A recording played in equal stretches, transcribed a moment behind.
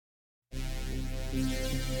Welcome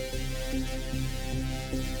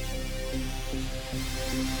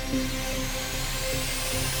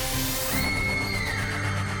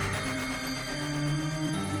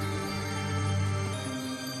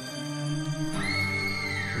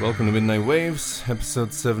to Midnight Waves,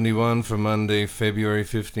 episode 71 for Monday, February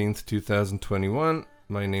 15th, 2021.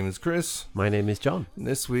 My name is Chris. My name is John.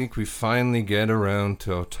 This week we finally get around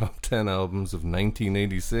to our top 10 albums of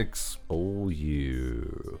 1986. Oh,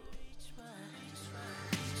 you.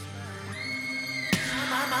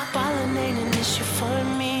 Ballin' ain't an issue for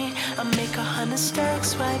me. I'll make 100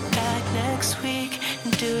 stacks right back next week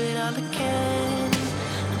and do it all again.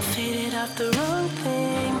 I'm faded off the wrong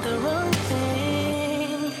thing.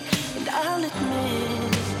 And I'll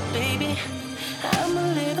admit, baby, I'm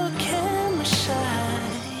a little camera shy.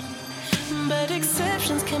 But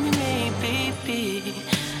exceptions can be made, baby,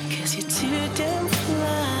 'cause you're too damn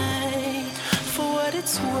fly. For what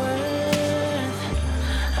it's worth,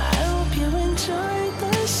 I hope you enjoyed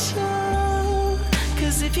the show.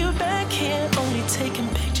 'Cause if you're back here only taking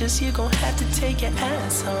pictures, you're gonna have to take your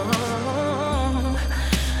ass home.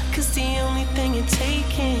 'Cause the only thing you're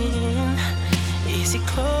taking is your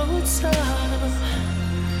clothes off.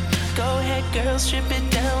 Go ahead, girl, strip it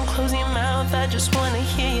down, close your mouth. I just wanna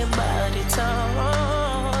hear your body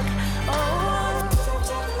talk.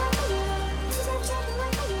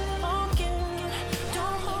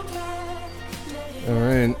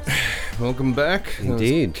 Alright, welcome back.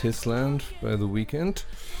 Indeed. That was Kissland by The Weeknd.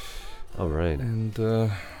 Alright. And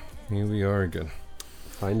here we are again.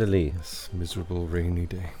 Finally. This miserable rainy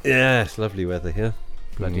day. Yes, lovely weather here.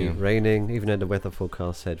 Bloody Yeah. raining. Even had the weather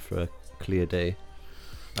forecast said for a clear day.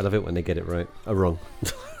 I love it when they get it right. Wrong.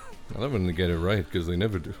 I love when they get it right, because they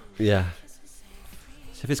never do. Yeah.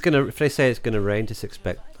 So if they say it's gonna rain, just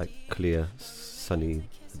expect like clear, sunny.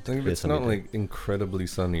 I think if it's not like incredibly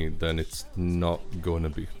sunny, then it's not gonna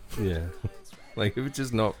be. Yeah. Like if it's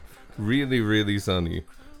just not really, really sunny,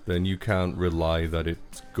 then you can't rely that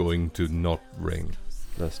it's going to not rain.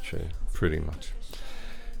 That's true. Pretty much.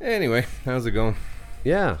 Anyway, how's it going?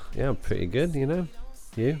 Yeah, pretty good, you know.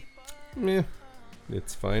 You? Yeah,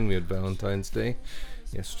 it's fine. We had Valentine's Day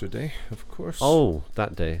yesterday, of course. Oh,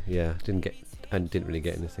 that day, yeah. Didn't really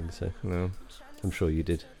get anything, so No, I'm sure you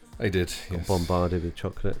did. I did. Got Yes. bombarded with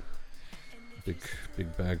chocolate. Big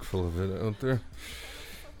bag full of it out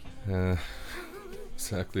there.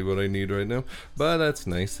 Exactly what I need right now. But that's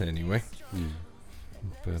nice anyway.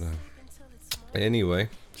 But anyway,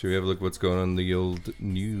 should we have a look at what's going on in the old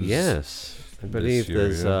news? Yes, I believe year,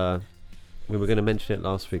 there's. yeah. We were going to mention it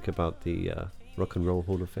last week about the Rock and Roll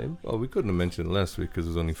Hall of Fame. Well, we couldn't have mentioned it last week because it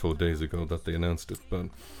was only 4 days ago that they announced it. But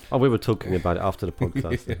Oh, we were talking about it after the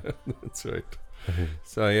podcast. yeah, that's right.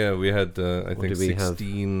 So yeah, we had I think do we have?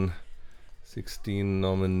 16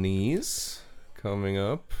 nominees coming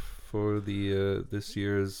up for the this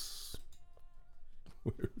year's.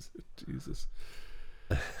 Where is it? Jesus.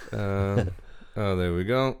 Oh, there we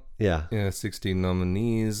go. Yeah. Yeah, 16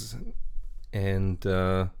 nominees, and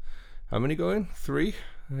how many going? 3,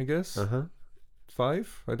 I guess.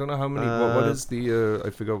 5. I don't know how many. What is the? I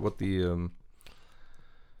forgot what the.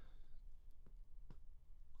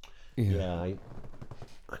 Yeah. I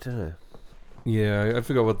don't know. Yeah, I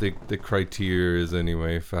forgot what the criteria is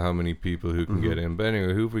anyway for how many people who can get in. But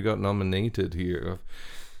anyway, who have we got nominated here?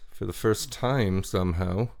 For the first time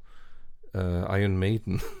somehow, Iron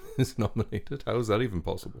Maiden is nominated. How is that even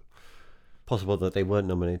possible? Possible that they weren't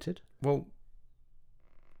nominated. Well,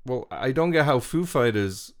 I don't get how Foo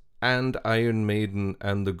Fighters and Iron Maiden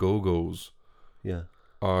and the Go-Go's Yeah.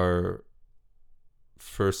 are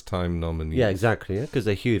first-time nominees. Yeah, exactly. Yeah, because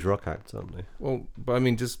they're huge rock acts, aren't they? Well, but I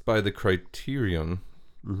mean, just by the criterion,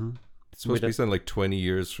 it's supposed to be something like 20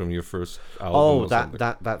 years from your first album. Oh, or something.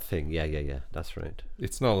 that thing. Yeah. That's right.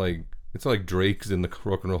 It's not like Drake's in the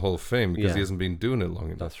Rock and Roll Hall of Fame because he hasn't been doing it long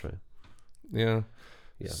enough. That's right. Yeah.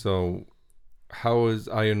 So, how is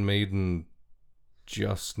Iron Maiden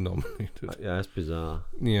just nominated? Yeah, that's bizarre.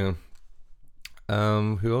 Yeah.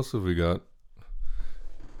 Who else have we got?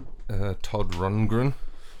 Todd Rundgren.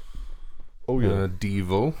 Oh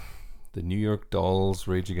Devo. The New York Dolls,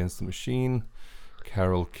 Rage Against the Machine.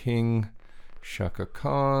 Carole King. Shaka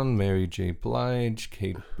Khan, Mary J. Blige,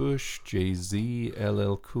 Kate Bush, Jay-Z,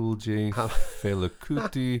 LL Cool J, Fela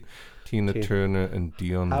Kuti, Tina Turner, and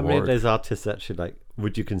Dionne Warwick. How many of those artists actually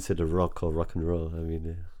would you consider rock or rock and roll? I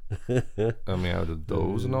mean, out of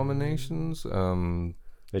those nominations, Rage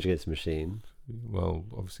Against the Machine. Well,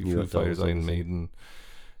 obviously New Foo York Fighters, Dolls, Iron obviously.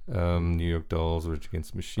 Maiden, New York Dolls, Rage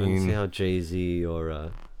Against the I Machine. don't see how Jay-Z or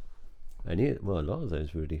a lot of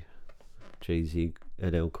those really. Jay-Z,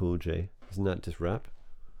 LL Cool J. Isn't that just rap?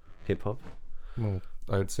 Hip-hop? Well,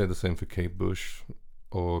 I'd say the same for Kate Bush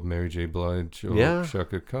or Mary J. Blige or Yeah.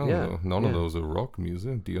 Shaka Khan. Yeah. Though. None of Yeah. those are rock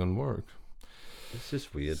music. Dion worked. It's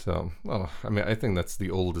just weird. So, well, I mean, I think that's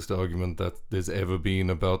the oldest argument that there's ever been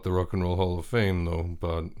about the Rock and Roll Hall of Fame, though.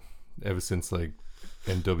 But ever since like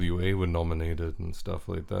NWA were nominated and stuff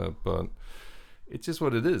like that, but it's just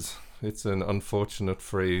what it is. It's an unfortunate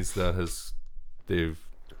phrase that they've.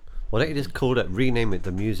 Why don't you just rename it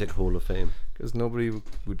the Music Hall of Fame? Because nobody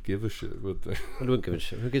would give a shit, would they? I don't give a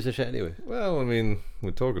shit. Who gives a shit anyway? Well, I mean,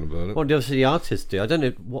 we're talking about it. What do obviously the artists do? I don't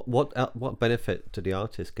know what benefit do the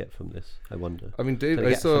artists get from this. I wonder. I mean, Do Dave. they I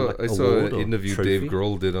get saw some, like, an award or interview trophy? Dave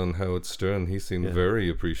Grohl did on Howard Stern. He seemed Yeah. very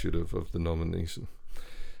appreciative of the nomination.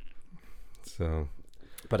 So,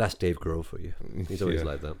 But that's Dave Grohl for you. He's always yeah.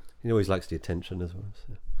 like that. He always likes the attention as well.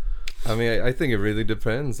 So. I mean, I think it really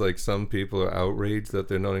depends. Like, some people are outraged that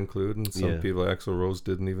they're not included. Some Yeah. people, Axl Rose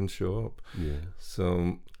didn't even show up. Yeah.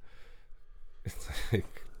 So it's like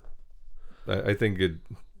I think it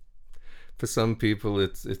for some people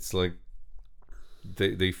it's like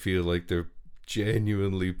they feel like they're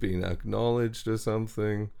genuinely being acknowledged or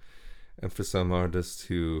something, and for some artists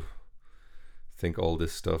who think all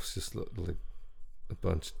this stuff's just like a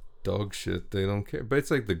bunch of dog shit, they don't care. But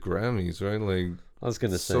it's like the Grammys, right? Like, I was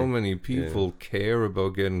gonna say so many people care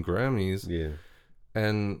about getting Grammys, Yeah.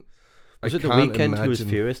 and Was I it the can't Weeknd who was imagine-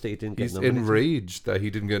 furious that he didn't get He's nominated? enraged that he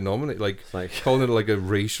didn't get nominated, like It's like calling it like a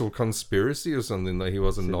racial conspiracy or something, that he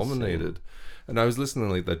wasn't It's insane. nominated. And I was listening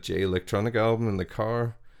to like that Jay Electronic album in the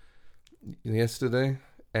car yesterday,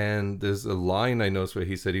 and there's a line I noticed where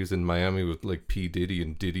he said he was in Miami with like P. Diddy,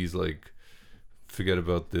 and Diddy's like, forget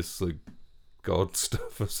about this like God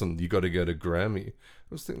stuff or something, you got to get a Grammy. I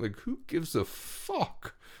was thinking, like, who gives a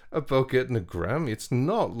fuck about getting a Grammy? It's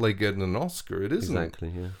not like getting an Oscar. It isn't. exactly.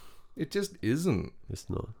 Yeah. It just isn't. It's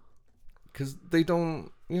not. Because they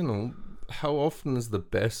don't, how often is the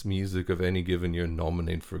best music of any given year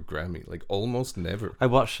nominated for a Grammy? Like, almost never. I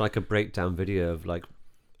watched like a breakdown video of like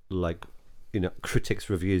critics'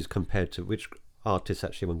 reviews compared to which artists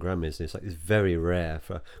actually won Grammys. And it's very rare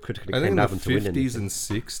for critically I think acclaimed in the album to win 50s anything. and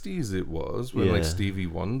 60s it was, when like Yeah. Stevie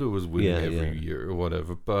Wonder was winning Yeah, every yeah. year or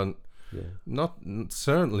whatever. But Yeah.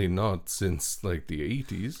 certainly not since like the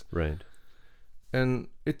 80s. Right. And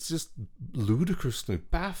it's just ludicrously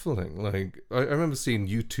baffling. Like, I remember seeing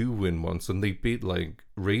U2 win once, and they beat like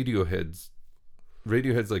Radiohead's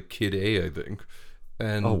like Kid A, I think.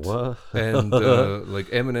 And Oh, what? and like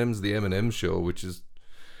Eminem's The Eminem Show, which is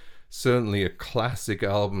certainly a classic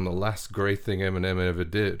album, the last great thing Eminem ever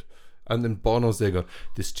did. And then Bono's there going,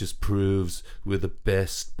 this just proves we're the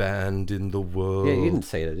best band in the world. Yeah, he didn't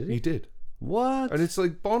say that, did he? He did. What? And it's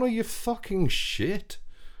like, Bono, you fucking shit.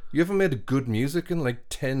 You haven't made good music in like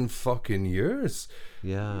 10 fucking years.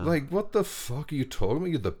 Yeah. Like, what the fuck are you talking about?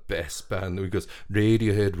 You're the best band. And he goes,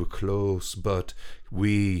 Radiohead were close, but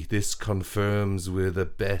this confirms we're the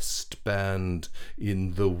best band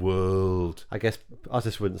in the world. I guess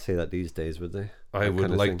artists wouldn't say that these days, would they? I That would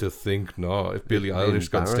kind of like thing. to think not. If Billie It'd be Eilish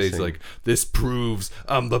got on stage embarrassing. like, this proves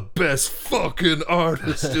I'm the best fucking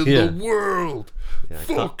artist in Yeah. the world. Yeah, I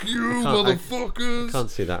Fuck you, I motherfuckers. can't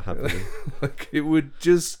see that happening. Like, it would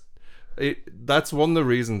just that's one of the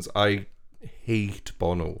reasons I hate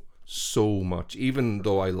Bono so much, even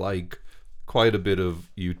though I like quite a bit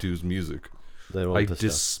of U2's music. They're all I the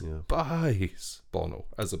stuff. Yeah. despise Bono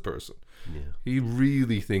as a person. Yeah. He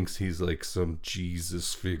really thinks he's like some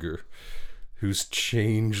Jesus figure who's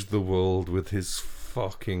changed the world with his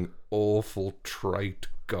fucking awful, trite,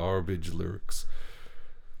 garbage lyrics.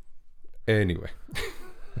 Anyway,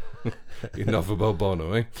 enough about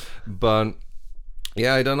Bono, eh? But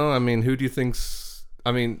yeah, I don't know. I mean, who do you think's?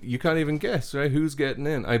 I mean, you can't even guess, right? Who's getting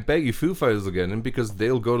in? I bet you Foo Fighters will get in because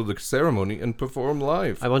they'll go to the ceremony and perform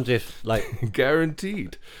live. I wonder if like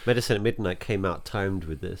Guaranteed. Medicine at Midnight came out timed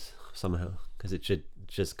with this somehow, because it should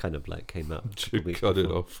just kind of like came out. a Should week cut it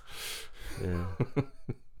before. off. Yeah.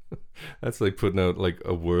 That's like putting out like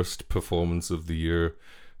a worst performance of the year,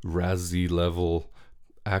 Razzie level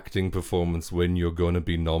acting performance when you're going to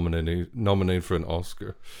be nominated for an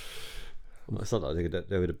Oscar. Well, it's not that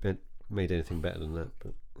they would have made anything better than that,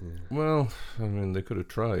 but yeah. Well, I mean, they could have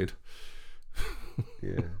tried.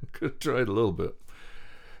 Yeah. Could have tried a little bit.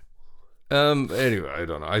 Anyway, I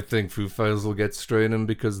don't know. I think Foo Fighters will get straight in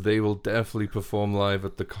because they will definitely perform live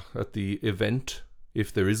at the event,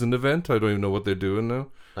 if there is an event. I don't even know what they're doing now.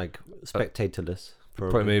 Like spectatorless,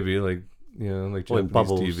 Probably maybe like like Or in Japanese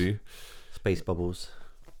bubbles. TV. space bubbles.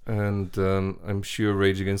 And I'm sure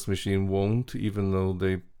Rage Against the Machine won't, even though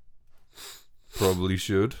they probably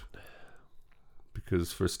should.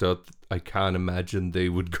 Because for a start, I can't imagine they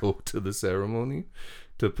would go to the ceremony.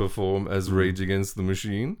 to perform as Rage Against the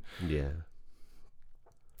Machine. Yeah.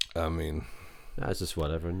 I mean, That's just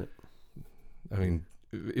whatever, isn't it? I mean,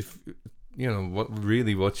 if you know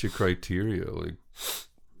what's your criteria? Like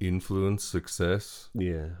influence, success,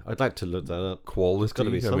 Yeah. I'd like to look that up. quality.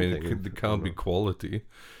 gotta be I mean, something. it can't be quality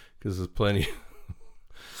because there's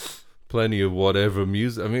plenty of whatever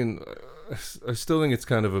music. I mean, I still think it's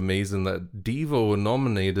kind of amazing that Devo were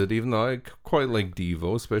nominated, even though I quite like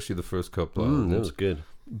Devo, especially the first couple albums. That was good.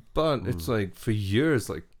 But it's like for years,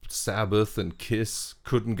 like Sabbath and Kiss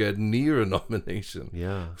couldn't get near a nomination.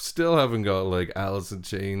 Yeah. Still haven't got like Alice in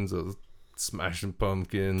Chains or Smashing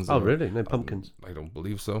Pumpkins. Oh, or- really? No Pumpkins. I don't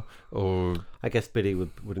believe so. Or I guess Billy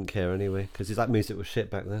wouldn't care anyway, because his music was shit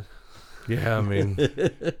back then. yeah, I mean,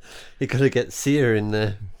 He got to get Sia in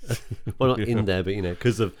there. Well, not Yeah. in there, but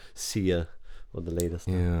because of Sia or the latest.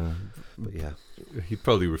 yeah, But yeah, he'd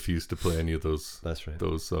probably refuse to play any of those that's right.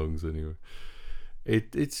 songs anyway.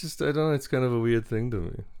 It's just, I don't know, it's kind of a weird thing to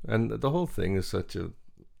me. And the whole thing is I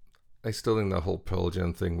still think that whole Pearl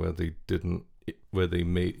Jam thing where they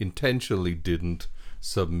intentionally didn't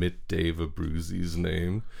submit Dave Abruzzi's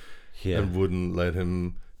name Yeah. and wouldn't let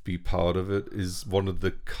him be part of it is one of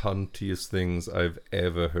the cuntiest things I've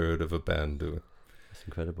ever heard of a band doing. That's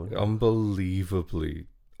incredible. Unbelievably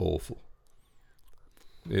awful.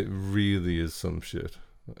 It really is some shit.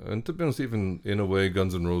 And to be honest, even in a way,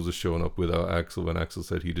 Guns N' Roses showing up without Axl when Axl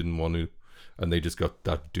said he didn't want to, and they just got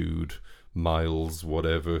that dude Miles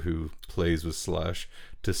whatever who plays with Slash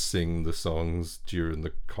to sing the songs during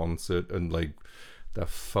the concert, and like that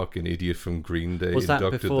fucking idiot from Green Day Was that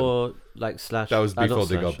inducted them. before, like, Slash? That was not before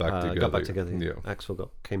they Slash, got back together. Got back together. Yeah. Axl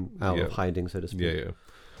came out Yeah. of hiding, so to speak. Yeah.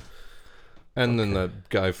 And then that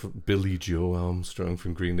guy from Billy Joe Armstrong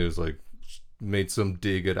from Green Day was like made some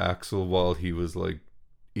dig at Axl while he was like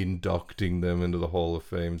inducting them into the Hall of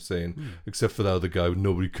Fame, saying, except for the other guy,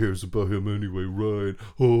 nobody cares about him anyway, right?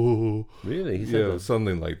 Oh, Really? He said yeah, that?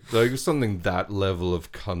 something that level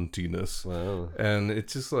of cuntiness. Wow. And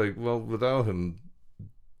it's just like, well, without him,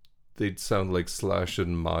 they'd sound like Slash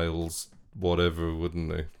and Miles, whatever, wouldn't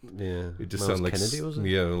they? Yeah. It just Miles sounded like Kennedy, was it?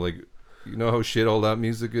 yeah, like you know how shit all that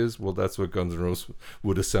music is. Well, that's what Guns N' Roses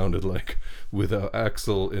would have sounded like without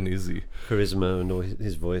Axl and Izzy. Charisma and all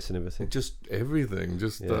his voice and everything. Just everything.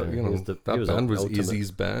 Just Yeah, that, you he know, was he that was band was ultimate.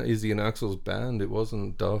 Izzy's band, Izzy and Axl's band. It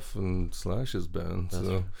wasn't Duff and Slash's band. That's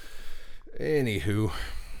so, anywho,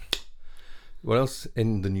 what else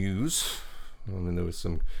in the news? I mean, there was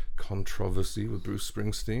some controversy with Bruce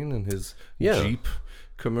Springsteen and his Yeah. Jeep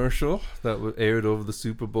commercial that aired over the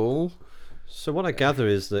Super Bowl. So what I gather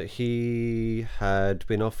is that he had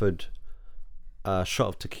been offered a shot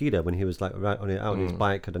of tequila when he was like out on his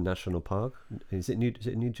bike at a national park. Is it New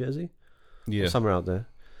Jersey? Yeah. Or somewhere out there.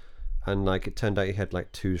 And like it turned out he had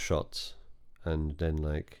like 2 shots, and then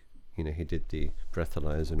like he did the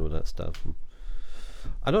breathalyzer and all that stuff. And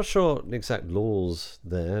I'm not sure the exact laws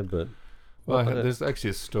there, but Well, there's actually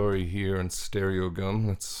a story here on Stereo Gum.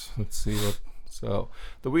 Let's see what. So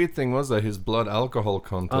the weird thing was that his blood alcohol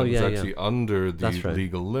content was actually under the That's right.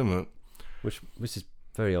 legal limit. which is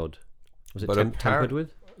very odd. Was it But tampered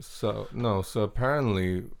with? So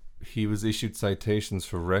apparently he was issued citations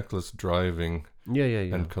for reckless driving Yeah.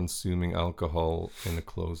 and consuming alcohol in a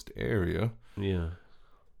closed area. Yeah.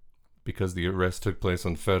 Because the arrest took place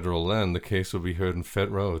on federal land, the case will be heard in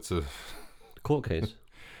federal. It's Court case.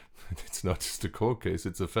 It's not just a court case;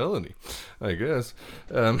 it's a felony, I guess.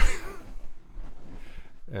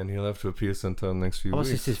 And he'll have to appeal sometime next few Oh, weeks.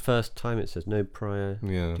 this is his first time. It says no prior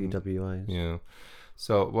Yeah. DWIs. Yeah.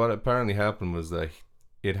 So what apparently happened was that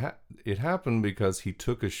it happened because he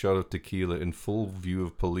took a shot of tequila in full view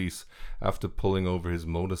of police after pulling over his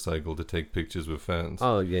motorcycle to take pictures with fans.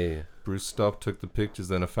 Oh yeah. Bruce stopped, took the pictures,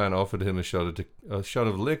 then a fan offered him a shot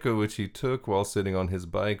of liquor, which he took while sitting on his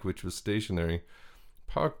bike, which was stationary.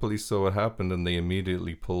 Park police saw what happened and they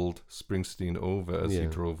immediately pulled Springsteen over as he Yeah.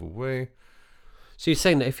 drove away. So you're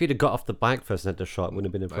saying that if he'd have got off the bike first and had the shot, it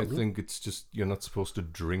wouldn't have been a I problem? think it's just you're not supposed to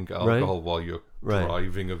drink alcohol while you're Right.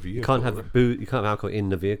 driving a vehicle. You can't have booze. You can't have alcohol in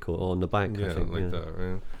the vehicle or on the bike. yeah, I think. like that,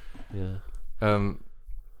 right? Yeah.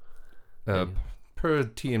 Yeah. Per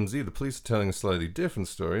TMZ, the police are telling a slightly different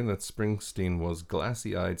story, that Springsteen was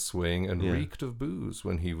glassy-eyed, swaying, and Yeah. reeked of booze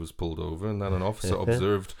when he was pulled over, and that an officer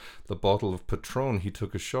observed the bottle of Patron he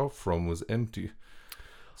took a shot from was empty.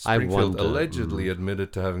 I Springfield wonder- allegedly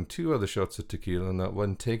admitted to having 2 other shots of tequila, and that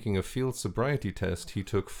when taking a field sobriety test, he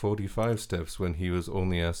took 45 steps when he was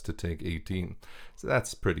only asked to take 18. So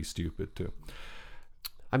that's pretty stupid, too.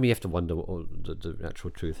 I mean, you have to wonder what all the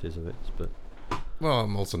actual truth is of it, but Well,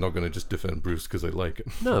 I'm also not going to just defend Bruce because I like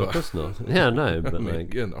him. no, But, of course not. Yeah, no, but I mean,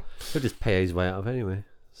 like you know. he'll just pay his way out of it anyway.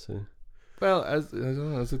 So, Well, as I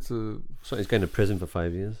don't know, as it's a. so he's going to prison for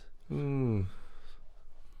 5 years.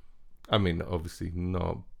 I mean, obviously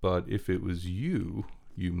not. But if it was you,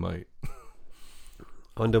 you might.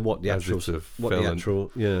 I wonder what the As actual, it's a what the felon.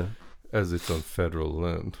 actual, yeah, As it's on federal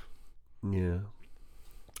land. yeah.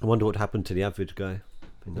 I wonder what happened to the average guy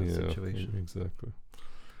in that Yeah, situation. exactly.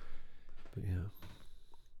 But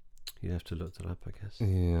yeah, you have to look that up, I guess.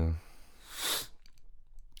 Yeah.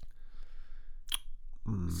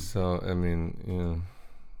 Mm. So, I mean,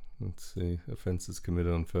 yeah. Let's see. Offenses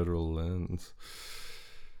committed on federal lands.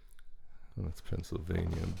 Well, that's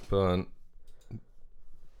Pennsylvania. But.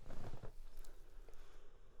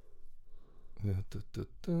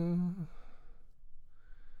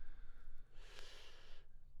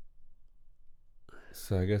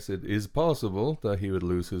 So I guess it is possible that he would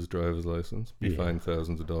lose his driver's license, be Yeah. fined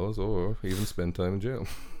thousands of dollars, or even spend time in jail.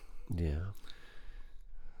 Yeah.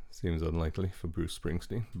 Seems unlikely for Bruce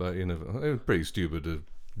Springsteen, but you never. It was pretty stupid to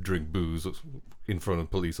drink booze in front of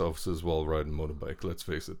police officers while riding a motorbike. Let's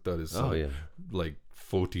face it, that is Oh yeah. like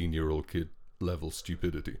 14-year-old kid level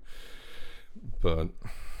stupidity. But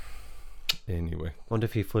anyway, Wonder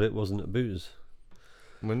if he thought it wasn't a booze.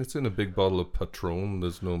 when it's in a big bottle of Patron,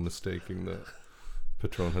 there's no mistaking that.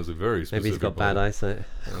 Patron has a very specific. Maybe he's got bad bottle. eyesight.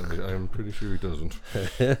 I'm pretty sure he doesn't.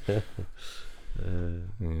 Yeah.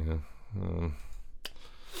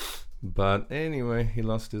 But anyway, he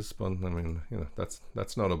lost his spun. I mean, you know,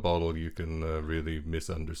 that's not a bottle you can really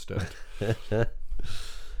misunderstand.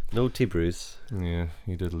 Naughty Bruce. Yeah,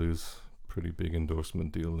 he did lose pretty big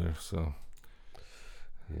endorsement deal there, so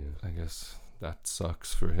Yeah. I guess that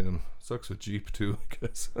sucks for him. Sucks for Jeep too, I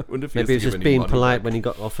guess. I wonder if he has Maybe to he's give just any being money polite back. when he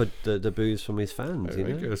got offered the booze from his fans. You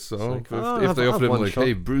I know? guess so. It's like, If- "Oh, if I've- they I've offered him one like, shot."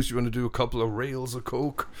 "Hey, Bruce, you want to do a couple of rails of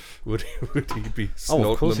coke?" Would he be snorting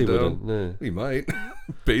Oh, of course he them down? wouldn't. No. He might.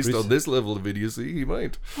 Based Bruce- on this level of idiocy, he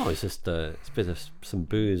might. Oh, it's just it's a bit of some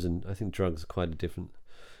booze, and I think drugs are quite a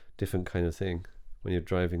different kind of thing when you're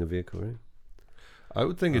driving a vehicle, right? I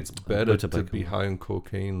would think A- it's a better to motorbike be or- high on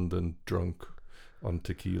cocaine than drunk on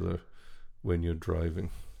tequila when you're driving.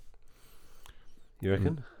 You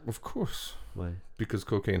reckon? Of course. Why? Because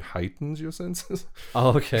cocaine heightens your senses. Oh,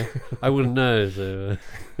 okay. I wouldn't know, so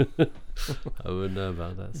I wouldn't know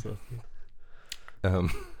about that sort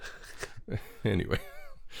of thing. Anyway.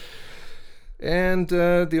 And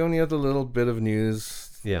the only other little bit of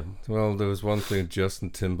news, Yeah. well, there was one thing,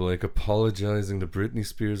 Justin Timberlake apologizing to Britney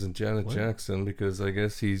Spears and Janet What? Jackson because I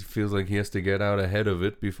guess he feels like he has to get out ahead of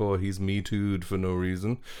it before he's Me Too'd for no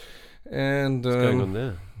reason. And What's going on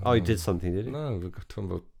there? Oh, he did something, did he? no, we're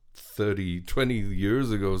talking about 20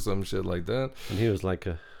 years ago, some shit like that. And he was like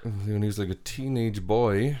When he was like a teenage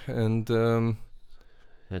boy, and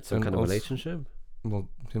had some And kind of also- relationship. well,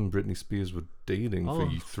 him and Britney Spears were dating for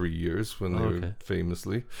Oh. 3 years when they Oh, were okay.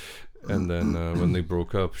 famously, and then when they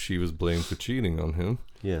broke up, she was blamed for cheating on him.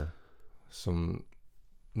 Yeah.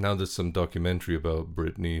 Now there's some documentary about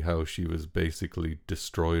Britney, how she was basically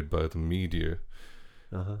destroyed by the media.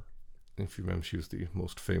 Uh huh. If you remember, she was the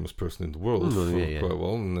most famous person in the world Mm, for yeah. quite a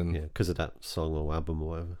while, and then Yeah, because of that song or album or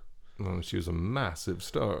whatever. she was a massive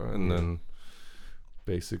star, and Yeah. then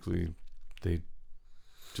basically they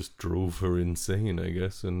just drove her insane, I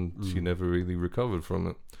guess, and she Mm. never really recovered from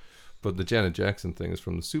it. But the Janet Jackson thing is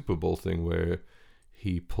from the Super Bowl thing where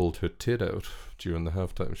he pulled her tit out during the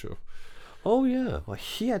halftime show. Oh yeah. Well,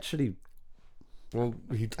 he actually Well,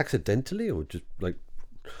 he accidentally or just like,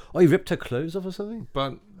 oh, he ripped her clothes off or something.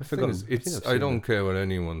 but the thing forgot. is, I think it's I've I seen don't that. care what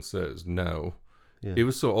anyone says now. Yeah. It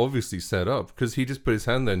was so obviously set up because he just put his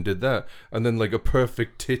hand there and did that, and then like a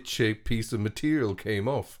perfect tit-shaped piece of material came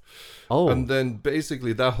off. Oh. And then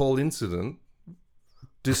basically that whole incident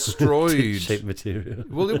destroyed. shape material.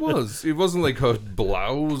 Well, it was. It wasn't like her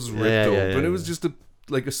blouse ripped Yeah, yeah, open. yeah, It was yeah. just a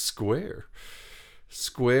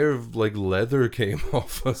square of like leather came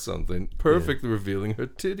off or something, perfectly revealing her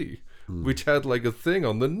titty, which had like a thing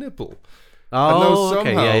on the nipple. And now Oh, okay.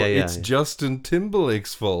 somehow Yeah. it's Justin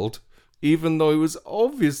Timberlake's fault, even though it was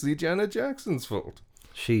obviously Janet Jackson's fault.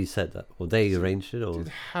 She said that. Well, they arranged it, or It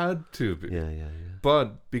had to be. yeah.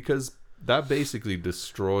 But because that basically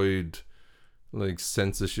destroyed like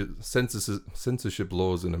censorship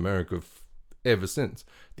laws in America ever since.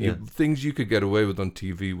 The Yeah. things you could get away with on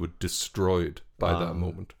TV were destroyed by that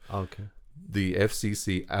moment. Okay. The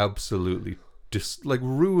FCC absolutely just like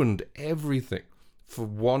ruined everything for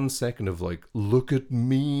 1 second of like, look at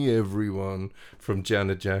me, everyone, from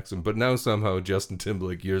Janet Jackson. But now somehow Justin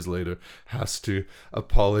Timberlake, years later, has to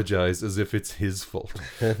apologize as if it's his fault.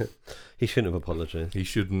 He shouldn't have apologized. He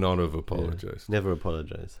should not have apologized. Never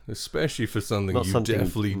apologize. Especially for something Not you something-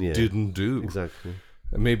 definitely yeah. didn't do. Exactly.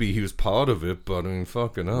 Maybe he was part of it, but I mean,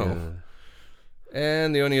 fucking hell. Yeah.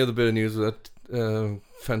 And the only other bit of news was that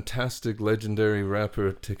fantastic legendary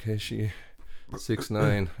rapper Tekashi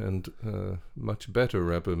 6ix9ine and much better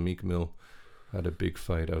rapper Meek Mill had a big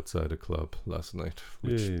fight outside a club last night,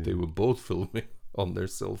 which they were both filming on their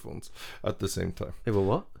cell phones at the same time. They were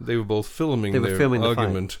what? They were both filming They were their filming the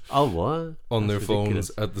argument fight. Oh, what? on their That's phones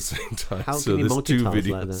ridiculous. at the same time. How so can you there's two multitask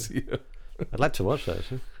like videos. that? I'd like to watch that,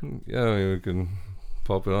 actually. Yeah, I mean, we can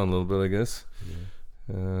pop it on a little bit, I guess.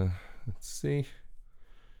 Let's see.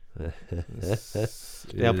 This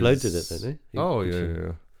They uploaded it, is- didn't they? Oh,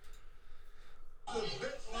 yeah.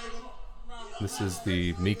 This is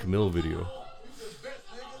the Meek Mill video.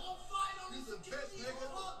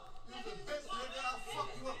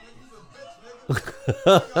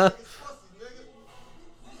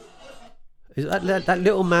 Is that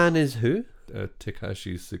little man is who?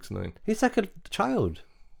 Tekashi 6ix9ine. He's like a child.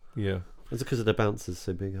 Yeah. Is it because of the bouncers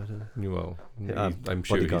so big? I don't know. Well, Yeah, I'm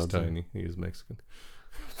sure he's bodyguards, tiny. He is Mexican.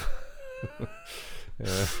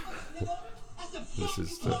 This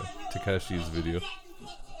is Tekashi's video.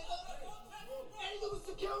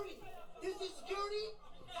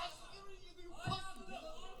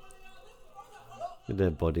 With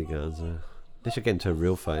their bodyguards. They should get into a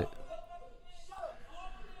real fight.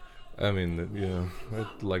 I mean, yeah,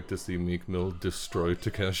 I'd like to see Meek Mill destroy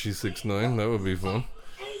Tekashi 6ix9ine. That would be fun.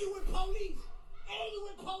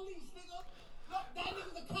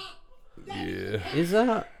 Yeah. Is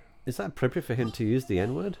that appropriate for him to use the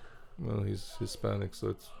N-word? Well, he's Hispanic, so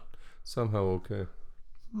it's somehow okay.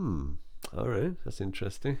 Alright, that's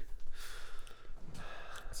interesting.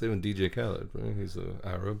 Same with DJ Khaled, right? He's an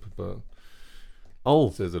Arab, but Oh,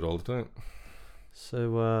 says it all the time.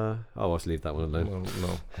 so I'll just leave that one alone. Well,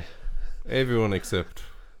 no. Everyone except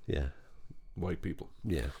Yeah. white people.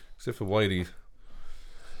 Yeah. Except for Whitey.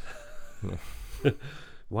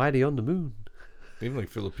 Whitey on the moon. Even like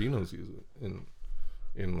Filipinos use it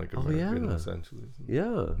in like Oh, America, in yeah. Los Angeles. Yeah.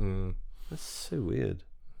 Mm. That's so weird.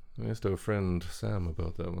 I asked our friend Sam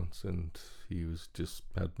about that once, and he was just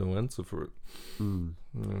had no answer for it. Mm.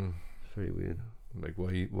 Very weird. Like,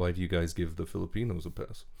 why do you guys give the Filipinos a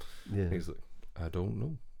pass? Yeah. He's like, I don't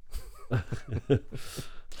know.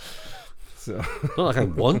 So Not like I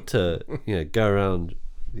want to, go around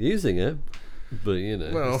using it, but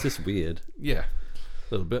Well- it's just weird. yeah,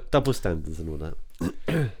 a little bit. Double standards and all that.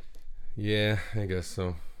 Yeah, I guess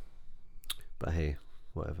so. But hey,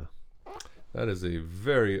 whatever. That is a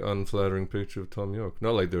very unflattering picture of Tom York.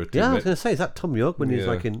 Not like there are two. Yeah, I was gonna say, is that Tom York when he's Yeah.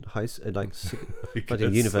 like in high, like I like a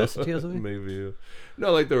guess university so. or something? Maybe. Yeah.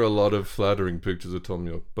 Not like there are a lot of flattering pictures of Tom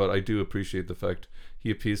York, but I do appreciate the fact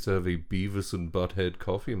he appears to have a Beavis and Butthead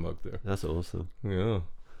coffee mug there. That's awesome. Yeah.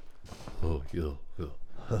 Oh, yeah.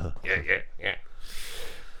 Yeah.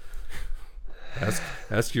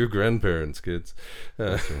 Ask your grandparents, kids.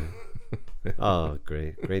 Oh,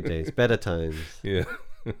 great days, better times. Yeah.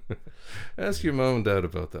 Ask your mom and dad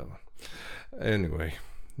about that one. Anyway,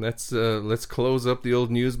 let's close up the old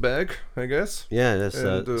news bag, I guess. Yeah, let's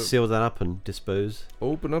And, seal that up and dispose.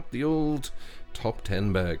 Open up the old top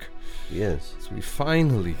 10 bag. Yes. So we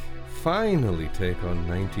finally take on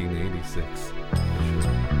 1986.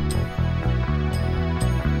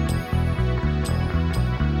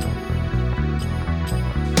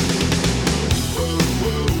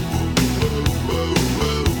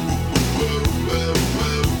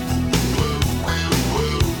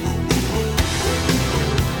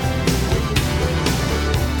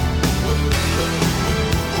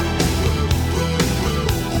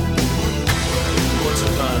 Once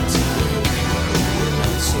upon a time,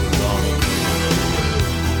 not so long ago.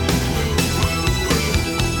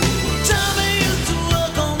 Tommy used to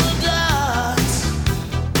work on the docks.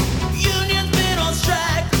 Union's been on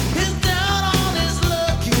strike. He's down on his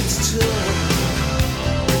luck. It's tough,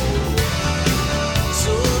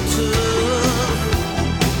 so tough.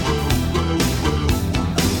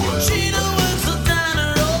 Gina works the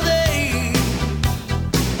diner all day,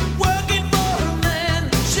 working for her man.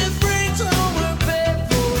 She brings home her pay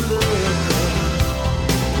for love,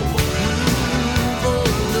 for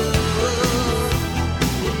love.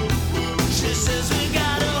 She says we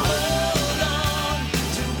gotta hold on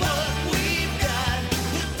to what we've got.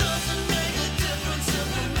 It doesn't make a difference if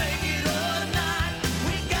we make it or not.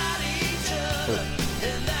 We got each other,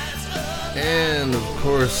 and that's enough. And of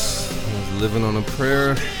course, Living on a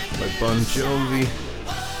Prayer by Bon Jovi.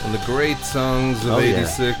 And the great songs of Oh, yeah.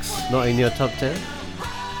 86. Not in your top 10?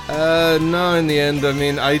 No, in the end, I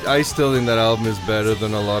mean, I still think that album is better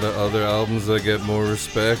than a lot of other albums that get more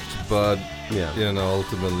respect, but, Yeah.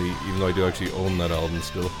 ultimately, even though I do actually own that album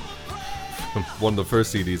still, one of the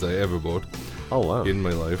first CDs I ever bought, Oh wow. in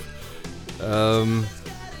my life.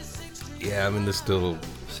 Yeah, I mean, there's still,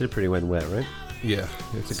 Slippery When Wet, right? yeah,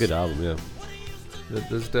 It's a good album, yeah.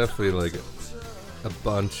 There's definitely like a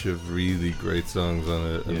bunch of really great songs on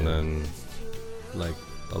it, and Yeah. then like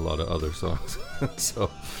a lot of other songs. So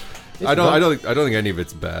Is I don't think any of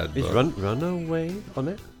it's bad. Is But Runaway on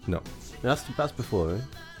it? no, That's before, right?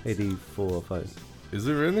 84 or 5. is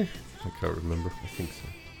it really? I can't remember. I think so.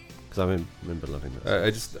 Because I remember loving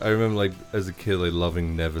that. I remember like as a kid like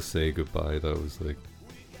loving Never Say Goodbye. That was like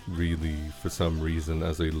really, for some reason,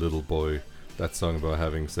 as a little boy, that song about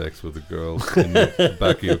having sex with a girl in the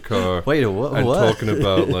back of your car. Wait, what? And what? talking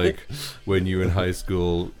about like when you were in high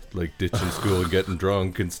school, like ditching school and getting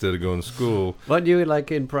drunk instead of going to school. What you were like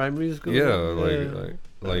in primary school? Yeah,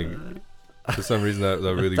 like for some reason that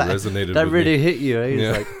really resonated. That with really me. hit you, eh? It's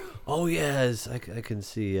Yeah. like, oh yes, I can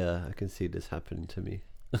see this happening to me.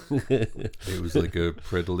 It was like a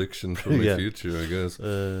predilection for my Yeah. future, I guess.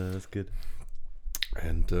 That's good.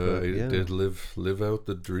 And I yeah. did live out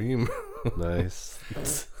the dream. Nice.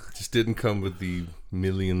 Just didn't come with the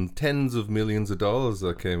tens of millions of dollars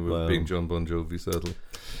that came with Wow. being John Bon Jovi, sadly.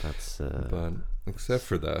 That's But except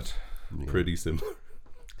for that, pretty similar.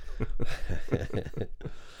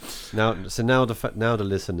 now the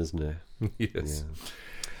listeners know. Yes, Yeah.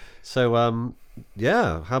 So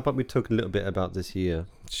how about we talk a little bit about this year?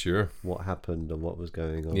 sure. What happened and what was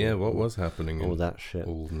going on? Yeah, what was happening all in that shit?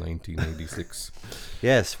 old 1986?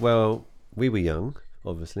 Yes. Well, we were young,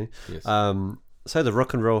 obviously. Yes. So the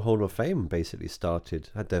Rock and Roll Hall of Fame basically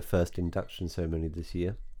had their first induction ceremony this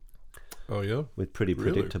year Oh yeah, with pretty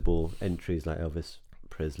Really? predictable entries like Elvis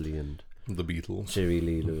Presley and the Beatles. Jerry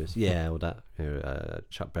Lee Lewis. Yeah, all that.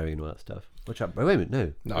 Chuck Berry and all that stuff. Well, Chuck Berry. Wait a minute,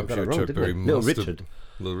 no. No, I I'm got sure it wrong, Chuck didn't I? Berry Little must have- Richard.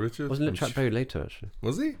 Little Richard? Wasn't it I'm Chuck sh- Berry later, actually?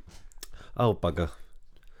 Was he? Oh, bugger.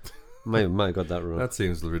 might have got that wrong. That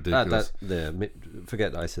seems ridiculous.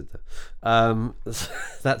 Forget that I said that.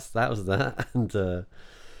 That was that. And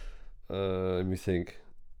let me think.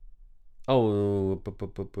 Oh,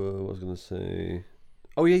 what was I going to say?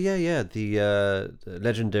 Oh yeah. The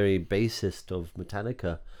legendary bassist of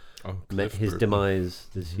Metallica Oh, met Cliff his Burton. demise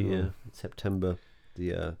this year, in September.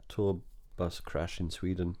 The tour bus crash in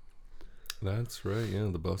Sweden. That's right. Yeah,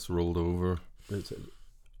 the bus rolled over. It's-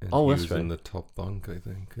 And Oh, he that's was in right. the top bunk, I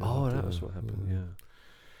think. Oh, And, that was what happened.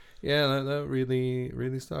 Yeah. Yeah, that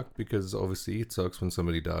really sucked because obviously it sucks when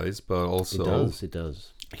somebody dies, but also It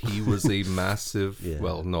does. he was a massive. Yeah.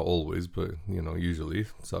 Well, not always, but usually it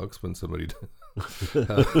sucks when somebody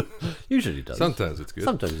dies. Usually it does. Sometimes it's good.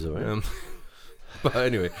 Sometimes it's alright. But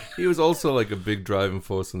anyway, he was also like a big driving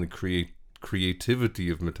force in the creativity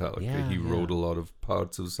of Metallica. Yeah, He yeah. wrote a lot of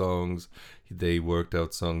parts of songs. They worked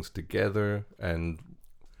out songs together, and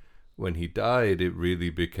when he died, it really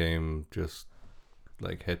became just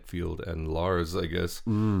like Hetfield and Lars, I guess,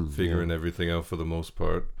 figuring everything out for the most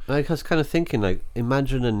part. I was kind of thinking, like,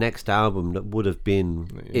 imagine a next album that would have been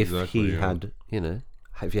if Exactly, he yeah. had,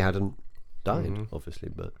 if he hadn't died, Mm-hmm. obviously,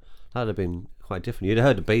 but that'd have been quite different. You'd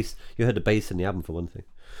heard the bass. You heard the bass in the album for one thing,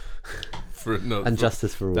 and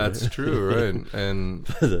Justice for All. That's true, right?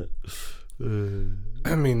 And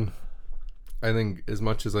I mean, I think as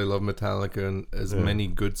much as I love Metallica and as many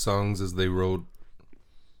good songs as they wrote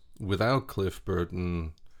without Cliff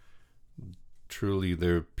Burton, truly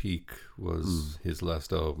their peak was his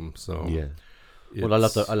last album. So Yeah. Well, I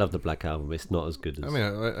it's- love the Black Album. It's not as good as. I mean,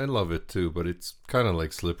 I love it too, but it's kind of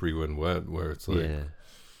like Slippery When Wet, where it's like yeah,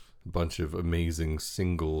 a bunch of amazing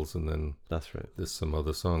singles, and then that's right. there's some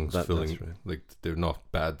other songs That's filling. right. Like they're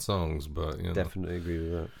not bad songs, but Definitely agree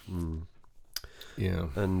with that. yeah.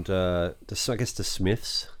 And I guess the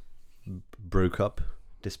Smiths broke up,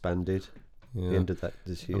 disbanded. The Yeah. end of that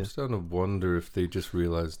this year. I'm starting to wonder if they just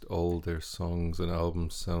realized all their songs and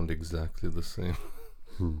albums sound exactly the same.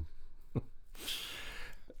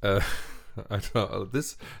 I don't know.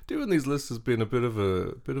 Doing these lists has been a bit of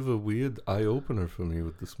a weird eye opener for me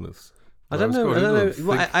with the Smiths. I don't know. Well,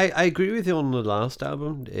 Think I agree with you on the last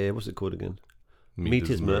album. What's it called again? Meat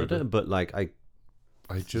is Murder. But like I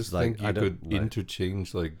just like, think you I don't could like-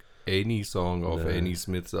 interchange like any song off No. any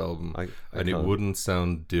Smiths album, I and it can't. wouldn't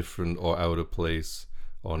sound different or out of place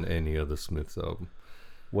on any other Smiths album.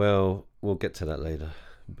 Well, we'll get to that later.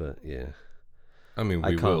 But yeah, I mean,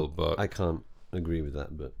 I we can't. will, but I can't agree with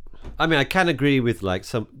that. But I mean, I can agree with like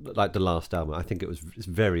the last album. I think it's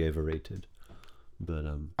very overrated. But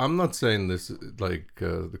I'm not saying this like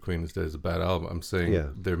The Queen is Dead is a bad album. I'm saying Yeah.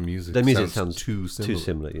 their music sounds too similar. too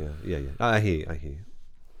similar. Yeah. I hear you.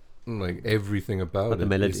 Like everything about But the it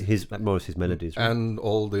melody, is- Morrissey's melodies, right? and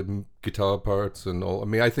all the guitar parts and all. I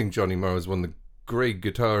mean, I think Johnny Marr is one of the great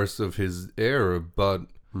guitarists of his era, but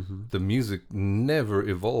the music never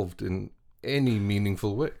evolved in any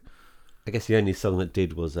meaningful way. I guess the only song that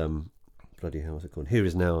did was bloody hell, what's it called? Here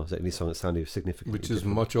Is Now. Is the only song that sounded significantly Which is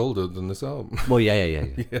different. much older than this album. Well, yeah.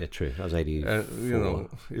 True. That was 84. You know,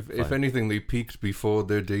 if anything, they peaked before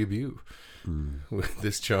their debut with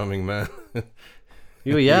this charming man.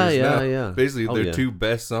 Yeah. Basically, Oh, their yeah. two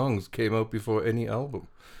best songs came out before any album.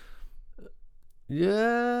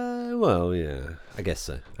 Yeah, well, yeah. I guess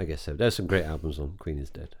so. There's some great albums on Queen is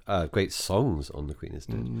Dead. Great songs on The Queen is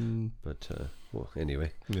Dead. But, well,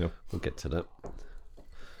 anyway, Yeah. we'll get to that.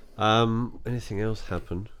 Anything else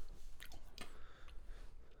happened?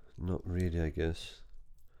 Not really, I guess.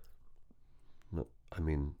 Not. I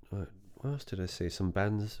mean, what else did I say? Some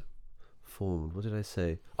bands formed. What did I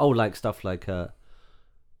say? Oh, like stuff like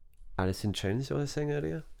Alice in Chains. What I was saying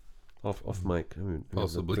earlier. Off mic. I mean,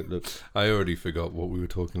 Possibly. Look. I already forgot what we were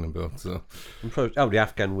talking about. So The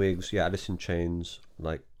Afghan Wigs. Yeah, Alice in Chains.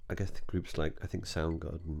 Like, I guess the groups like I think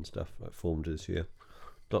Soundgarden and stuff like formed this year.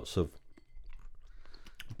 Lots of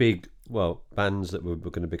big, bands that were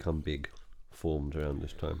going to become big formed around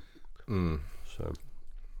this time. So,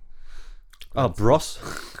 Bros.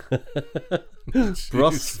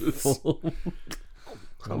 Bros Jesus. formed.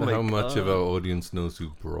 I wonder how much of our audience knows who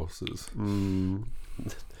Bros is.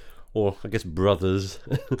 Or I guess brothers.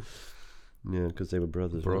 Yeah, because they were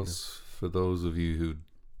brothers. weren't Bros, for those of you who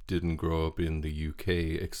didn't grow up in the UK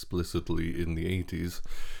explicitly in the 80s,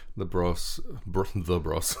 Bros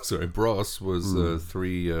was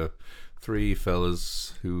three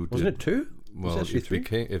fellas who Wasn't did. it two? Well, actually it three?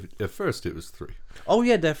 became at first it was three. Oh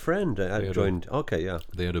yeah, their friend had a- joined. Okay, yeah.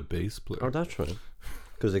 They had a bass player. Oh, that's right.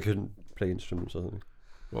 Because they couldn't play instruments or something.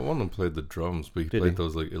 Well, one of them played the drums, but he Did played he?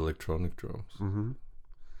 those like electronic drums.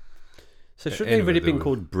 So shouldn't Anyway, they really they been were-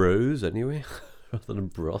 called Bros anyway, rather than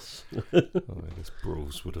Bros? Oh, I guess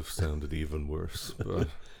Bros would have sounded even worse. But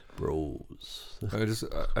Bros.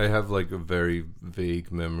 I have like a very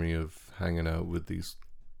vague memory of hanging out with these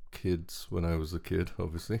kids when I was a kid,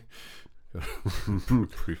 obviously.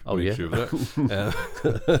 Oh, Make yeah? sure of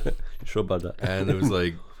that. Sure about that? And it was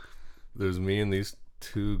like there's me and these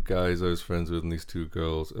two guys I was friends with and these two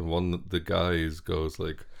girls, and one the guys goes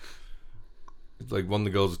like one of the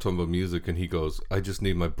girls was talking about music and he goes, I just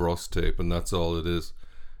need my Bros tape and that's all it is.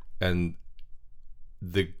 And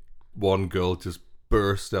the one girl just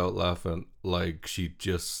burst out laughing like she'd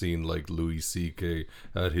just seen like Louis C.K.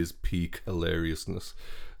 at his peak hilariousness.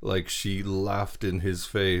 Like she laughed in his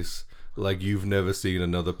face like you've never seen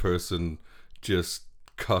another person just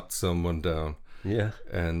cut someone down. Yeah.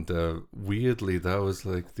 And weirdly, that was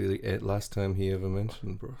like the last time he ever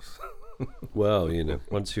mentioned Bros. Well, you know,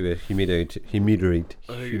 once you were humiliate.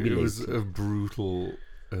 It was a brutal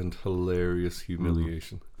and hilarious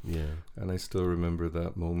humiliation. Yeah. And I still remember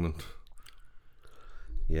that moment.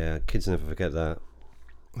 Yeah, kids never forget that.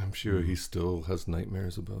 I'm sure he still has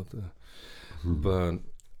nightmares about that. But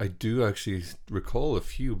I do actually recall a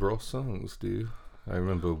few Bros songs, do you? I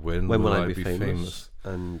remember When Will I Be Famous?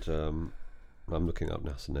 And I'm looking up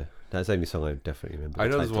now, so no. That's the only song I definitely remember. I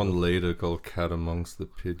the know there's title one of. later called Cat Amongst the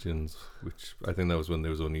Pigeons, which I think that was when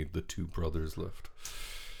there was only the two brothers left.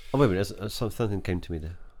 Oh, wait a minute. Something came to me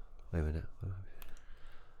there. Wait a minute.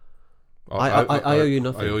 Oh, I owe you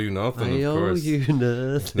nothing. I owe you nothing, I of owe course. you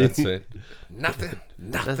nothing. That's it.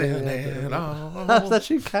 Nothing at all. That's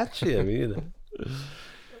actually catchy, I mean, you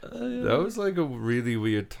know. That was like a really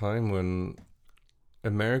weird time when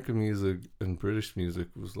American music and British music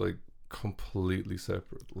was like completely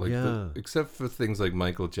separate. Like Yeah. except for things like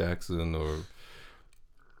Michael Jackson or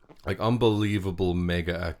like unbelievable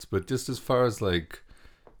mega acts, but just as far as like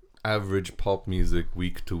average pop music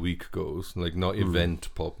week to week goes, like not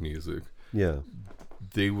event pop music, Yeah.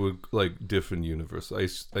 they were like different universe. I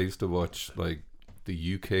used to watch like the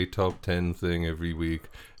UK top 10 thing every week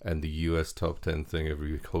and the US top 10 thing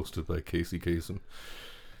every week, hosted by Casey Kasem.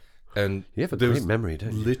 And You have a there great was memory,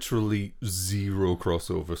 don't you? literally zero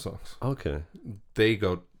crossover songs. Okay. They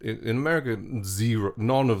got in America zero,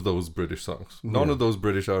 none of those British songs, none Yeah. of those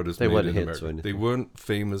British artists They made weren't in hits America. or anything. They weren't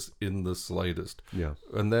famous in the slightest. Yeah.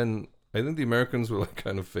 And then I think the Americans were like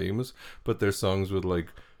kind of famous, but their songs would like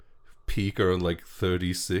peak around like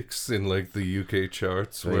 36 in like the UK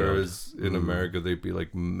charts, Very whereas odd. in America they'd be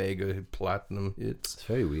like mega platinum hits, It's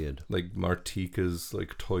very weird. like Martika's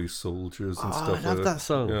like Toy Soldiers and Oh, stuff I like love that. that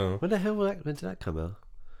song. Yeah. When the hell when did that come out?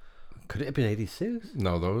 Could it have been 86?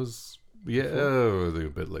 No, that was I think a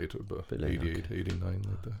bit later, but Bit later, 88, 89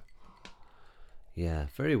 like that. Yeah,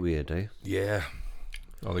 very weird, eh? Yeah.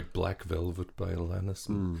 Or like Black Velvet by Alanis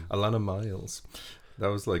Hmm. Alana Miles. That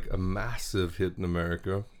was like a massive hit in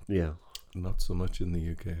America. Yeah. Not so much in the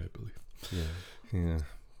UK, I believe. Yeah. Yeah.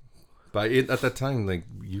 But at that time, like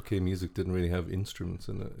UK music didn't really have instruments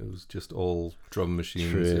in it. It was just all drum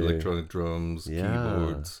machines, True. electronic drums, Yeah.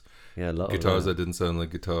 keyboards, Yeah, a lot guitars of that didn't sound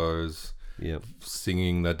like guitars, yeah.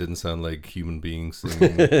 singing that didn't sound like human beings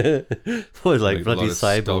singing. Always like a bloody lot of Stock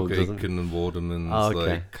cyborgs. Doesn't it? Aitken and Watermans, Oh,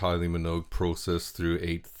 okay. like Kylie Minogue processed through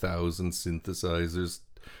 8,000 synthesizers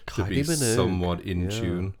to be Kylie Minogue. somewhat in Yeah.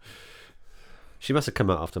 tune. She must have come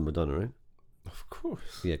out after Madonna, right? Of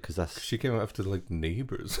course. Yeah, because that's She came out after like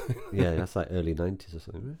Neighbours. yeah, that's like early 90s or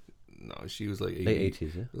something, right? No, she was like Late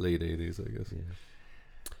 80s, yeah. late 80s, I guess. Yeah.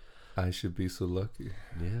 I should be so lucky.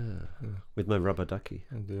 Yeah. With my rubber ducky.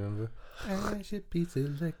 And do you remember? I should be so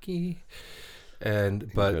lucky. And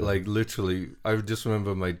but Incredible. like literally, I just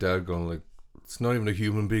remember my dad going like, "It's not even a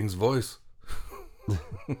human being's voice."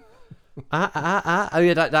 Oh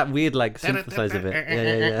yeah, that weird like synthesizer bit.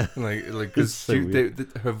 Yeah. Like because So weird.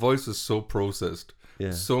 her voice was so processed,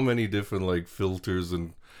 Yeah. so many different like filters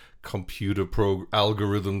and computer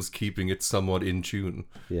algorithms keeping it somewhat in tune.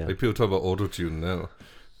 Yeah. Like people talk about auto-tune now.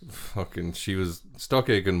 Fucking, she was Stock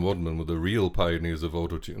Aitken and Waterman were the real pioneers of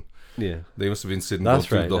auto-tune. Yeah. They must have been sitting That's going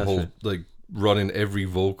through right, the that's whole right. like running every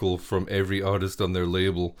vocal from every artist on their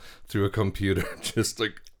label through a computer, just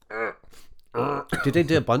like Did they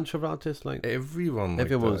do a bunch of artists like everyone. Like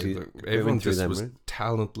Everyone's that. going Everyone through just them, was right?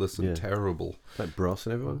 talentless and Yeah. terrible. Bros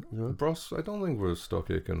and everyone? as well? Bros, I don't think we're Stock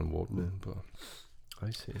Aitken and Waterman, I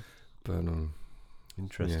see. but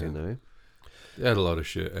Interesting though. they had a lot of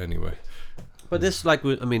shit anyway. But this, like,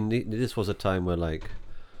 I mean, this was a time where, like,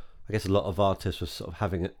 I guess a lot of artists were sort of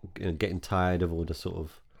having, getting tired of all the sort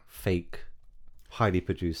of fake, highly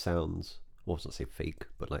produced sounds. Well, I not say fake,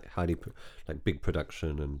 but like like big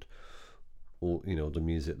production and all, the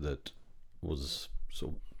music that was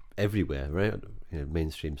sort of everywhere, right?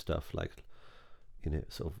 Mainstream stuff like,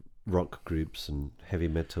 sort of rock groups and heavy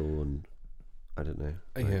metal and I don't know.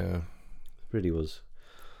 Like, Yeah. really was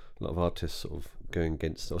a lot of artists sort of going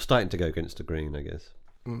against, or starting to go against the grain, I guess.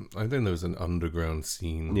 I think there was an underground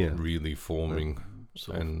scene Yeah. really forming,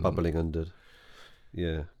 Sort of and bubbling under,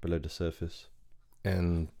 below the surface.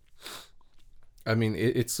 and I mean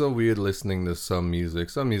it's so weird listening to some music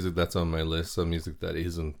that's on my list, some music that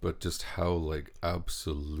isn't, but just how like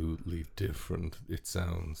absolutely different it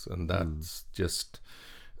sounds, and that's just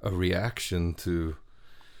a reaction to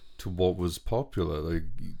what was popular. Like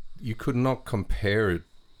you could not compare it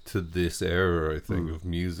to this era, I think, of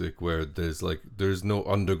music where there's no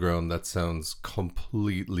underground that sounds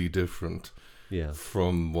completely different Yeah.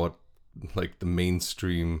 from what like the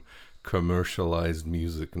mainstream commercialized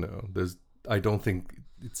music now. I don't think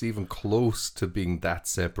it's even close to being that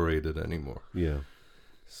separated anymore. Yeah.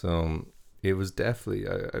 So it was definitely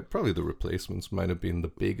probably the Replacements might have been the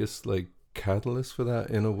biggest like catalyst for that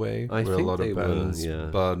in a way. I where think a lot they of were, bands, yeah.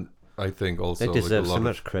 but I think also They like, deserve a so lot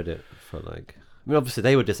much credit for like. I mean, obviously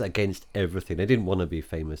they were just against everything. They didn't want to be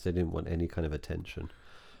famous. They didn't want any kind of attention,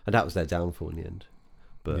 and that was their downfall in the end.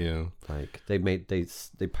 But yeah. like they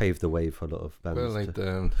paved the way for a lot of bands. Well,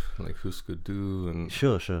 like like Husker Du and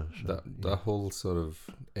Sure. that whole sort of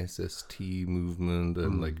SST movement,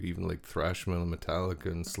 and like even like thrash metal, Metallica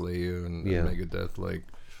and Slayer and Yeah. Megadeth. Like,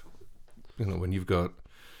 when you've got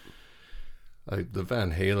like the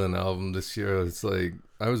Van Halen album this year, it's like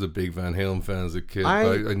I was a big Van Halen fan as a kid. I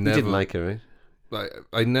but I never didn't like it, right?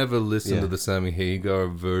 I never listened Yeah. to the Sammy Hagar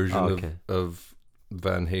version okay. of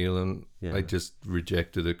Van Halen. Yeah. I just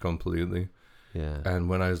rejected it completely. Yeah. And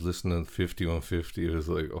when I was listening to 5150, it was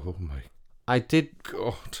like, oh my I did.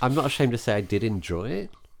 god. I'm not ashamed to say I did enjoy it,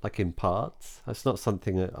 like in parts. It's not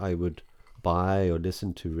something that I would buy or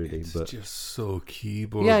listen to really, It's but just so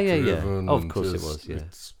keyboard yeah. driven. Of and course it just- was, yeah.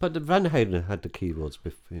 it's- But the Van Halen had the keyboards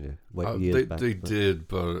before, years back. they but- did,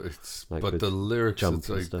 but it's Like but with the lyrics, Jump it's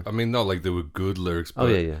and like stuff. I mean, not like they were good lyrics, but Oh,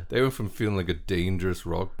 yeah. they went from feeling like a dangerous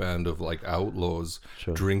rock band of like outlaws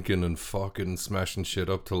Sure. drinking and fucking smashing shit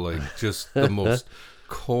up to like just the most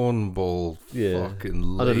cornball Yeah. fucking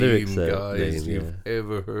Oh, the lyrics lame are guys lame, you've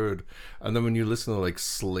ever heard. And then when you listen to like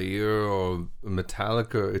Slayer or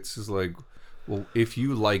Metallica, it's just like, well, if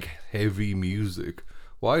you like heavy music,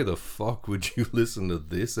 why the fuck would you listen to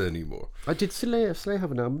this anymore? Did Slayer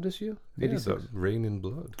have an album this year? Yeah, 86? that Rain in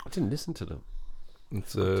Blood. I didn't listen to them.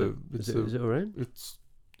 It's Is it alright? it's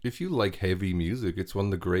if you like heavy music, it's one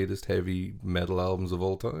of the greatest heavy metal albums of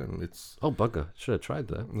all time. It's Oh bugger! Should have tried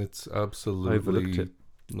that. it's I overlooked absolutely it.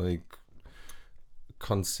 like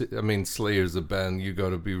I mean, Slayer's a band you got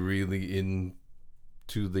to be really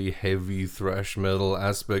into the heavy thrash metal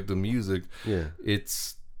aspect of music. Yeah.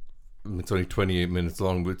 It's only 28 minutes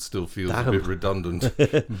long, but it still feels a Damn. bit redundant.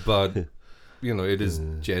 But it is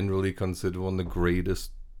generally considered one of the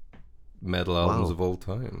greatest metal albums Wow. of all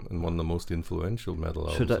time and one of the most influential metal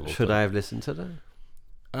albums Should of all should time. I have listened to that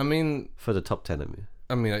I mean, for the top 10?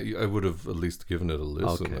 I mean, I would have at least given it a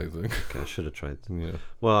listen, Okay. I think. okay, I should have tried. Yeah.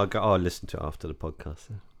 Well, I'll listen to it after the podcast.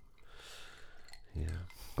 Then. Yeah.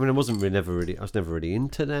 I mean, I was never really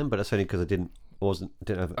into them, but that's only because I didn't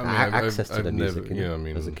have I mean, I've- access to I've the music. never- you know, yeah, I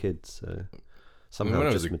mean- as a kid, so I mean, somehow when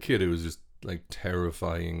I just was a kid, it was just like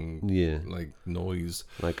terrifying, yeah, like noise.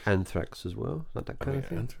 like Anthrax as well, like that I kind mean, of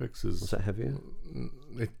thing. Anthrax Was is. that heavier?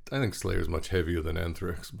 I think Slayer's much heavier than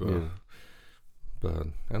Anthrax, but Yeah. but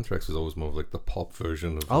Anthrax was always more of like the pop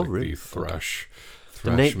version of Oh, like really? the thrash. The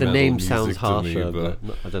thrash the metal name music sounds to me, harsher, but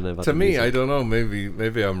but I don't know about to the me, music. I don't know.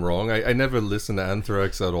 Maybe I'm wrong. I never listened to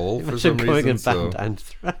Anthrax at all for Imagine some calling reason. a band So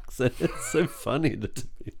Anthrax. It's so funny to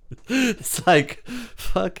me. It's like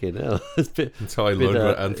fucking hell. It's a bit. that's how I bit, learned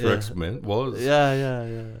what yeah. Anthrax meant was. Yeah.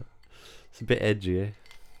 It's a bit edgy. Eh?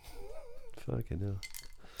 Fucking hell.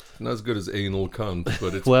 Not as good as Anal Cunt,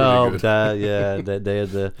 but it's Well, pretty good. yeah, they're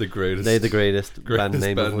the The greatest. they're the greatest band greatest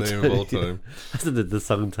name band of all time. That's the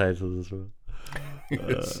song titles as well.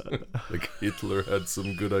 Yes. Like Hitler had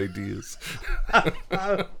some good ideas.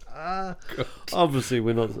 Obviously,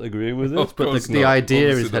 we're not agreeing with this, Of but course the not. idea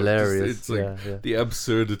Obviously is not. hilarious. It's like yeah. the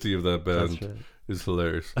absurdity of that band That's right. is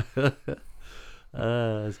hilarious.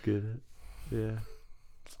 That's good. Yeah.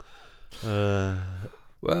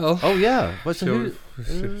 Well, Oh yeah. What's the shall,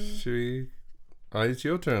 who? should we? It's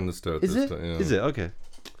your turn to start Is this it? time. Yeah. Is it? Okay.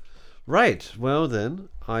 Right. Well then,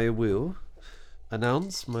 I will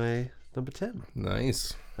announce my number 10,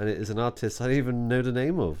 Nice. and it is an artist I didn't even know the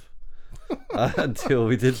name of until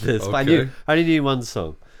we did this. But Okay. I only knew one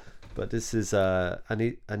song. But this is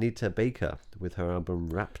Anita Baker with her album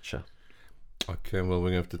Rapture. Okay, well, we're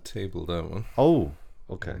gonna have to table that one. Oh,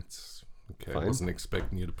 okay. Okay, Fine. I wasn't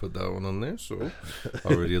expecting you to put that one on there, so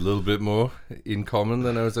already a little bit more in common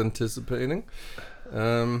than I was anticipating.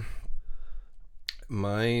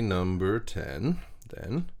 My number 10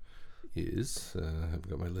 then is, I've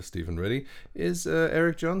got my list even ready, is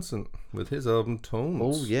Eric Johnson with his album Tones.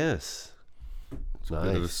 Oh yes. It's a bit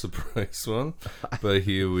of a Nice. surprise one, but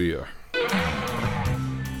here we are.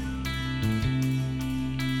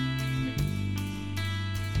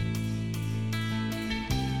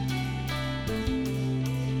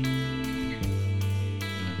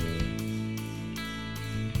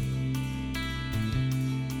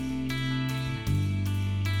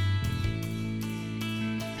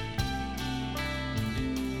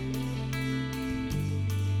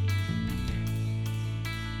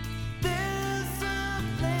 There's a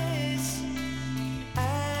place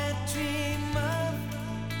I dream of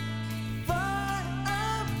far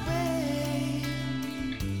away.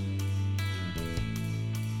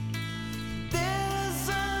 There's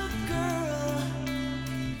a girl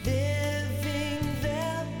living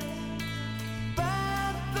there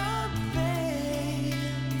by the bay.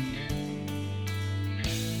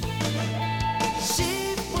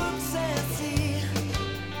 She works at sea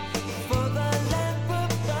for the land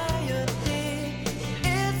propriety.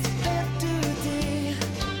 It's left duty.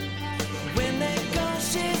 When they go,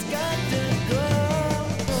 she's got to go.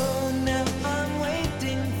 Now I'm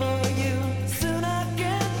waiting for you. Soon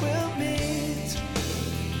again we'll meet.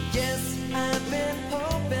 Yes, I've been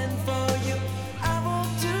hoping for you. I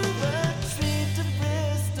want to retreat to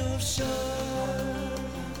Bristol Shore.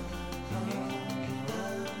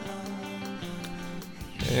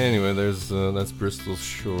 Anyway, that's Bristol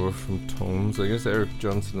Shore from Tones. I guess Eric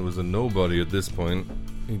Johnson was a nobody at this point.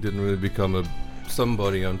 He didn't really become a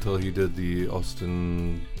somebody until he did the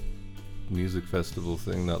Austin Music Festival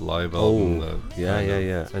thing, that live album. That Yeah, kind yeah,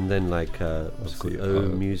 of- yeah. And then like what's it called? see, Oh,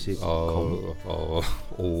 music. Oh,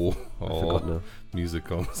 I forgot now.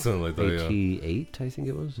 Musicom, something like that. Yeah. 88, I think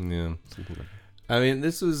it was. Yeah. Something like I mean,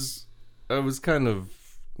 I was kind of,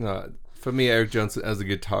 for me, Eric Johnson as a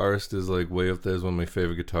guitarist is like way up there as one of my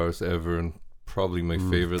favorite guitarists ever, and probably my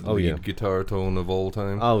favorite Oh, lead yeah. guitar tone of all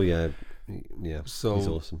time. that. Oh yeah, yeah. So- he's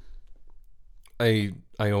awesome. I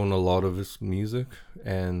own a lot of his music,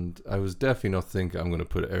 and I was definitely not thinking I'm going to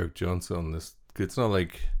put Eric Johnson on this. It's not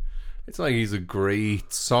like he's a great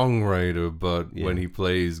songwriter, but Yeah. when he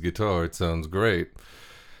plays guitar, it sounds great.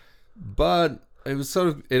 But it was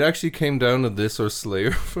it actually came down to this or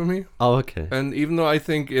Slayer for me. Oh okay. And even though I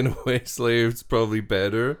think in a way Slayer's probably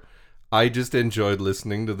better, I just enjoyed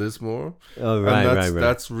listening to this more. Oh right, And that's, right.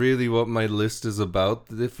 that's really what my list is about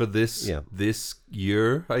for this Yeah. this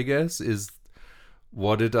year, I guess, is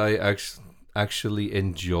what did I actually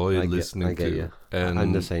enjoy listening I get to. you. And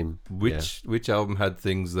I'm the same. which album had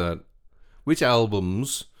things which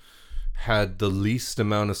albums had the least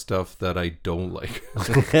amount of stuff that I don't like.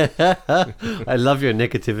 I love your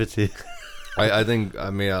negativity. I think, I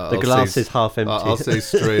mean, The glass is half empty. I'll say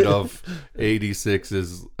straight off, 86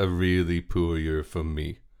 is a really poor year for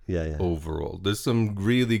me. Yeah. Overall. There's some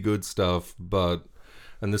really good stuff, and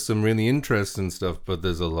there's some really interesting stuff, but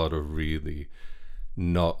there's a lot of really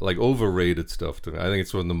not, like, overrated stuff to me. I think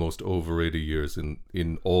it's one of the most overrated years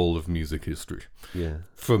in all of music history. Yeah.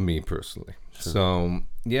 For me personally. Sure. So,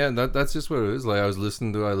 yeah, that's just what it is. Like, I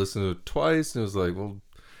listened to it twice, and it was like, well,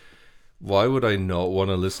 why would I not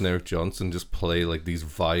want to listen to Eric Johnson just play like these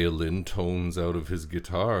violin tones out of his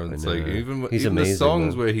guitar? And it's like even amazing, the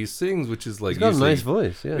songs man. Where he sings, which is like He's got a usually, nice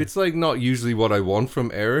voice, yeah. it's like not usually what I want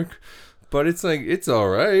from Eric, but it's like it's all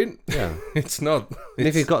right. Yeah. It's not. And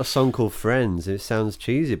if he's got a song called Friends, it sounds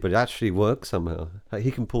cheesy, but it actually works somehow. Like,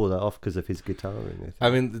 he can pull that off because of his guitaring, I think. I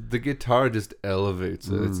mean, the guitar just elevates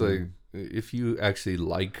it. It's like if you actually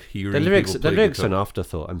like hearing The lyrics people play are guitar, an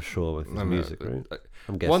afterthought, I'm sure, with his music, right?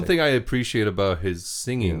 I'm guessing. One thing I appreciate about his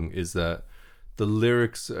singing is that the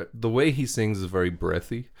lyrics, the way he sings is very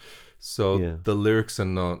breathy. So the lyrics are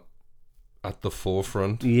not at the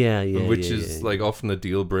forefront. Which is like often a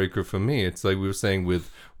deal breaker for me. It's like we were saying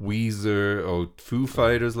with Weezer or Foo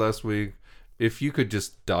Fighters last week. If you could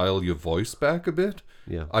just dial your voice back a bit,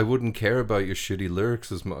 I wouldn't care about your shitty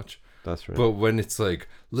lyrics as much. That's right. But when it's like,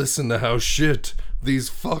 listen to how shit these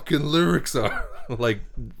fucking lyrics are, like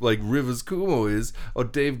Rivers Cuomo is or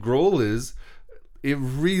Dave Grohl is, it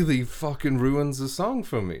really fucking ruins the song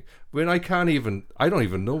for me. When I don't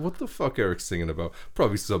even know what the fuck Eric's singing about.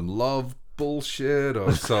 Probably some love bullshit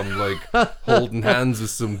or some like holding hands with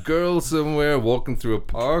some girl somewhere, walking through a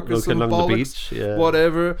park or some along the bollocks, beach,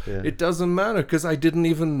 whatever. It doesn't matter because I didn't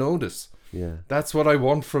even notice. Yeah. That's what I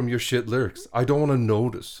want from your shit lyrics. I don't want to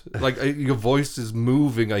notice. Like, your voice is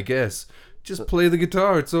moving, I guess. Just play the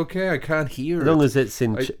guitar. It's okay. I can't hear it. As long as it's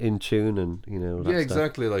in tune and, you know, all that Yeah, stuff.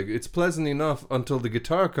 exactly. Like, it's pleasant enough until the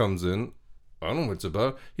guitar comes in. I don't know what it's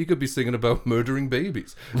about. He could be singing about murdering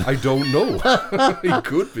babies. I don't know. He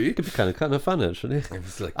could be. It could be kind of fun, actually.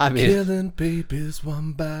 It's like, I mean- killing babies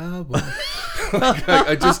one by one.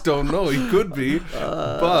 I just don't know. He could be.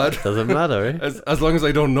 But Doesn't matter, eh? as long as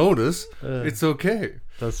I don't notice, it's okay.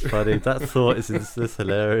 That's funny. That thought is just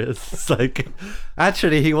hilarious. It's like,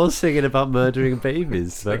 actually, he was singing about murdering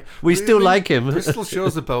babies, but we still Really? like him. Crystal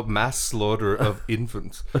shows about mass slaughter of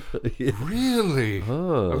infants. Really?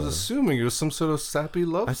 Oh. I was assuming it was some sort of sappy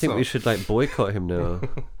love I think song. we should like boycott him now.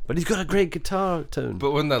 But he's got a great guitar tone.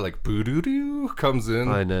 But when that like boo-doo-doo comes in,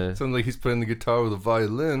 I know. something like he's playing the guitar with a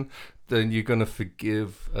violin, then you're gonna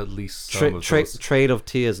forgive at least some of those. Trail of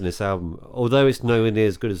Tears in this album, although it's nowhere near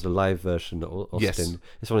as good as the live version of Austin, Yes.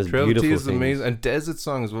 it's one of his Trail of beautiful Tears is things. amazing, and Desert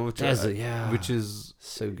Song as well, which Desert, yeah. which is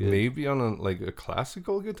So good. maybe on a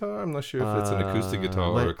classical guitar. I'm not sure if it's an acoustic guitar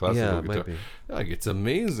or a classical guitar. Might be. Like, it's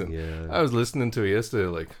amazing. Yeah. I was listening to it yesterday,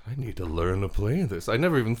 like, I need to learn to play this. I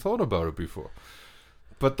never even thought about it before.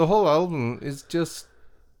 But the whole album is just,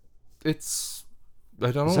 it's,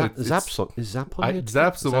 I don't know. Zap's on it?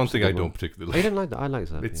 Zap's the one Zap's thing a I good don't one. particularly I like. didn't like that. I like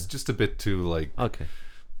Zap. It's just a bit too, like, okay.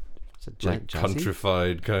 Is it like jazzy?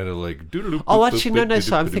 countrified, kind of like, Oh, actually, no.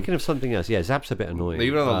 So I'm thinking of something else. Yeah, Zap's a bit annoying.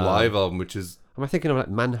 Even on a live album, which is Am I thinking of like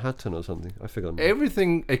Manhattan or something? I forgot.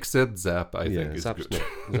 everything except Zap, I think, is Zap's good.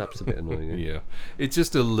 Zap's a bit annoying. Yeah. Yeah, it's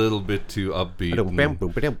just a little bit too upbeat.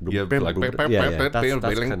 Yeah, like,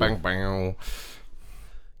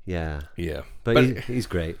 Yeah. yeah. But he's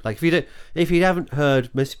great. Like if you haven't heard,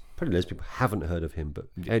 probably most people haven't heard of him, but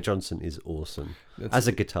Eric Johnson is awesome as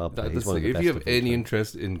a guitar player. He's one of the if best you have of all any time.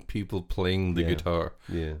 interest in people playing the guitar,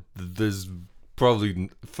 Yeah. there's probably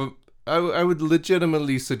I would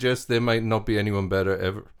legitimately suggest there might not be anyone better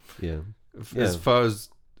ever. Yeah. As far as,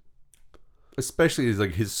 especially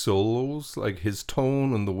like his solos, like his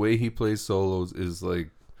tone and the way he plays solos is like,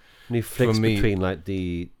 And he flicks me- between like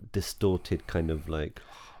the distorted kind of like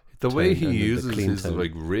the way tone he and the uses clean his tone.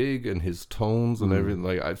 like rig and his tones and everything.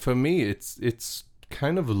 Like, for me, it's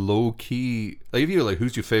kind of low key. Like, if you're like,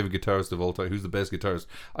 who's your favorite guitarist of all time? Who's the best guitarist?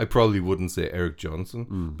 I probably wouldn't say Eric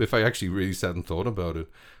Johnson. But if I actually really sat and thought about it,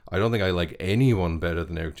 I don't think I like anyone better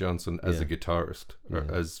than Eric Johnson as a guitarist, or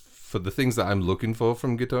as for the things that I'm looking for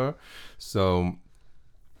from guitar. So,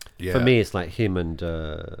 yeah. For me, it's like him and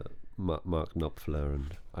Mark Knopfler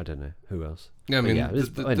and I don't know who else. Yeah, I But mean,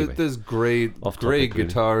 anyway. there's great Off topic, really.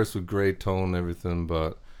 guitarists with great tone and everything,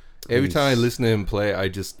 but every time I listen to him play, I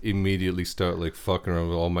just immediately start like fucking around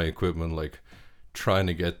with all my equipment, like trying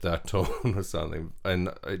to get that tone or something. And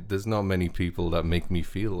there's not many people that make me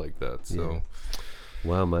feel like that. So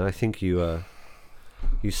Wow, man, I think you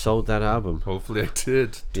You sold that album. Hopefully I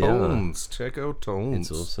did. Yeah. Tones. Check out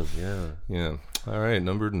Tones. It's awesome. Yeah. Yeah. All right,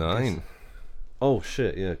 number 9. Oh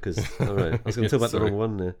shit. Yeah. Because all right, I was going to talk about the Sorry. wrong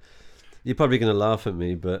one there. You're probably going to laugh at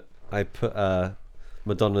me, but I put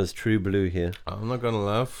Madonna's True Blue here. I'm not gonna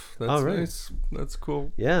laugh. That's All right. nice. That's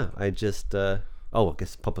cool. Yeah. I just. I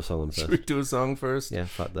guess pop a song on Should first. we do a song first? Yeah.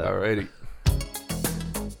 Fuck that. Alrighty.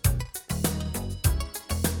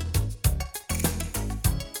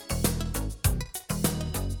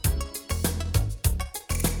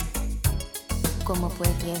 ¿Cómo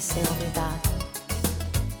pudiese olvidar?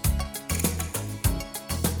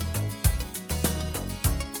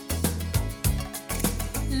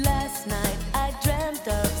 Last night I dreamt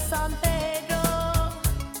of San Pedro,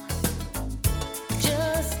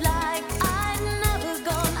 just like I'd never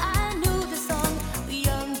gone. I knew the song, the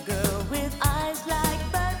young girl with eyes like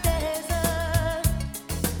the desert.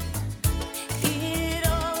 It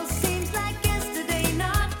all seems like yesterday,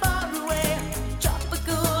 not far away.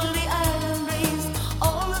 Tropical, the island breeze,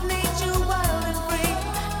 all of nature wild and free.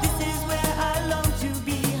 This is where I long to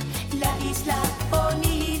be, La Isla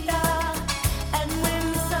Bonita. And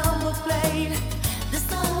when the song was played, the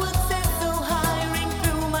song would set so high, ring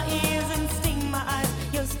through my ears and sting my eyes.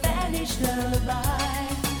 Your Spanish lullaby.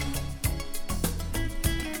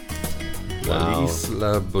 La Wow.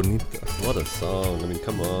 Isla Bonita. What a song. I mean,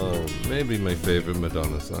 come on. Maybe my favorite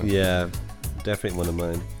Madonna song. Yeah. Definitely one of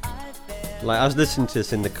mine. Like, I was listening to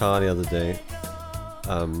this in the car the other day,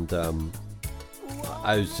 and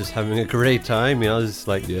I was just having a great time. You know, I was just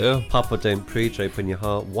like, Yeah. Papa Don't Preach, Open Your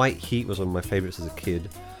Heart. White Heat was one of my favourites as a kid.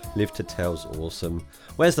 Live to Tell's awesome.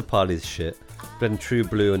 Where's the Party's shit. Then True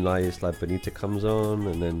Blue and La Isla Bonita comes on,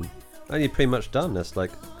 and then you're pretty much done.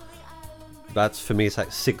 That's for me, it's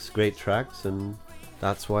like 6 great tracks, and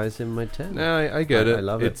that's why it's in my 10. No, I get it. I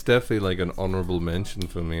love it. It's definitely like an honorable mention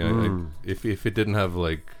for me. If it didn't have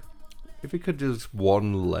like, if it could just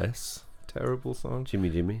one less terrible song.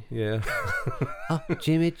 Jimmy. Yeah. Oh,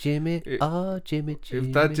 Jimmy. It- Oh, Jimmy.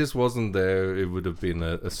 If that just wasn't there, it would have been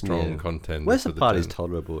a strong Yeah. contender. Where's for the Party's 10.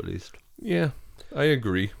 tolerable at least? Yeah, I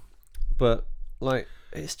agree. But like,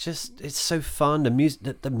 it's so fun. The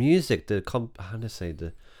music, how to say,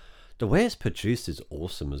 the way it's produced is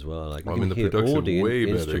awesome as well. Like, Well, I you mean, can the hear production all the way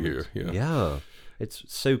better instruments. here, yeah. Yeah, it's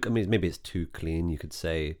so. I mean, maybe it's too clean, you could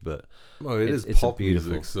say, but Well, it is it's pop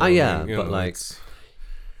beautiful. music. So, Oh, yeah, I mean, you but know, like, it's-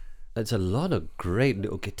 there's a lot of great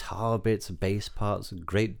little guitar bits, bass parts,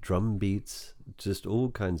 great drum beats, just all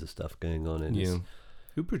kinds of stuff going on. And yeah.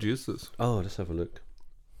 Who produced this? oh, let's have a look.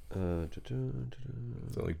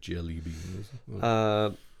 Is that like Jelly Bean? Is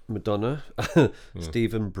it? Madonna,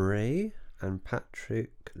 Stephen Bray, and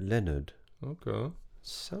Patrick Leonard. Okay.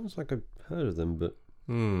 Sounds like I've heard of them, but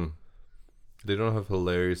They don't have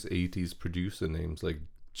hilarious 80s producer names like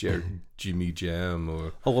Jimmy Jam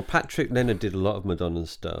or well, Patrick Leonard did a lot of Madonna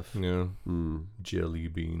stuff. Jelly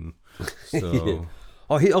Bean. So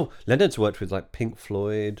Leonard's worked with like Pink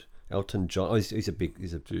Floyd, Elton John. Oh, he's a big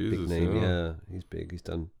Jesus, big name. yeah. Yeah, he's big. He's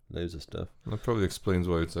done loads of stuff. that probably explains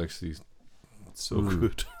why it's actually so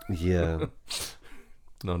good. Yeah,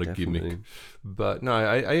 Not a definitely. gimmick. But no,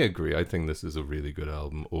 I agree. I think this is a really good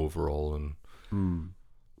album overall, and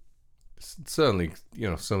certainly, you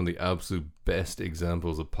know, some of the absolute best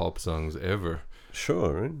examples of pop songs ever.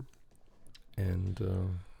 Sure. Right?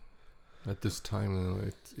 And at this time, you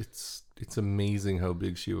know, it's amazing how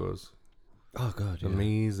big she was. Oh God, yeah.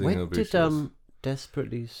 Amazing how When big did she was.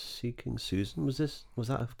 Desperately Seeking Susan? Was that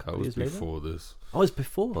a That couple was years later? before this. Oh, it was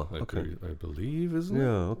before. I Okay. believe, isn't it? Yeah.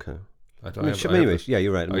 Okay. I I don't mean, have, anyway, I have, yeah,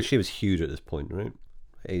 you're right. I mean, I- she was huge at this point, right?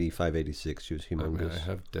 85, 86, she was I mean, humongous. I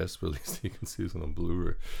have Desperately Seeking Susan on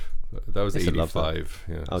Blu-ray. That was I used to love that. 85.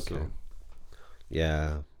 Yeah. Okay. So,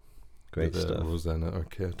 Yeah, great with, stuff. Rosanna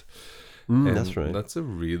Arquette. That's And right. That's a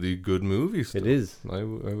really good movie. Still. It is. I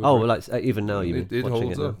would Oh, well, like even now, you it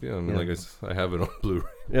holds now? up. Yeah, I mean, like I have it on Blu-ray.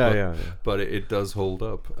 Yeah, but, yeah. But it does hold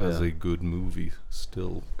up as Yeah. a good movie.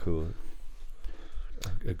 Still, Cool.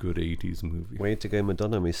 a good 80s movie. Way to go,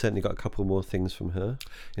 Madonna. We certainly got a couple more things from her.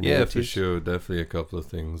 In Yeah, the for 80s. sure. Definitely a couple of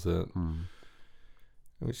things that.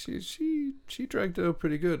 I mean, she dragged it out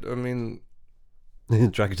pretty good. I mean,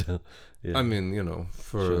 Dragged her. Yeah. I mean, you know,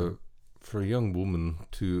 for a young woman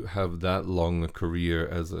to have that long a career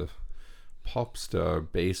as a pop star,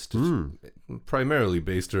 based primarily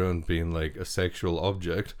based around being like a sexual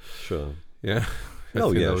object. Sure. Yeah. I Oh,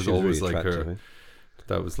 think yeah. that was she was always really like attractive, her. eh?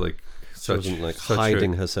 That was like She wasn't like such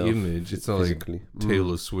hiding her herself image. It's not like physically.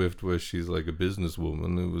 Taylor Swift where she's like a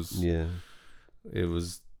businesswoman. Yeah. It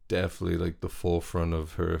was definitely like the forefront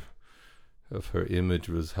of her image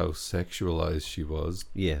was how sexualized she was.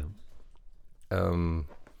 Yeah.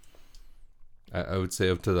 I would say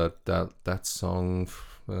up to that song.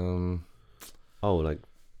 Oh, like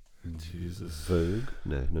Jesus. Vogue?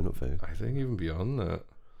 No, not Vogue. I think even beyond that.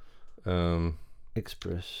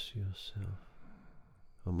 Express Yourself.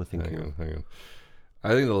 What am I thinking? Hang on. I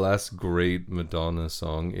think the last great Madonna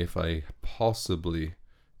song, if I possibly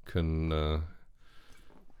can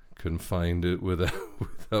find it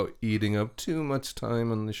without eating up too much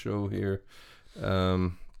time on the show here,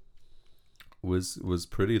 was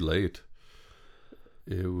Pretty Late.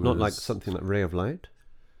 It was Not like something like Ray of Light.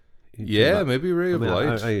 Maybe Ray of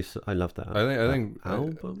Light. I love that. I think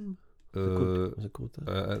album. Was it called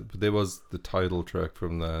that? There was the title track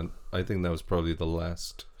from that. I think that was probably the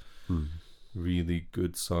last really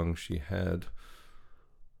good song she had.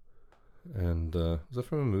 And was that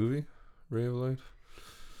from a movie, Ray of Light?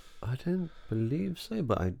 I don't believe so,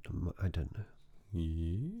 but I don't know.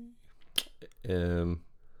 Yeah.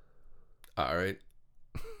 All right.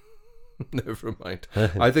 Never mind.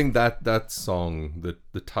 I think that song,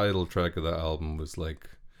 the title track of that album, was like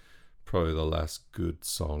probably the last good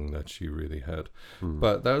song that she really had.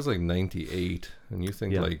 But that was like 98, and you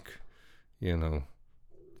think like, you know,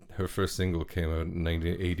 her first single came out in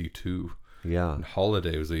 1982. Yeah. And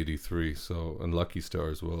Holiday was 83, so, and Lucky Star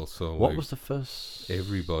as well. So what like, was the first?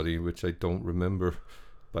 Everybody, which I don't remember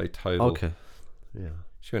by title. Okay. Yeah.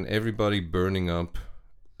 She went Everybody, Burning Up,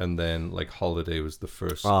 and then like Holiday was the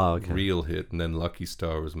first real hit, and then Lucky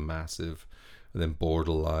Star was massive, and then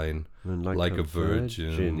Borderline, and Like a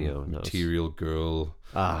Virgin, yeah, Material Girl,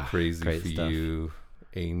 Crazy for stuff. You,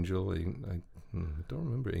 Angel. I don't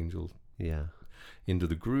remember Angel. Yeah. Into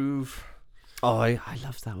the Groove. Oh, I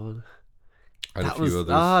love that one. And that a few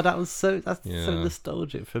others. That was so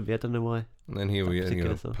nostalgic for me. I don't know why. And then here we had,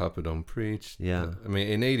 particular song. Papa Don't Preach. Yeah. I mean,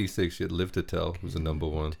 in 86, she had Live to Tell was a number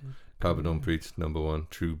one. Papa Don't Preach, number one.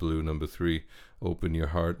 True Blue, number 3. Open Your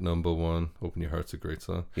Heart, number 1. Open Your Heart's a great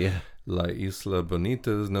song. Yeah. La Isla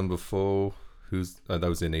Bonita's number 4. That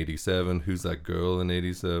was in 87. Who's That Girl in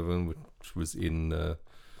 87, which was in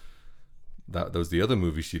that was the other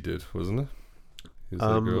movie she did, wasn't it? Who's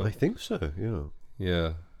That Girl? I think so. Yeah.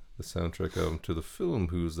 Yeah, the soundtrack album to the film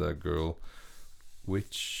Who's That Girl,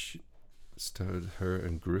 which starred her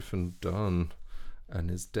and Griffin Dunne, and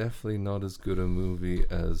is definitely not as good a movie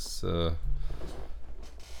as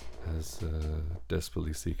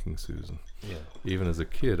Desperately Seeking Susan. Yeah. Even as a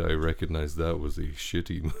kid, I recognized that was a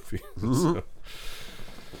shitty movie. So.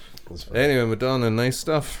 Anyway, Madonna, nice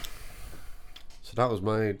stuff. So that was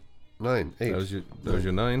my 9, 8. That was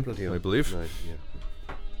your 9, I believe. 9, yeah.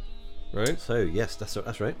 Right? So yes, that's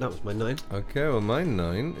right. That was my 9. Okay, well my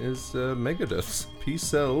 9 is Megadeth's Peace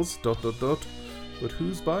Sells ... But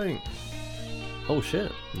who's buying? Oh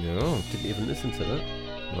shit! Yeah. Didn't even listen to that.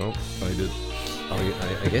 No, I did. Oh,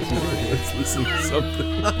 I guess you did. Let's listen to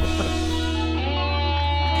something.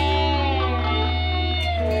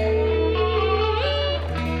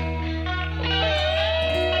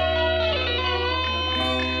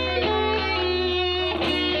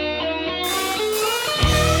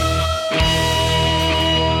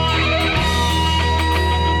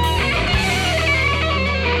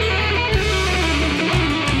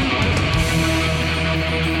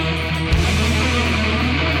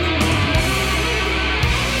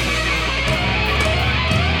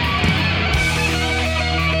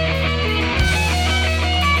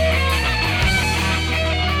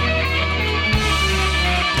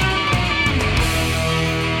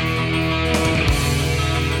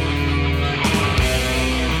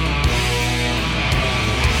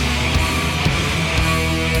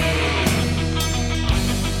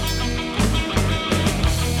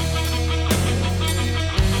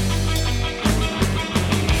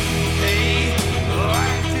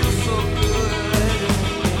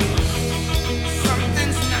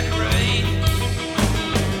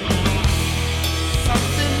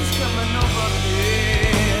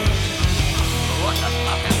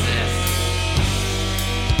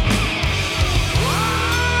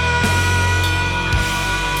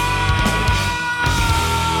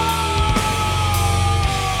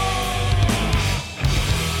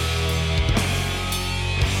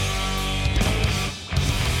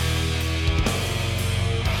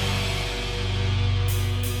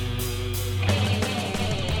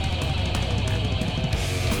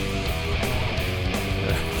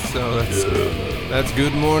 So that's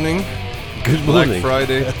Good Morning. Good Black morning.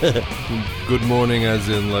 Friday. Good morning, as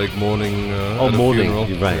in like morning. At morning. A funeral.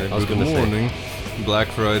 You're right. I was Good going to say. morning. Black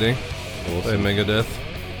Friday by Awesome. Megadeth.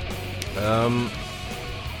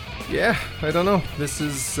 Yeah, I don't know. This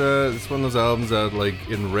is it's one of those albums that, like,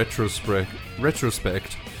 in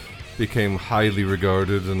retrospect, became highly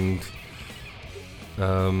regarded and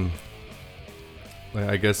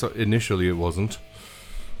I guess initially it wasn't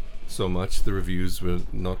so much. The reviews were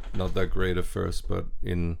not that great at first, but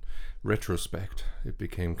in retrospect, it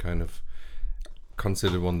became kind of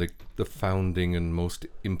considered one of the founding and most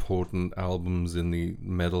important albums in the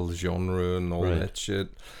metal genre and all Right. that shit.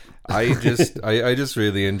 I just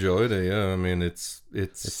really enjoyed it. Yeah, I mean It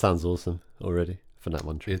sounds awesome already for that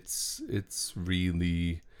one track. it's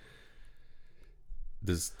really,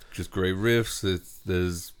 there's just great riffs.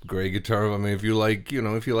 There's great guitar. I mean, if you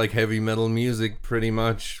like heavy metal music, pretty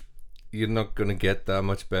much you're not gonna get that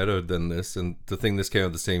much better than this. And the thing, this came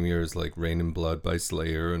out the same year as like Rain in Blood by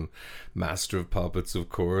Slayer and Master of Puppets, of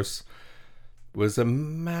course, was a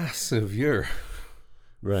massive year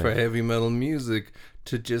Right. for heavy metal music,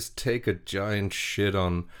 to just take a giant shit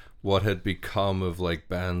on what had become of like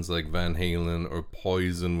bands like Van Halen or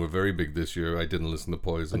Poison were very big this year. I didn't listen to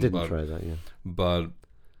Poison. I didn't but, try that, yeah. but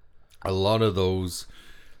a lot of those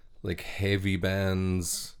like heavy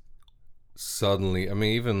bands suddenly, I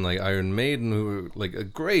mean, even like Iron Maiden, who were like a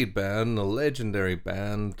great band, a legendary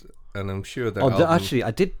band, and I'm sure their album, Actually,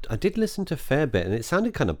 I did listen to a fair bit, and it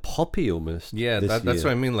sounded kind of poppy almost. yeah, this that's year.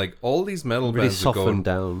 what I mean. Like all these metal Really bands are softened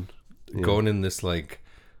down. Yeah. going in this like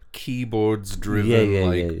keyboards driven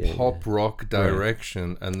Yeah, pop rock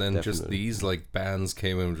direction, and then just Definitely. these like bands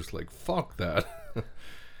came in and just like, fuck that.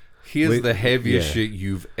 Here's We- the heaviest yeah. shit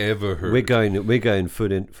you've ever heard. We're going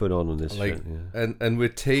foot on this like shit, yeah. and we're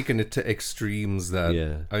taking it to extremes that,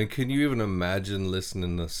 Yeah. I mean, can you even imagine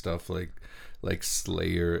listening to stuff like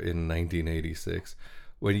Slayer in 1986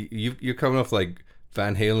 when you're coming off like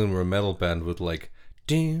Van Halen were a metal band with like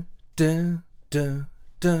dun, dun, dun,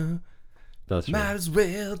 dun, That's might right. as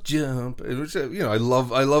well jump. It was, I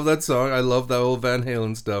love that song. I love that old Van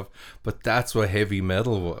Halen stuff, but that's what heavy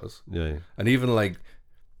metal was. Yeah. And even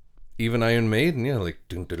Iron Maiden, yeah, like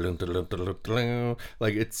dun, dun, dun, dun, dun, dun, dun,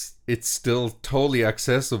 like it's still totally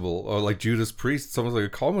accessible. Or like Judas Priest, it's almost like a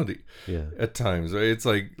comedy Yeah. at times, right? It's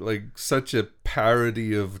like such a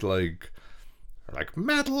parody of like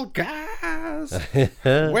metal guys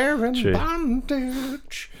wearing True.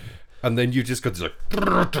 bondage, and then you just got this like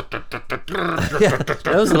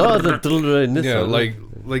There was a lot of the in this yeah, one.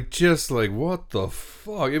 like just like, what the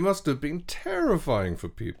fuck? It must have been terrifying for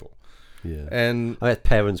people. Yeah. And I bet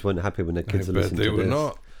parents weren't happy when their I kids were bet listening they to were this.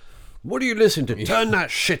 not. What do you listen to? Turn that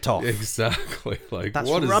shit off. Exactly. Like, That's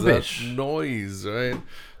what is rubbish. that noise, right?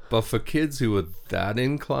 But for kids who were that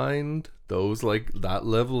inclined, those like that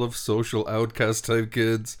level of social outcast type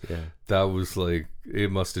kids, Yeah. that was like,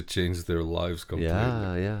 it must have changed their lives completely.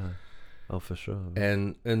 Yeah. Oh, for sure.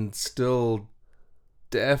 And still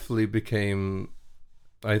definitely became,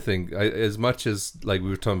 I think, as much as like we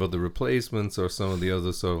were talking about the Replacements or some of the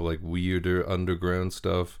other sort of like weirder underground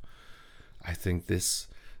stuff, I think this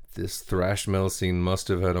thrash metal scene must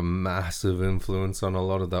have had a massive influence on a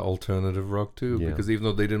lot of that alternative rock too. Yeah. Because even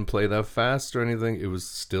though they didn't play that fast or anything, it was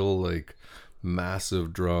still like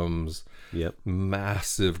massive drums, Yep.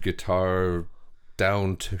 massive guitar,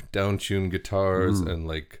 down tuned guitars, and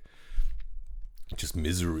like just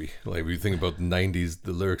misery. Like, when you think about the 90s,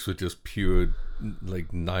 the lyrics were just pure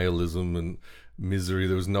like nihilism and misery.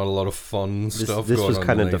 There was not a lot of fun stuff This going was on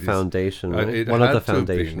kind in of the 90s. foundation, right? It One of had the to have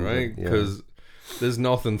been, foundations, right? Yeah. Because there's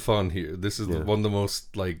nothing fun here. This is Yeah. one of the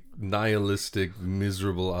most like nihilistic,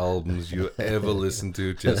 miserable albums you ever listen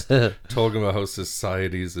to. Just talking about how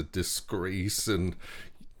society is a disgrace and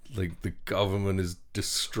like the government is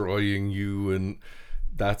destroying you, and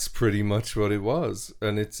that's pretty much what it was.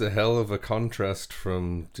 And it's a hell of a contrast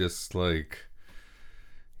from just like,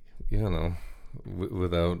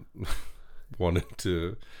 without wanting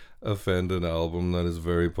to offend an album that is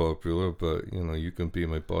very popular, but You Can Be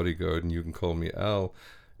My Bodyguard and You Can Call Me Al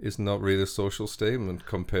is not really a social statement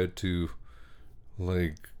compared to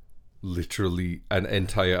like literally an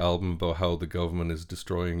entire album about how the government is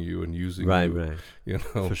destroying you and using Right. you.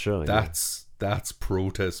 For sure, yeah. That's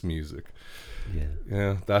protest music. Yeah.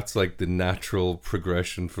 Yeah, that's like the natural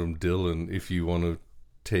progression from Dylan, if you want to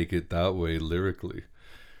take it that way lyrically.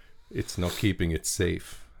 It's not keeping it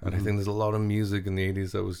safe. And I think there's a lot of music in the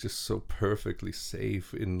 80s that was just so perfectly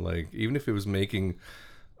safe in like, even if it was making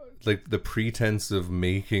like the pretense of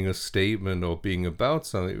making a statement or being about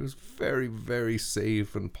something, it was very, very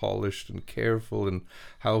safe and polished and careful in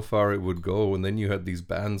how far it would go. And then you had these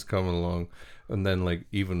bands coming along, and then like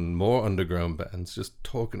even more underground bands just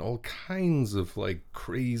talking all kinds of like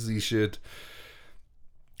crazy shit,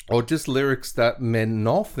 or just lyrics that meant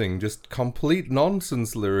nothing, just complete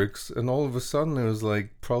nonsense lyrics. And all of a sudden it was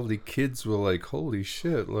like, probably kids were like, holy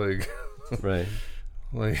shit, like Right.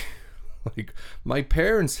 like my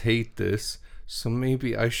parents hate this, so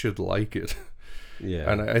maybe I should like it.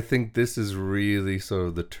 Yeah. And I think this is really sort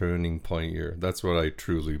of the turning point here. That's what I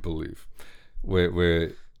truly believe.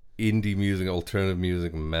 Where indie music, alternative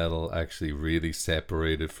music, metal actually really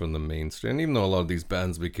separated from the mainstream. And even though a lot of these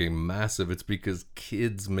bands became massive, it's because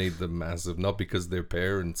kids made them massive, not because their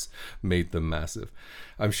parents made them massive.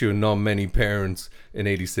 I'm sure not many parents in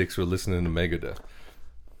 '86 were listening to Megadeth.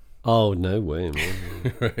 Oh, no way,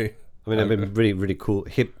 man. Right? I mean, I've been really cool,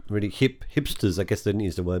 really hip hipsters. I guess they didn't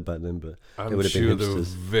use the word back then, but they I'm would have sure been there were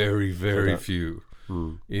hipsters. very, very that. few,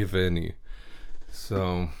 if any.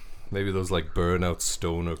 So maybe those like burnout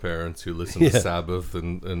stoner parents who listen to Yeah. Sabbath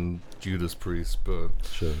and Judas Priest. But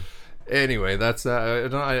Sure. anyway, that's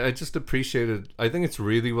I just appreciated. I think it's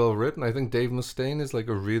really well written. I think Dave Mustaine is like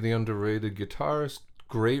a really underrated guitarist.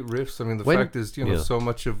 Great riffs. I mean, the When- fact is, yeah. so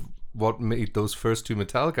much of what made those first two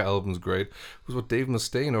Metallica albums great was what Dave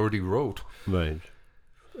Mustaine already wrote. Right.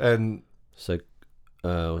 And So,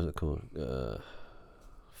 what was it called?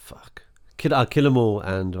 Fuck. Kill 'Em All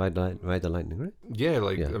and Ride the Lightning, right? yeah,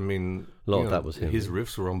 like Yeah. I mean, A lot of that was him, His yeah.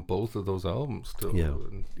 riffs were on both of those albums still. Yeah.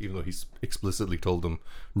 And even though he's explicitly told them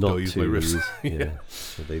Not don't use to my riffs. use- Yeah. yeah.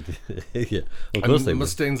 So they did. Yeah. Of I course mean, they would.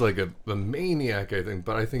 Mustaine's like a maniac, I think,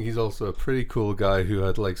 but I think he's also a pretty cool guy who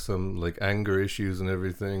had like some like anger issues and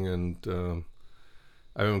everything. And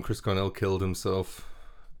I remember Chris Cornell killed himself.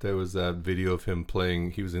 There was that video of him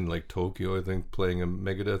playing. He was in like Tokyo, I think, playing a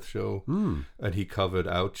Megadeth show, and he covered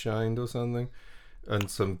 "Outshined" or something. And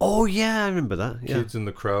some Oh yeah, I remember that. Yeah. kids in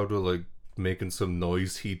the crowd were like making some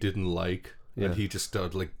noise he didn't like. Yeah. And he just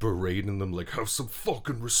started like berating them, like, have some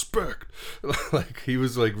fucking respect. Like he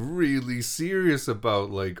was like really serious about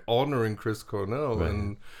like honoring Chris Cornell. Right.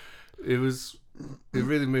 And it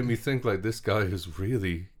really made me think like this guy is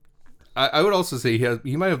really, I would also say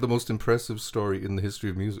he might have the most impressive story in the history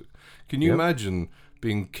of music. Can you Yep. imagine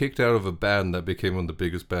being kicked out of a band that became one of the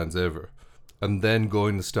biggest bands ever, and then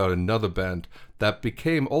going to start another band that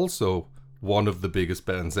became also one of the biggest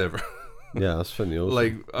bands ever? Yeah, that's funny. Also.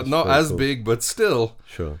 Like That's not very as cool. big, but still,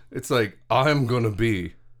 Sure. it's like I'm gonna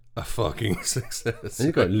be a fucking success. And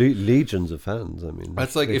you've got legions of fans. I mean,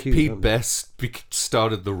 That's like they're if huge, Pete aren't they? Best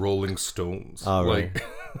started the Rolling Stones. Oh, right. Like,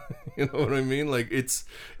 you know what I mean? Like it's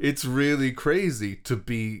really crazy to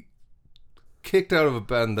be kicked out of a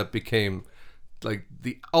band that became like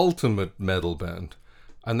the ultimate metal band,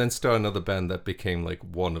 and then start another band that became like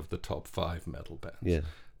one of the top 5 metal bands. Yeah.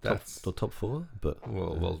 That's Top 4, but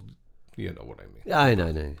well, you know what I mean. yeah, I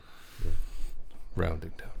know.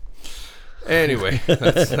 Rounding down. Anyway,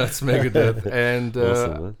 that's Megadeth, and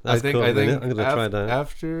Awesome, man. I That's think cool, I think man. I'm gonna try that.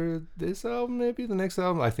 after this album, maybe the next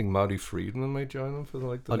album, I think Marty Friedman might join them for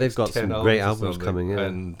like the Oh, they've next got 10 some great or albums something. coming, yeah.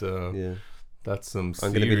 And Yeah. that's some I'm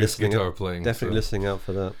going to be serious listening guitar out, playing. definitely so. listening out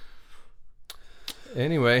for that.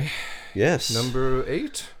 Anyway, Yes. number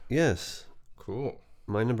 8. Yes. Cool.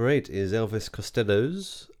 My number 8 is Elvis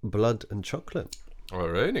Costello's Blood and Chocolate.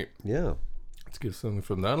 Alrighty, Yeah. let's give something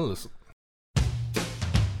from that a listen.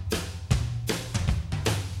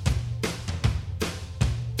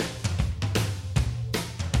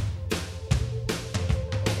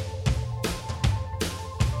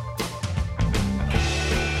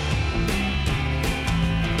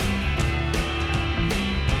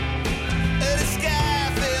 The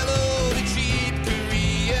sky fell over cheap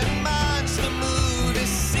Korean monster movie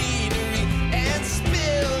scenery and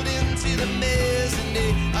spilled into the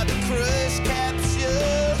mezzanine of the Crush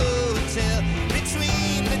Capture Hotel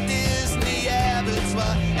between the Disney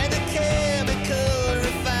abattoir and the chemical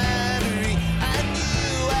refinery. I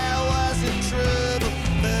knew I was in trouble,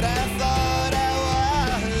 but I thought I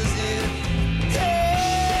was in hell.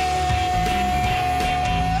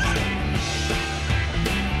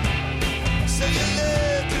 So you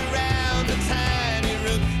look around the tiny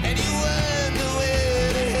room and you wonder where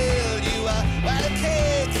the hell you are. While the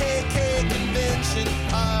KKK convention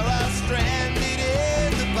are all stranded in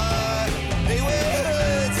the bar. They wear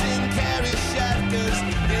hoods and carry shotguns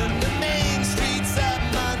in the main streets of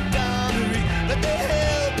Montgomery. But they're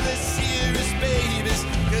helpless, serious babies,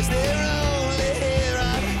 'cause they're only here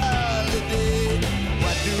on holiday.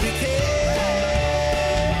 What do we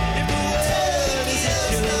care if the world is a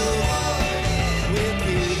joke? We'll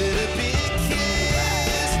give it a big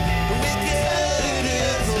kiss. We'll get it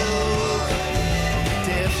a cold.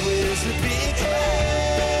 Death wears a big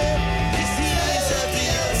hat. Disease of the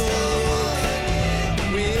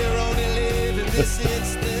old. We're only living this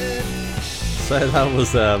instant. So that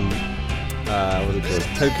was what it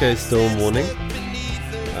called? Tokyo Storm Warning,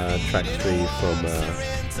 track 3 from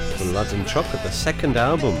Blood and Chocolate, the second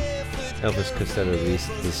album Elvis Costello released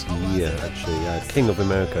this year. Actually, King of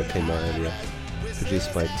America came out earlier,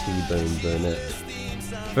 produced by T-Bone Burnett.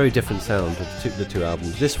 Very different sound of the two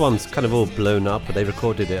albums. This one's kind of all blown up, but they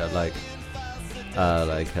recorded it at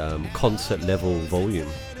concert level volume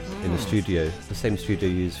in the studio. The same studio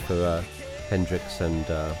used for Hendrix and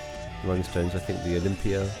Rolling Stones. I think the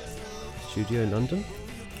Olympia studio in London.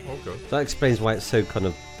 Okay. That explains why it's so kind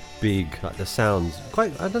of big. Like the sounds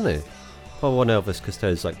quite. I don't know. Well, one of Elvis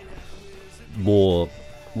Costello's like more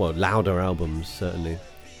louder albums certainly.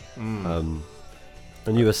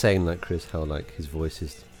 And you were saying like Chris how like his voice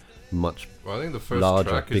is much Well, I think the first larger,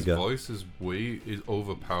 track, bigger. his voice is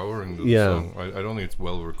overpowering the Yeah. song. I don't think it's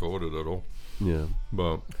well recorded at all. yeah.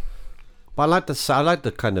 But But I like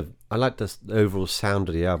the overall sound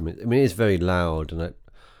of the album. I mean, it's very loud and like,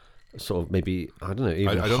 sort of maybe I don't know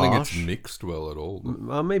even I don't think it's harsh. mixed well at all.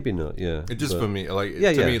 Well, maybe not. Yeah. It just but- for me, like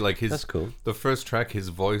Yeah, to yeah, me, like that's cool. the first track, his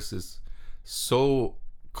voice is so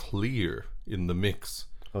clear in the mix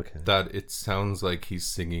Okay. that it sounds like he's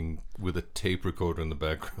singing with a tape recorder in the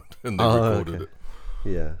background, and they Oh, recorded okay. it.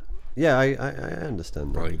 Yeah. Yeah, I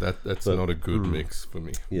understand that. Like that's But- not a good mix for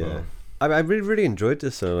me. Yeah, I really, really enjoyed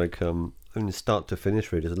this. So, like, I mean, start to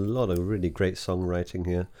finish, really, there's a lot of really great songwriting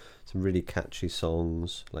here. Some really catchy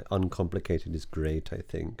songs. Like, Uncomplicated is great, I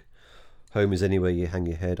think. Home is Anywhere You Hang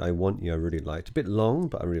Your Head. I Want You, I really liked. A bit long,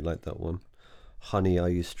 but I really liked that one. Honey, Are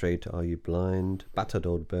You Straight? Are You Blind? Battered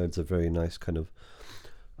Old Bird's a very nice kind of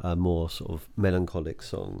more sort of melancholic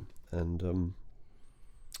song. And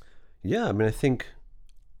yeah, I mean, I think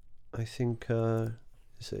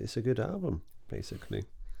it's a good album, basically.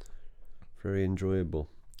 Very enjoyable.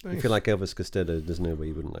 Nice. If you like Elvis Costello, there's no way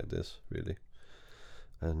you wouldn't like this, really.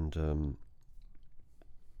 And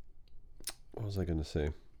what was I going to say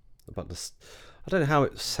about this? I don't know how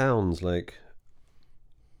it sounds like.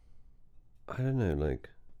 I don't know, like.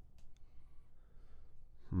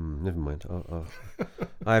 Never mind.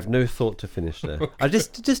 I have no thought to finish there. I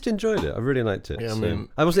just enjoyed it. I really liked it. Yeah, I So mean,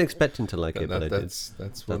 I wasn't expecting to like it, but I did. that's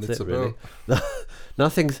what That's it's it, about. really.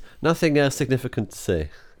 Nothing significant to say.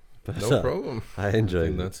 But, No problem. I I enjoyed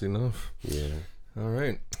think it. that's enough. Yeah. All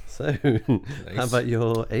right. So, how about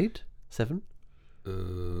your 8, 7?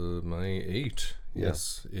 My 8, Yeah.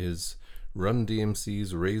 yes, is Run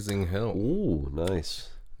DMC's Raising Hell. Ooh, nice.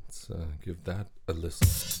 Let's give that a listen.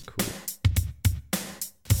 Cool.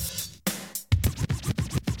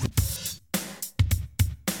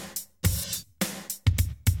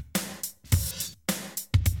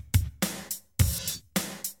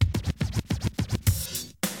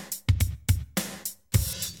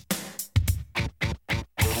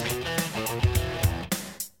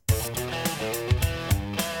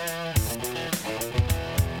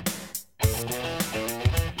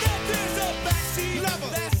 There's a backseat lover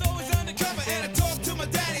that's always undercover, and I talk to my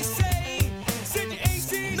daddy, say, "Send your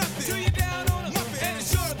AC, nothing till you're down on a muffin, and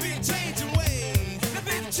it's sure to be changing ways." Now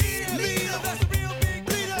there's a cheerleader that's a real big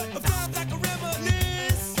leader of times like a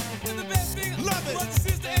reminisce, and the best thing love it was your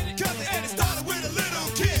sister and your cousin, and it started with a little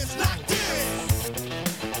kiss like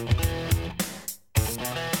this.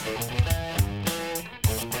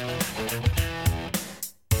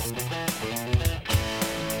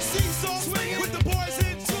 Seesaw swinging with the boys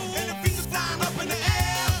in tune, and the feet are flying up in the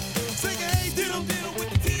air. Singing, hey, diddle, diddle with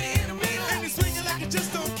the titty in the middle, and he's swinging like he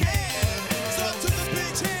just don't care. So I took a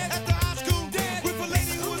bitch head at the high school dance with a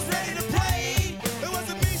lady who was ready to play. It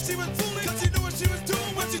wasn't me she was fooling, 'cause she knew what she was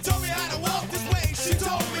doing when she told me how to walk this way. She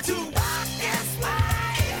told me to walk this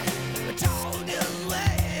way, told this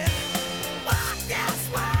way, walk this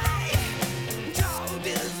way, told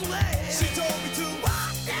this way. She told me to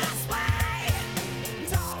walk this way,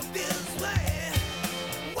 told this way,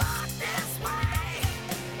 walk this way,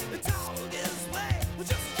 told this way. Well,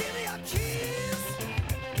 just give me a kiss.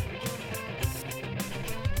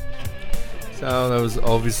 So that was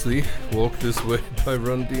obviously Walk This Way by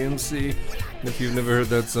Run DMC. If you've never heard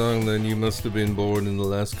that song, then you must have been born in the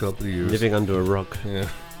last couple of years. Living Under a Rock. Yeah.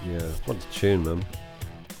 Yeah. What a tune, man.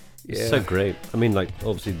 It's Yeah. so great. I mean, like,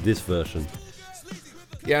 obviously this version.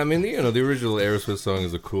 Yeah, I mean, the original Aerosmith song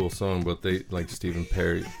is a cool song, but they, like Stephen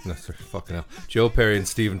Perry, no, sorry, fucking hell, Joe Perry and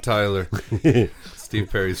Steven Tyler. Steve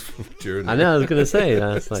Perry's from Journey. I know, I was going to say,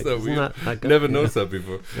 that's like, So isn't weird. that good? Never Yeah. noticed that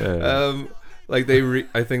before. Yeah. Like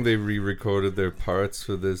I think they re-recorded their parts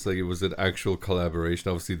for this. Like it was an actual collaboration.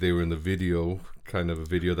 Obviously, they were in the video, kind of a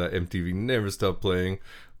video that MTV never stopped playing,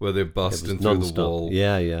 where they're It was busting through the non-stop. wall.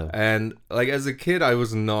 Yeah, yeah. And like as a kid, I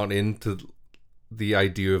was not into the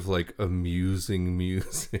idea of like amusing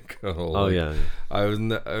music at all. Oh, Like, yeah.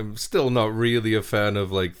 I'm still not really a fan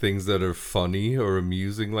of like things that are funny or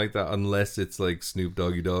amusing like that, unless it's like Snoop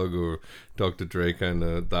Doggy Dogg or Dr. Dre, kind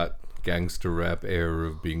of that gangster rap era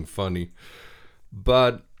of being funny.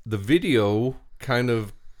 But the video kind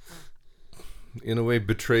of in a way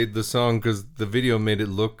betrayed the song because the video made it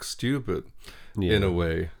look stupid in a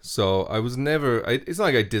way. So I was never, it's not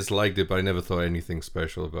like I disliked it, but I never thought anything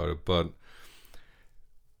special about it. But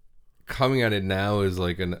coming at it now as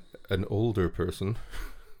like an older person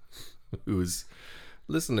who's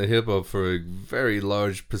listened to hip hop for a very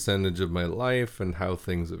large percentage of my life and how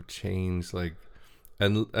things have changed, like,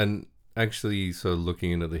 and actually sort of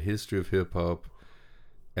looking into the history of hip hop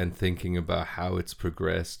and thinking about how it's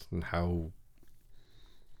progressed and how,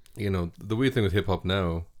 you know, the weird thing with hip hop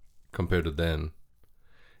now compared to then.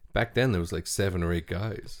 Back then there was like 7 or 8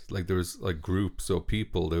 guys. Like there was like groups or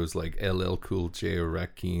people. There was like LL Cool J or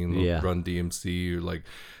Rakim or Run DMC or like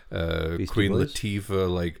Queen Boys? Latifah,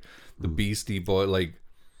 like the Beastie Boy. Like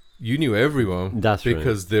you knew everyone. That's right.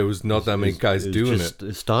 because there was not that many guys doing it.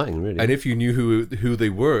 It's starting really. And if you knew who they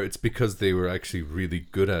were, it's because they were actually really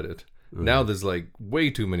good at it. Now there's like way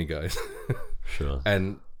too many guys. Sure.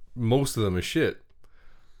 And most of them are shit.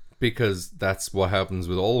 Because that's what happens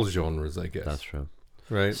with all genres, I guess. That's true.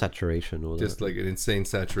 Right? Saturation, all Just that. like an insane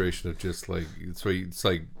saturation of just like, it's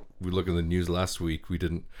like we look in the news last week,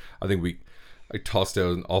 I tossed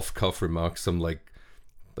out an off-cuff remark, some like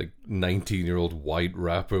 19-year-old white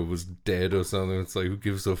rapper was dead or something. It's like, who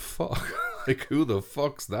gives a fuck? Like, who the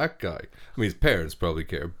fuck's that guy? I mean, his parents probably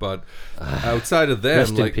care, but outside of them,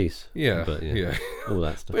 Rest like, in peace. Yeah, But, yeah. all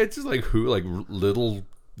that stuff. But it's just like who, like Little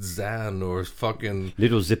Xan or fucking,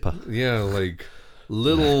 Little Zipper. yeah, like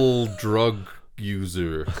little drug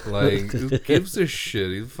user. Like, who gives a shit?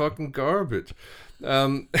 He's fucking garbage.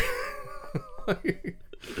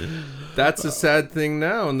 That's a sad thing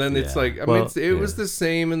now. And then it's Yeah. like, I Well, mean, it was the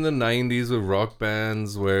same in the 90s with rock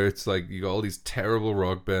bands where it's like you got all these terrible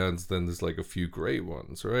rock bands, then there's like a few great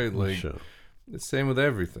ones, right? Like, Sure. it's same with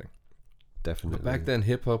everything. Definitely. But back then,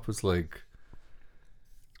 hip hop was like,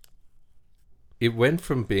 it went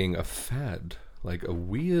from being a fad, like a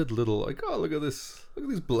weird little, like, oh, look at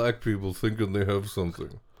these black people thinking they have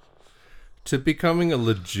something, to becoming a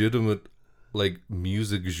legitimate, like,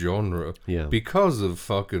 music genre Yeah. because of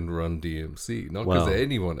fucking Run DMC, not because Wow. of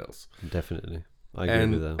anyone else. Definitely. I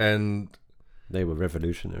agree with that. And They were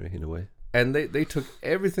revolutionary in a way. and they took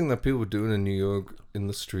everything that people were doing in New York in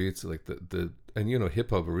the streets, like the and you know,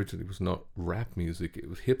 hip hop originally was not rap music. It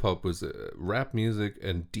was hip hop was rap music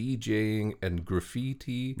and DJing and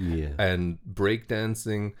graffiti Yeah. and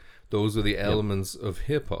breakdancing. Those are the elements of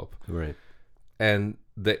hip hop. Right. And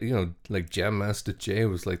that, you know, like Jam Master Jay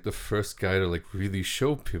was like the first guy to like really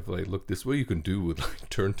show people, like, look, this is what you can do with like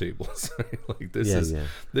turntables. Right? Like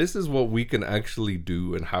this is what we can actually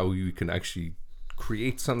do, and how you can actually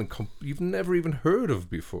create something you've never even heard of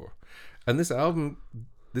before. And this album,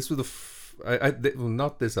 this was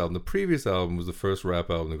not this album. The previous album was the first rap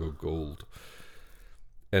album to go gold,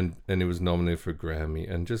 and it was nominated for a Grammy.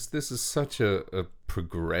 And just, this is such a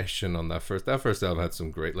progression on that first album. Had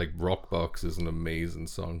some great, like, Rock Box is an amazing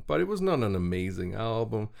song, but it was not an amazing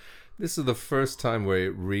album. This is the first time where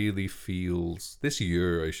it really feels, this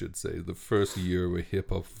year I should say, the first year where hip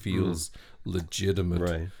hop feels legitimate,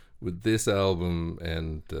 Right. with this album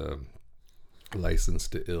and License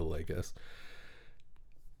to Ill, I guess.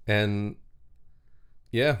 And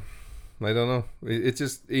yeah, I don't know. It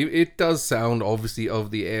just it does sound obviously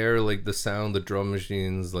of the air, like the sound, the drum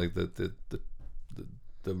machines, like the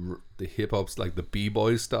hip hop's like the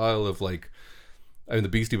b-boy style of, like, I mean, the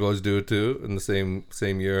Beastie Boys do it too in the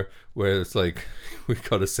same year, where it's like we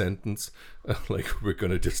got a sentence, like we're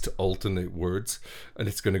gonna just alternate words, and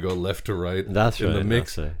it's gonna go left to right. That's in right. the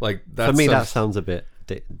mix. That's right. Like, that for me, that sounds- sounds a bit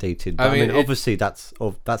dated. But I mean, obviously that's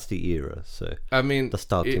the era. So I mean, the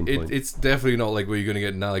starting point. It's definitely not like where you're gonna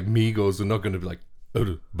get now. Like Migos are not gonna be like,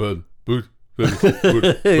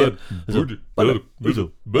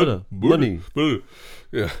 money.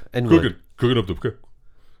 Yeah, N-word. cooking up the crack,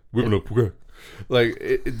 whipping up the crack.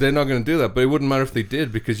 Like, they're not gonna do that. But it wouldn't matter if they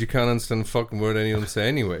did, because you can't understand a fucking word any of them say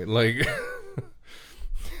anyway. Like,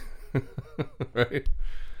 right?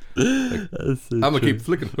 I'm gonna keep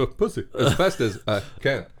flicking her pussy as fast as I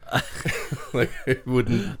can. Like, it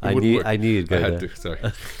wouldn't. I wouldn't knew work. I knew you'd go I had there. to.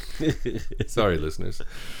 Sorry, sorry, listeners.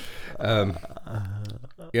 Yeah,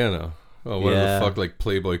 no. Oh, what Yeah. the fuck, like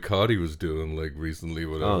Playboy Cardi was doing, like, recently,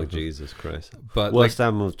 whatever. Oh Jesus Christ! But Worst like,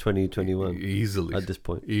 album of 2021 easily at this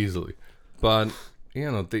point. easily. But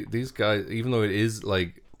you know, these guys, even though it is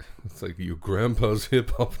like, it's like your grandpa's hip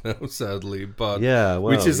hop now, sadly. But Yeah,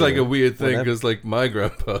 well, which is like yeah, a weird thing, whatever. because like my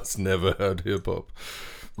grandpa's never had hip hop.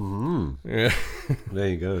 Yeah. There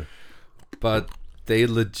you go. But they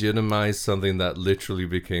legitimized something that literally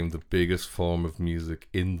became the biggest form of music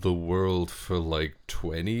in the world for like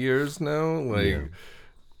 20 years now. Like, Yeah.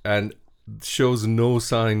 and shows no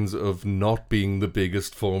signs of not being the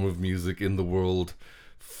biggest form of music in the world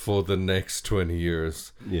for the next 20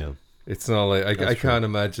 years. Yeah. It's not like I That's true. can't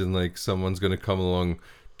imagine like someone's going to come along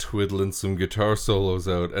twiddling some guitar solos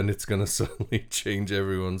out and it's going to suddenly change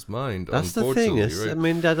everyone's mind. That's the thing. unfortunately, Is, right? I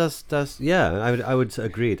mean, that's yeah. I would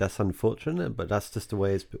agree. That's unfortunate, but that's just the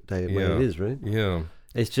way way Yeah. it is, right? Yeah.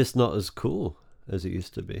 It's just not as cool as it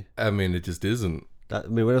used to be. I mean, it just isn't. I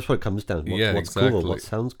mean, that's what it comes down. Yeah, What's exactly. cool? What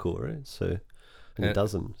sounds cool, right? So, and it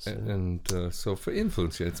doesn't. So. And so for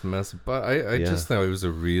influence, yeah, it's massive. But I Yeah. just thought it was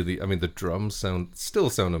a really, I mean, the drums still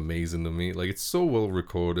sound amazing to me. Like, it's so well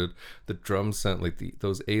recorded. The drums sound like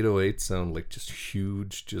those 808s sound like just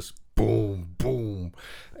huge, just boom, boom.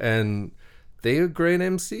 And they are great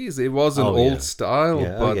MCs. It was an Oh, old yeah. style,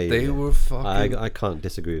 Yeah, but yeah, they yeah. were fucking... I can't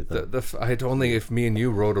disagree with that. I don't think if me and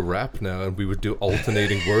you wrote a rap now and we would do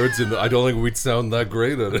alternating words, I don't think we'd sound that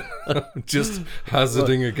great at it. Just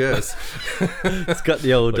hazarding a guess. It's got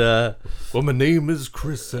the old Well, my name is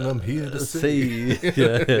Chris and I'm here to see. say.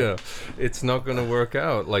 Yeah. It's not going to work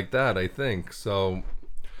out like that, I think. So,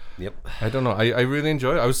 Yep. I don't know. I really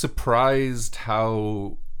enjoyed it. I was surprised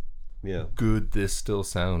how Yeah. good this still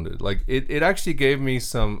sounded. Like, it actually gave me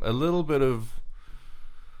a little bit of...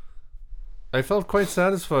 I felt quite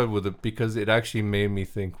satisfied with it because it actually made me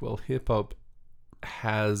think, well, hip-hop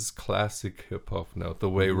has classic hip-hop now, the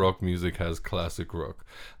way rock music has classic rock.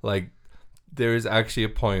 Like, there is actually a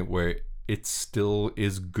point where it still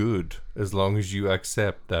is good as long as you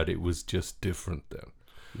accept that it was just different then.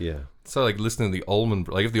 Yeah. So, like, listening to the Allman...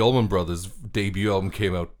 Like, if the Allman Brothers' debut album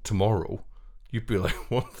came out tomorrow, you'd be like,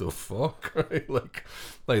 what the fuck? Right?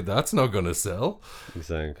 Like that's not gonna sell.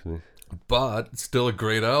 Exactly. But it's still a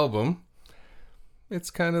great album. It's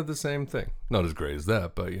kind of the same thing. Not as great as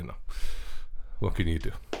that, but you know, what can you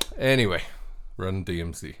do? Anyway, Run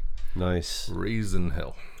DMC, Nice. Raising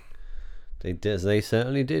Hell. They did. They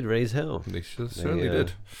certainly did raise hell. They certainly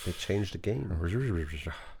did. They changed the game. I was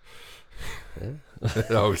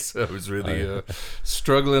really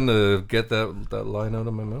struggling to get that line out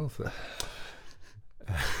of my mouth there.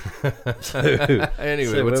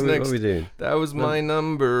 Anyway, So what's what next? are we doing? That was my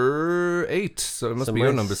number 8, so it must be my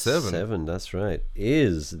your number 7. 7, that's right.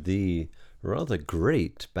 Is the rather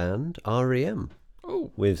great band REM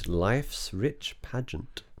Oh, with Life's Rich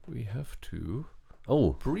Pageant. we have to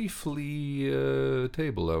Oh, briefly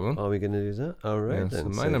table that one. are we going to do that? All right, Yeah, so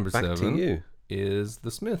then. my number back 7 to you. Is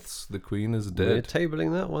The Smiths. The Queen is We're dead.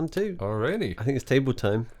 tabling that one too. Alrighty, I think it's table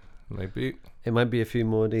time. might be. It might be a few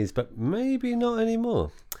more of these, but maybe not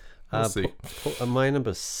anymore. We'll see. My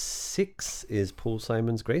number 6 is Paul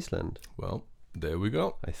Simon's Graceland. Well, there we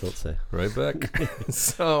go. I thought so. Right back.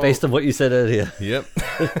 So, Based on what you said earlier. yep.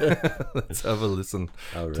 Let's have a listen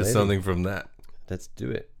to Alrighty. something from that. Let's do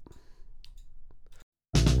it.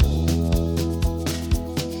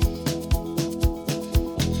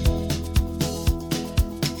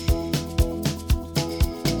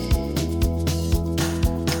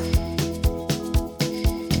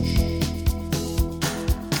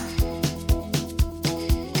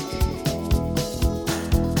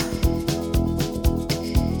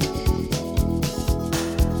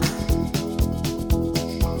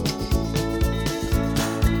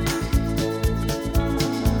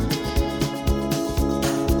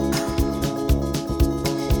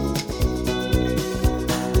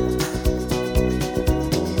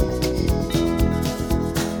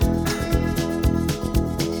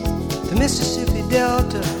 The Mississippi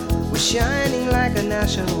Delta was shining like a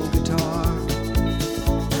national guitar.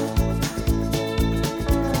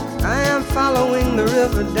 I am following the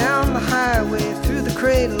river down the highway through the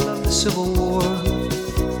cradle of the Civil War.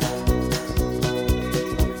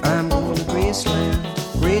 I'm going to Graceland,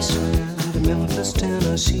 Graceland, to Memphis,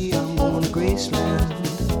 Tennessee. I'm going to Graceland.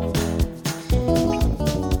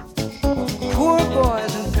 Poor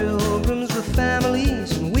boys and pilgrims with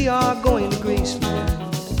families, and we are going to Graceland.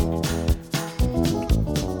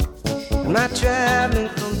 And my traveling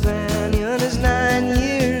companion is 9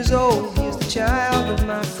 years old. He is the child of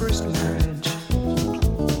my first marriage.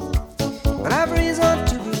 But I've reason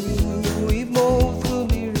to believe we both will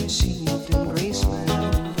be received in Graceland.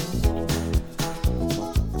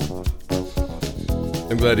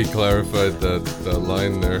 I'm glad he clarified that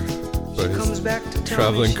line there. But Comes his back to tell me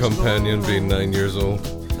traveling she's companion going being home. 9 years old.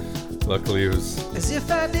 Luckily, he was As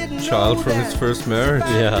if I didn't child know from that. his first marriage.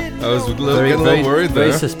 Yeah. I was getting a little worried very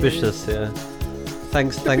there. suspicious, yeah.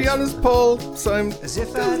 Thanks, To thanks. be honest, Paul Simon As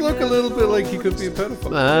if does I look a never little bit like he could be a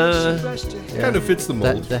pedophile. Brushed your hair. Kind of fits the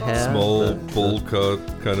mold. The hair, Small, the- bowl cut,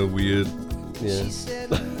 kind of weird. Yeah. She said,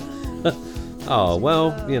 Oh,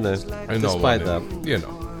 well, you know, I know. despite I that. mean, you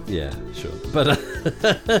know. Yeah, sure. But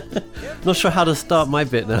not sure how to start my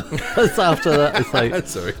bit now. So after that, it's like,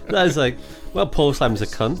 Sorry. that's like, well, Paul Simon's a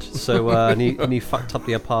cunt, so and he fucked up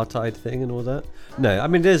the apartheid thing and all that. No, I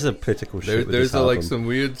mean there's a political shit. with There's this album. like some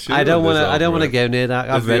weird shit. I don't want to. I don't want to go near that.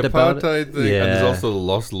 I've read the about apartheid it. thing, Yeah, and there's also the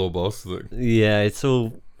Los Lobos thing. yeah, it's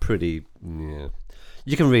all pretty. Yeah,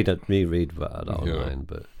 you can read about it online,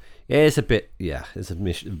 but yeah, it's a bit. Yeah, there's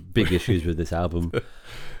big issues with this album.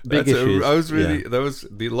 Big issues. I was really yeah. that was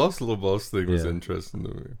the Los Lobos thing was Yeah. interesting to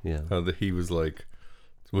me. Yeah. How he was like,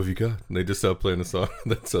 "What have you got?" And they just started playing a song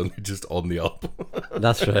that's suddenly just on the album,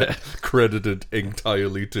 That's right. credited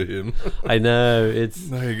entirely to him. I know it's.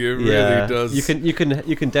 Like it Yeah, really does.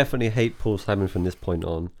 you can definitely hate Paul Simon from this point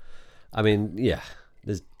on. I mean, yeah,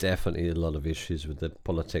 there's definitely a lot of issues with the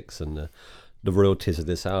politics and the royalties of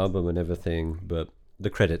this album and everything, but the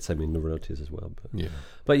credits, I mean, the royalties as well.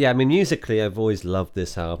 But yeah, I mean, musically, I've always loved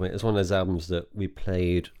this album. It's one of those albums that we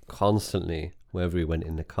played constantly wherever we went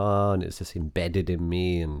in the car, and it's just embedded in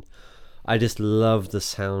me. And I just love the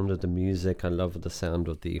sound of the music. I love the sound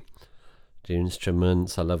of the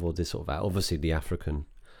instruments. I love all this sort of, obviously, the African.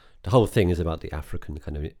 The whole thing is about the African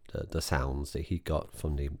kind of the sounds that he got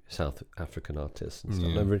from the South African artists and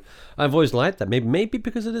stuff. Yeah. And I've always liked that. Maybe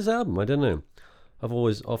because of this album. I don't know. I've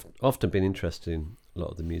always often been interested in a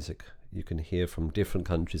lot of the music you can hear from different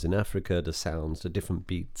countries in Africa, the sounds, the different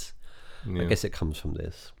beats. Yeah. I guess it comes from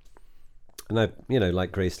this. And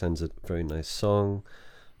like Graceland's a very nice song.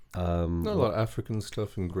 Not a lot of African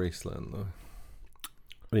stuff in Graceland though.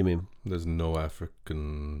 What do you mean? There's no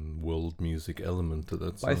African world music element to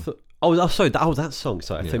that song. I thought. Oh, sorry. That song.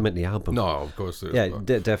 Sorry, I thought you meant the album. No, of course there is. Yeah,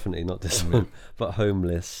 but- definitely not this one. But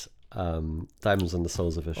Homeless, Diamonds on the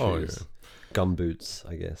Soles of Her Shoes, Oh, yeah. Gumboots,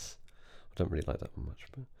 I guess. I don't really like that one much,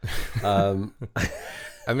 but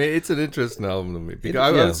I mean, it's an interesting album to me. Because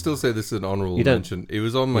I yeah. would still say this is an honorable You don't- mention. It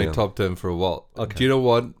was on my Yeah. top 10 for a while. Okay. Do you know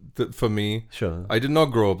what? For me, sure. I did not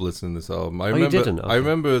grow up listening to this album. I you remember, didn't? Okay. I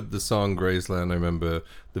remember the song Graceland. I remember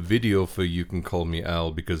the video for You Can Call Me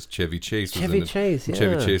Al because Chevy Chase was Chevy in it. Chase, And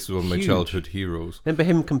Chevy yeah. Chase was one of my Huge. childhood heroes. Remember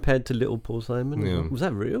him compared to Little Paul Simon? Yeah. Was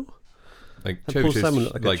that real? Like That Chevy Paul Chase, Simon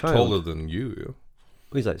looked like a like child. taller than you.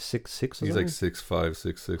 Oh, he's like 6'6" or He's like something? 6'5",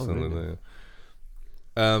 6'6", Oh, something really? like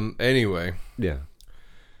that. Anyway, Yeah.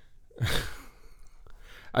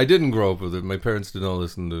 I didn't grow up with it. My parents did not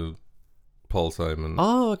listen to Paul Simon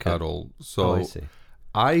Oh, okay. at all. So I see.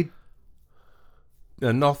 I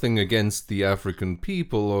nothing against the African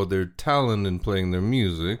people or their talent in playing their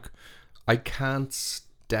music. I can't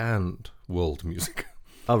stand world music.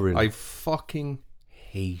 Oh, really? I fucking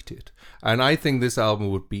hate it. And I think this album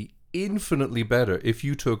would be infinitely better if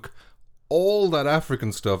you took all that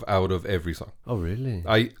African stuff out of every song. Oh, really?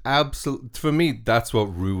 I absolutely, for me, that's what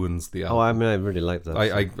ruins the album. Oh, I mean, I really like that.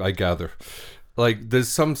 I gather. Like, there's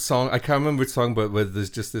some song, I can't remember which song, but where there's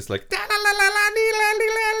just this like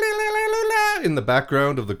in the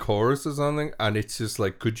background of the chorus or something, and it's just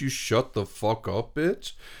like, could you shut the fuck up,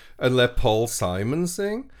 bitch, and let Paul Simon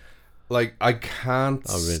sing? Like, I can't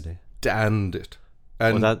Oh, really? stand it.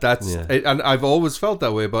 And Well, that's yeah. and I've always felt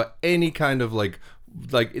that way about any kind of like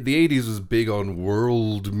the 80s was big on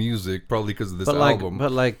world music, probably because of this album.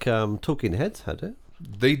 Talking Heads had it.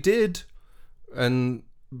 They did,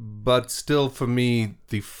 but still, for me,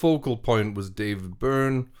 the focal point was David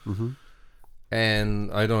Byrne,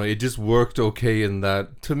 and I don't know. It just worked okay in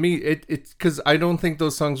that. To me, it's because I don't think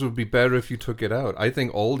those songs would be better if you took it out. I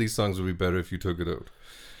think all these songs would be better if you took it out.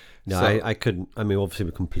 No, So- I couldn't. I mean, obviously,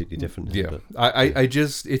 we're completely different. Yeah, But I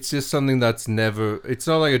just, it's just something that's never. It's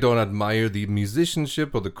not like I don't admire the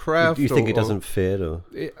musicianship or the craft. do you think or- it doesn't fit, or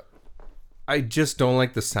I just don't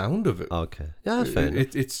like the sound of it. okay? Yeah, that's fair.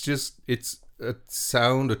 enough. It's a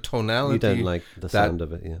sound, a tonality. You don't like the that sound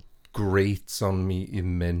of it, yeah. grates on me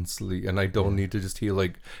immensely, and I don't need to just hear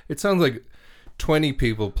like it sounds like 20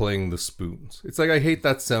 people playing the spoons. It's like I hate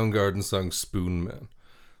that Soundgarden song "Spoon Man."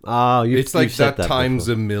 Oh, It's like you've said that times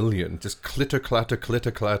before. a million, just clitter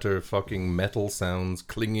clatter, fucking metal sounds,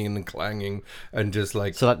 clinging and clanging, and just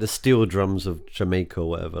like So like the steel drums of Jamaica or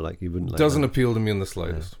whatever. Like you wouldn't. Like doesn't that. appeal to me in the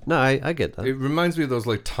slightest. No, I get that. It reminds me of those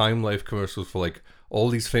like Time Life commercials for like all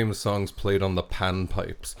these famous songs played on the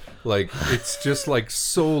panpipes. Like it's just like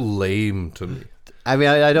so lame to me. I mean,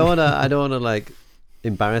 I don't wanna like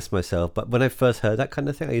embarrass myself, but when I first heard that kind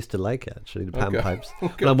of thing, I used to like it actually. The panpipes.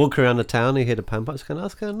 When I'm walking around the town, and you hear the panpipes.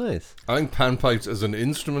 That's kind of nice. I think panpipes as an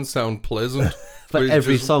instrument sound pleasant. But it's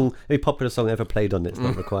every just- song, every popular song ever played on it's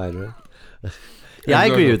not required, right? Yeah, I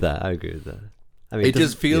agree with that. I mean, It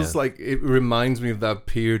just doesn't- feels yeah. like it reminds me of that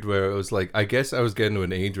period where it was like, I guess I was getting to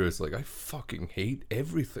an age where it's like, I fucking hate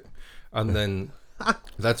everything. And then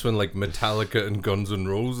That's when like Metallica and Guns N'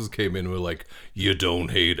 Roses came in and were like, you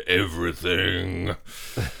don't hate everything.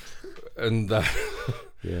 And that...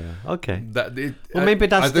 Yeah. Okay. Well, maybe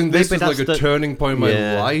that's I think the- this maybe was like that's a the- turning point in my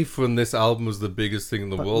Yeah. life when this album was the biggest thing in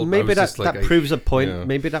the world. I Maybe was that, just like, that proves a point. yeah.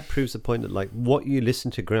 Maybe that proves the point that like what you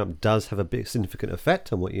listen to growing up does have a big significant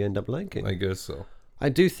effect on what you end up liking. I guess so. I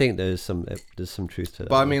do think there's some truth to that.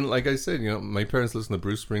 But I mean, like I said, my parents listened to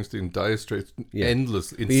Bruce Springsteen, Dire Straits, Yeah.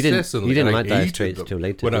 endlessly, you didn't- incessantly. you didn't and I like Dire hated Straits them. till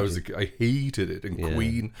later, When I did was, you? I hated it. And Yeah.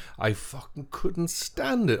 Queen, I fucking couldn't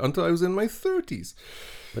stand it until I was in my 30s.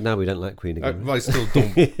 But now we don't like Queen again. I still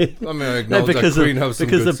don't. I mean, I acknowledge because that Queen of has some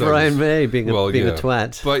because good of Brian songs. May being a yeah.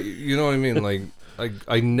 twat. But you know what I mean? Like,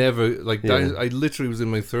 I never like. Yeah. I literally was in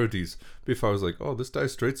my 30s before I was like, oh, this Dire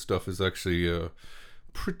Straits stuff is actually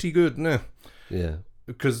pretty good now. Yeah.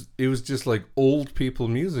 Because it was just like old people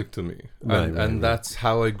music to me, and that's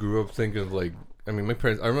how I grew up thinking of like. I mean, my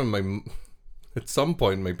parents. I remember at some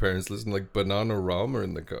point my parents listened to like Banana Rama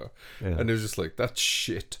in the car, and it was just like that's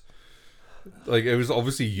shit. Like it was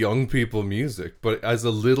obviously young people music, but as a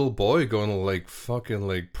little boy going to like fucking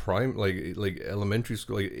like prime like elementary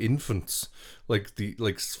school, like infants, like the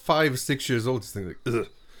like 5-6 years old, just think like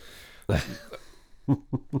ugh.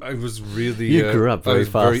 I was really You grew up very I was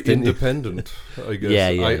fast, very didn't you? independent, I guess. Yeah,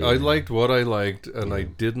 I liked what I liked, and I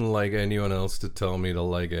didn't like anyone else to tell me to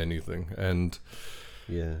like anything. And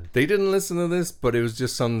Yeah. they didn't listen to this, but it was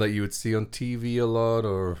just something that you would see on TV a lot,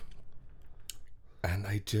 and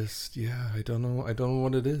I just, I don't know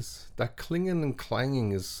what it is. That clinging and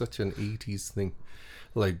clanging is such an 80s thing.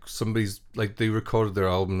 Like somebody's, like they recorded their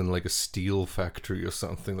album in like a steel factory or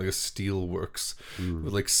something, like a steel works,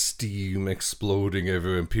 with like steam exploding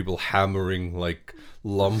everywhere and people hammering like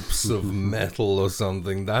lumps of metal or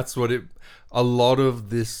something. That's what a lot of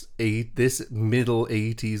this middle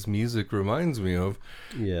 80s music reminds me of.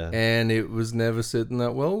 Yeah. And it was never sitting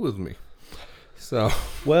that well with me. So...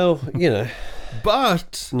 Well,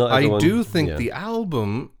 But Not I everyone- do think yeah. the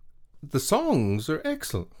album, the songs are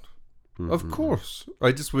excellent. Of course.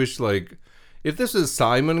 I just wish, like, if this is a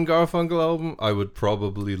Simon and Garfunkel album, I would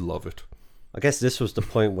probably love it. I guess this was the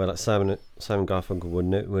point where like Simon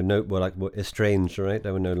Garfunkel were estranged, right?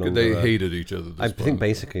 They were no longer. They hated each other. I think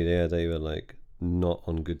basically, they were like not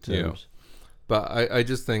on good terms. But I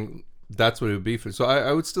just think that's what it would be for. So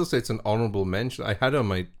I would still say it's an honorable mention. I had it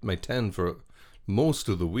on my 10 for most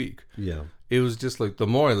of the week. Yeah. It was just like, the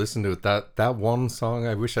more I listened to it, that one song,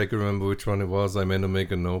 I wish I could remember which one it was. I meant to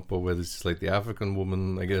make a note, but whether it's just like the African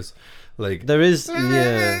woman, I guess, like There is,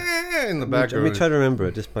 yeah. in the Let background. me try to remember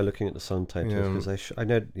it just by looking at the song titles Yeah. because I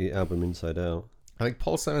know the album inside out. I think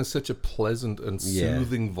Paul Simon's such a pleasant and Yeah.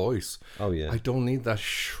 soothing voice. Oh yeah. I don't need that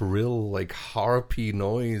shrill, like harpy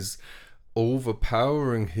noise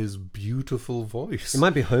overpowering his beautiful voice. It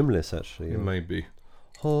might be Homeless actually. It might be.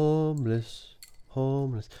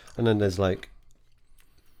 Homeless, and then there's like,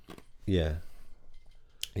 yeah.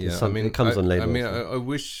 Yeah, some- I mean, it comes on labels. I mean, I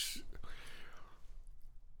wish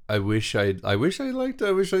I liked it.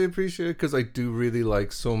 I wish I appreciated it, because I do really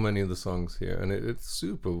like so many of the songs here, and it's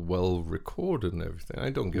super well recorded and everything. I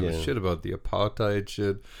don't give a Yeah. shit about the apartheid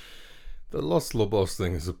shit. The Los Lobos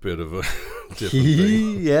thing is a bit of a different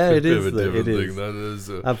thing. Yeah, A it bit is. of a though, different it thing. is.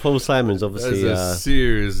 That is Paul Simon's that's obviously. a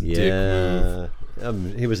serious dick move. Yeah.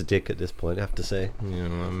 He was a dick at this point, I have to say. You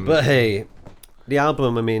know, But hey, the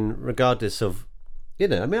album, I mean, regardless of, I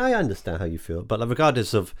mean, I understand how you feel, but like,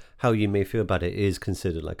 regardless of how you may feel about it, is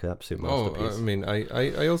considered like an absolute masterpiece. I mean,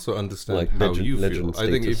 I also understand Like how legend- you feel. legend I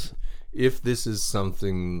think status. if this is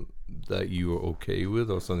something that you are okay with,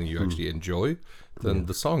 or something you actually enjoy, then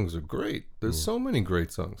the songs are great. There's so many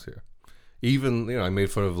great songs here. Even, I made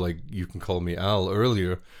fun of like You Can Call Me Al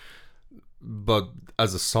earlier, but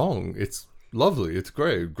as a song, it's lovely. It's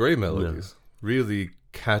great melodies, really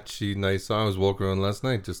catchy, nice song. I was walking around last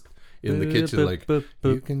night just in the kitchen, like,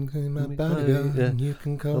 you can call my body, yeah. you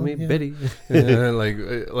can call Call me me Betty. yeah, like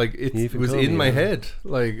it You can was call in me, my yeah. head,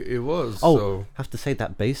 like it was. Oh, So have to say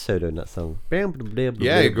that bass solo in that song.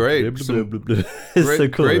 Yeah, great. It's great, so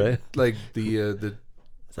cool, great, right? like the that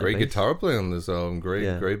great bass? guitar playing on this album, great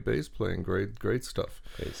Yeah. great bass playing, great stuff.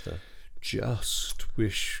 Great stuff. Just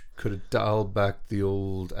wish could have dialed back the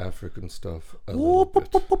old African stuff a little bit.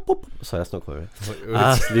 Sorry, that's not quite right.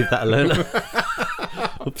 It's- Leave that alone.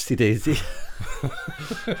 Oopsie daisy.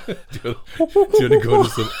 do you want to go to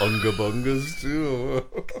some unga bungas too?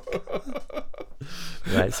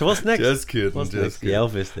 Right, so what's next? Just kidding, What's just next? kidding. Yeah,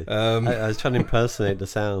 obviously. I was trying to impersonate the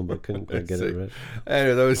sound, but couldn't quite get it right.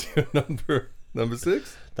 Anyway, that was your number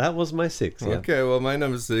 6. That was my 6, yeah. Okay, well, my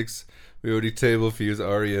number 6, we already tabled for you, is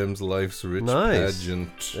R.E.M.'s Life's Rich Nice.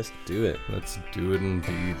 Pageant. Let's do it. Let's do it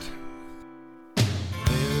indeed.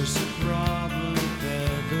 There's a problem,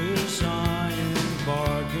 feathers, iron,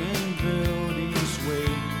 bargain buildings,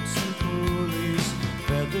 weights and pulleys.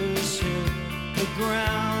 Feathers hit the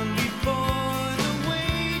ground before the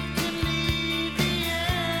weight can leave the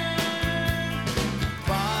air.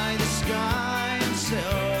 Buy the sky and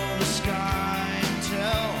sell the sky and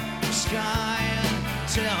tell the sky and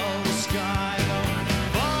tell the sky.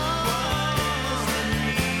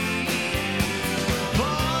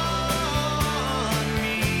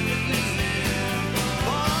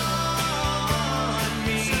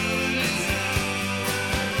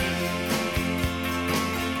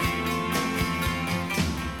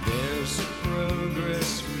 There's a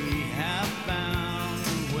progress we have found,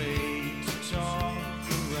 a way to talk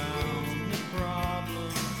around the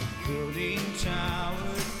problem, building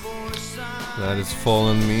towers for science. That is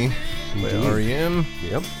Fallen Me by Indeed. R.E.M.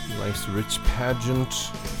 Yep. Life's Rich Pageant.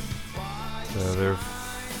 Their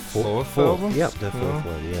fourth album? Yep, their fourth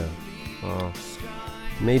one, yeah. Oh.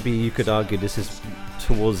 Maybe you could argue this is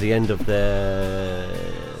towards the end of their,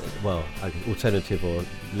 well, alternative or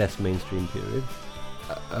less mainstream period.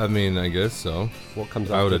 I mean, I guess so. What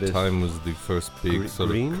comes Out after of this? Time was the first big sort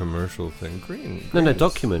Green? of commercial thing. Green. No, Green is-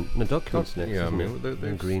 Document. No, Document's next. Yeah, I isn't mean, it? they're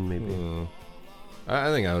And Green maybe.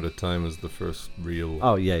 I think Out of Time is the first real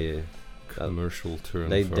Oh, yeah. commercial turn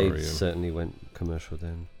They for they R.E.M. certainly went commercial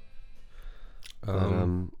then.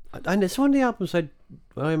 Um, And it's one of the albums I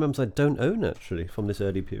don't own actually from this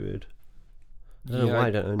early period. I don't know why I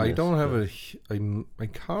don't own I this, don't have but- I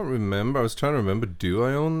can't remember. I was trying to remember. Do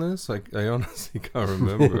I own this? I honestly can't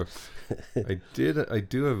remember. I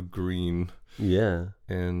do have Green, Yeah.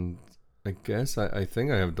 and I guess I think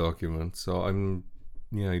I have Document. So I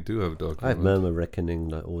do have Document. I have Murmur, Reckoning,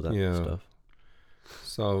 like all that Yeah. stuff.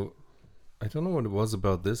 So I don't know what it was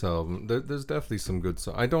about this album. There's definitely some good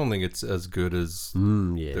songs. I don't think it's as good as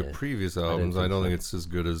Yeah. their previous don't albums. I think don't so. think it's as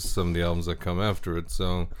good as some of the albums that come after it.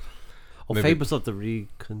 So Or maybe- Fables of the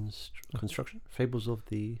Reconstruction? Fables of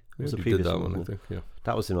the... we was the already previous did that one, one, I wasn't it? think. Yeah,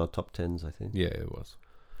 That was in our top 10s, I think. yeah, it was.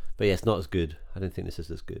 But yeah, it's not as good. I don't think this is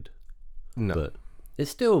as good. No, But it's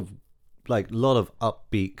still like a lot of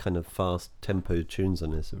upbeat, kind of fast tempo tunes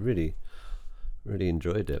on this. I really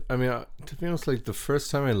enjoyed it. I mean, to be honest, like the first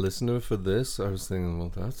time I listened to it for this, I was thinking, well,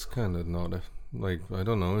 that's kind of not like, I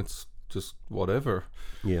don't know, it's just whatever.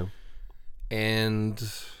 Yeah. And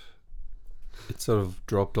it sort of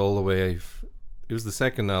dropped all the way. It was the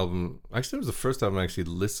second album. Actually, it was the first album I actually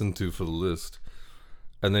listened to for the list,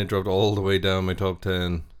 and then it dropped all the way down my top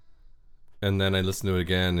 10. And then I listened to it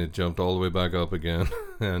again. It jumped all the way back up again,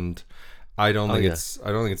 and I don't think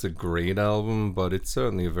it's a great album, but it's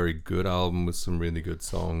certainly a very good album with some really good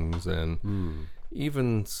songs, and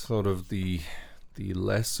even sort of the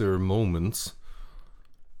lesser moments,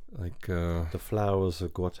 like The Flowers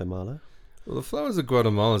of Guatemala. well, The Flowers of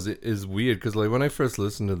Guatemala is weird because like when I first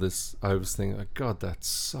listened to this, I was thinking, oh, God, that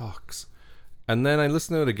sucks. And then I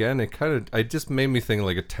listened to it again. It just made me think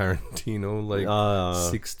like a Tarantino, like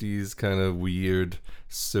 60s kind of weird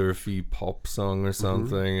surfy pop song or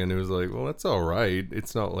something. And it was like, well, that's all right.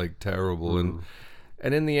 It's not like terrible. And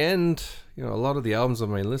in the end, you know, a lot of the albums on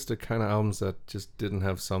my list are kind of albums that just didn't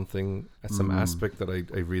have some aspect that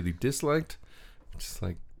I really disliked. Just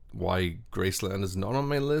like why Graceland is not on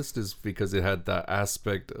my list is because it had that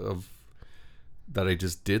aspect of that I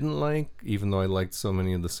just didn't like, even though I liked so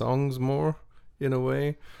many of the songs more in a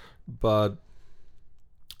way. But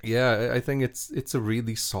yeah, I think it's a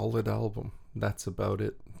really solid album. That's about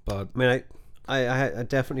it. But I mean, I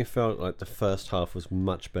definitely felt like the first half was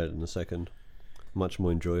much better than the second, much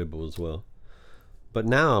more enjoyable as well. But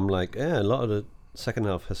now I'm like, yeah, a lot of the second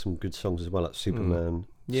half has some good songs as well, like Superman.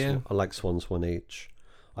 Yeah. I like Swan H,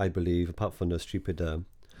 I believe, apart from the stupid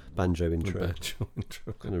banjo intro. Banjo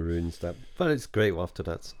intro. Kind of ruins that. But it's great after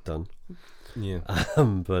that's done. Yeah.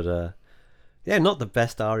 But yeah, not the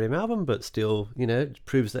best R.E.M. album, but still, you know, it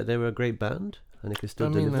proves that they were a great band and they could still I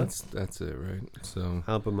mean, deliver that's it, right? So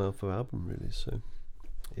album after album, really. So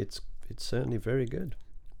it's certainly very good.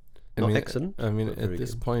 I Not mean, excellent. I mean, but at very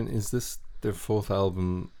this good. point, is this their fourth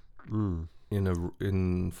album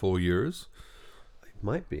in 4 years? It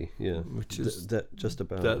might be, yeah. Which is that just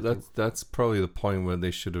about. I think. that's probably the point where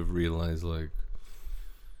they should have realized, like,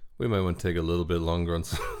 we might want to take a little bit longer on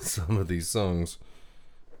some of these songs.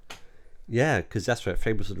 Yeah, because that's right.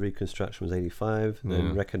 Fables of the Reconstruction was 85, then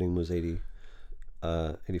Yeah. Reckoning was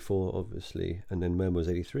 84, obviously, and then Murmur was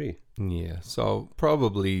 83. Yeah, so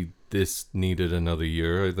probably this needed another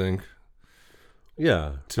year, I think,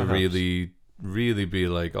 Yeah, to perhaps. really be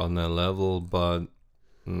like on that level. But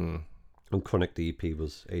And Chronic, the EP,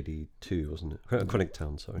 was 82, wasn't it? Chronic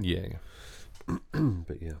Town, sorry. yeah,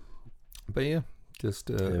 But yeah. but yeah, Just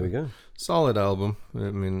There we go. solid album.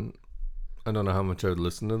 I mean, I don't know how much I would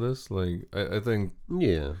listen to this. Like, I think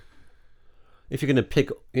Yeah. If you're gonna pick,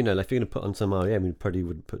 like if you're gonna put on some REM, you probably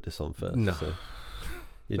wouldn't put this on first. No. So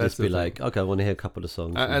you'd That's just be the thing. like, okay, I want to hear a couple of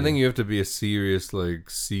songs. I think you have to be a serious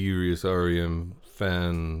REM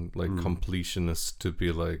fan, like Mm. completionist, to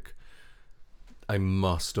be like, I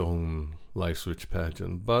must own Life Switch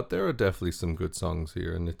Pageant. But there are definitely some good songs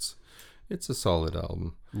here, and it's a solid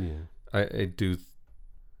album. Yeah. I do.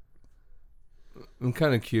 I'm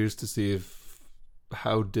kind of curious to see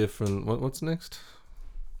how different. What's next?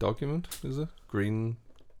 Document, is it? Green.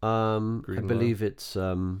 I Green believe it's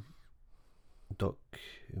Document.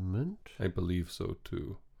 I believe so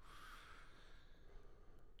too.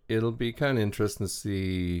 It'll be kind of interesting to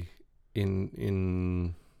see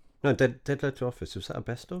in No, Dead Letter Office. Was that a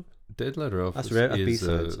best of? Dead Letter Office. That's rare. is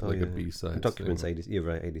B-sides. a B-side. Documents 80. You're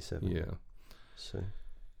right, 87. Yeah, So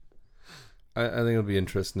I think it'll be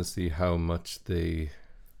interesting to see how much they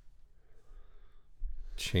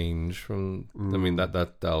change from. I mean, that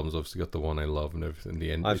album's obviously got The One I Love and everything.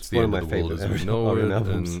 The end. It's the one end of of my the world as favourite we know R&M it,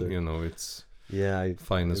 albums, and so. it's yeah,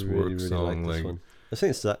 finest I work really song. like this Like one. I think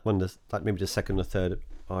it's that one. Like maybe the second or third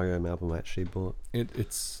REM album I actually bought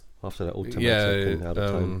it's after that Automatic yeah. and Out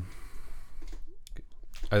of Time.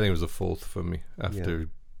 I think it was a fourth for me after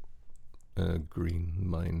Green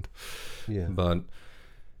Mind. Yeah, But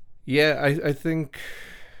yeah, I think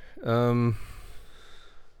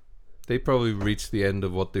they probably reached the end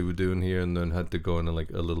of what they were doing here, and then had to go in a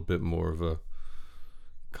little bit more of a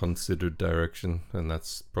considered direction, and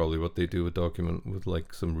that's probably what they do with Document, with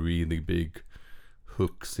like some really big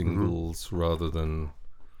hook singles rather than.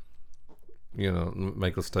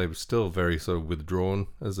 Michael Stipe is still very sort of withdrawn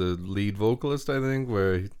as a lead vocalist, I think,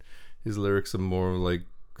 where his lyrics are more like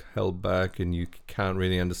held back and you can't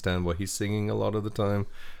really understand what he's singing a lot of the time.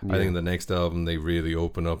 I think the next album they really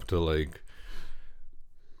open up to like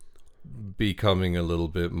becoming a little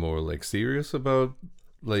bit more like serious about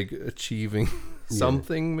like achieving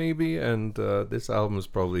something maybe, and this album is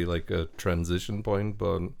probably like a transition point,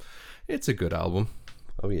 but it's a good album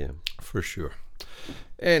oh yeah. for sure.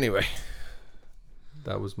 Anyway,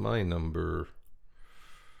 that was my number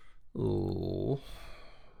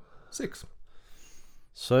 6.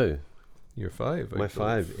 So Your 5. my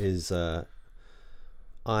 5 is Eye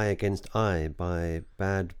Against Eye by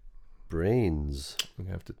Bad Brains. We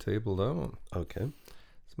have to table that one. Okay.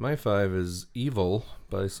 So my 5 is Evil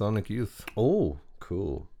by Sonic Youth. Oh,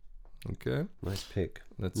 cool. Okay, Nice pick.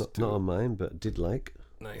 let's Not do on mine, but did like.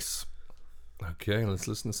 Nice. Okay, let's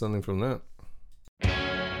listen to something from that.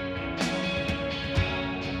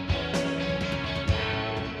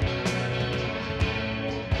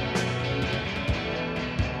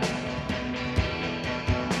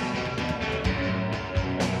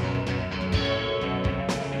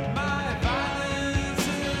 My violence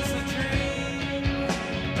is a dream,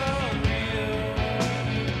 a real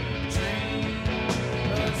dream,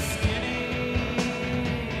 a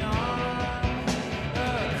skinny arm, a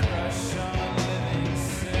crush on living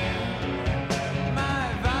sin. My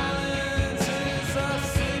violence is a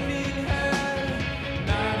sleeping head,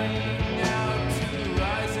 nodding out to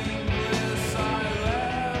rising bliss. I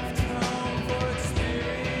left home for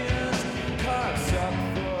experience, cups up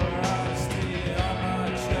for honesty on my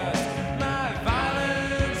chest. My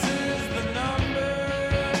violence is the number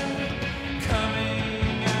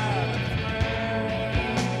coming out of prayer.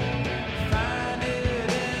 Find it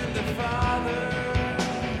in the Father,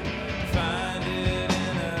 find it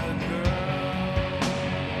in a girl.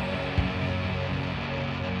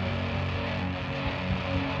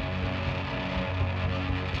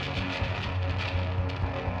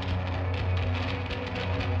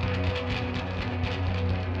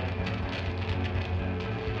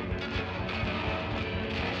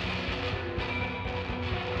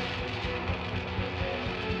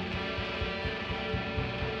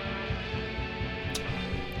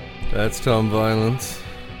 That's Tom Violence.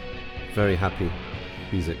 Very happy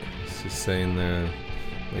music. It's just saying there,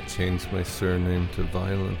 I changed my surname to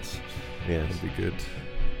Violence. Yes. That'd be good.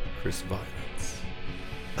 Chris Violence.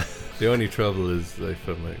 The only trouble is I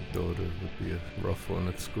felt my daughter would be a rough one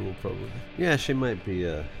at school, probably. Yeah, she might be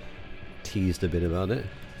teased a bit about it.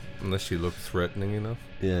 Unless she looked threatening enough.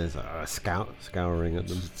 Yeah, it's scouring at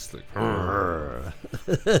them. It's like,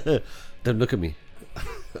 Don't look at me.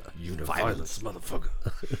 you the violence, motherfucker.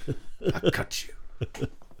 I cut you.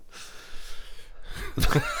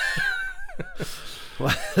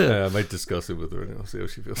 I might discuss it with her and I'll see how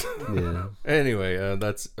she feels. Yeah. Anyway,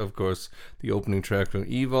 that's, of course, the opening track from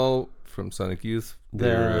Evil from Sonic Youth.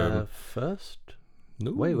 Their first?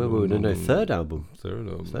 No, Wait, no, third album. Third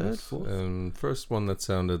album. Third, fourth? First one that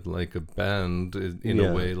sounded like a band in Yeah.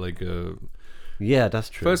 a way, like a... Yeah, that's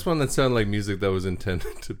true. First one that sounded like music that was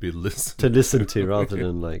intended to be listened to listen to rather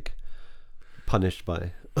than like punished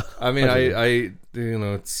by. I mean, I don't I you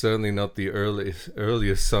know, it's certainly not the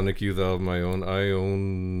earliest Sonic Youth album I own. I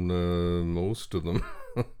own most of them.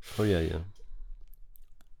 Oh yeah.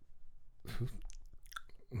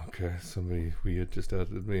 Okay, somebody weird just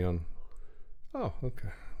added me on. Oh, okay.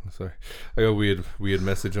 Sorry, I got a weird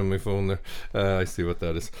message on my phone there. I see what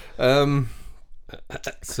that is.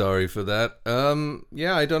 Sorry for that.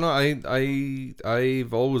 Yeah, I don't know.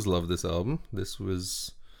 I've always loved this album.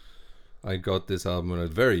 I got this album when I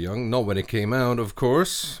was very young. Not when it came out, of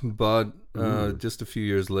course, but just a few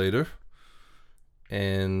years later.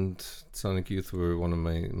 And Sonic Youth were one of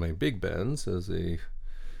my big bands as a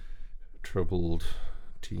troubled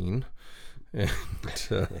teen. And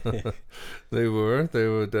they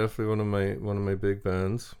were definitely one of my big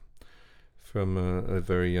bands from a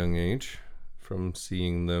very young age, from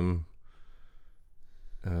seeing them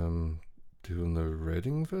doing the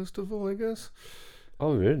Reading Festival, I guess.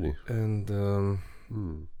 Oh really? And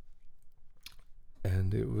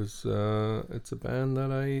and it was it's a band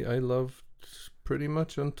that I loved pretty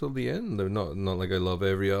much until the end. They're not like I love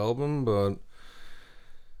every album, but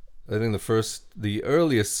I think the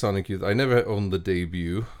earliest Sonic Youth, I never owned the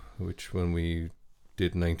debut, which when we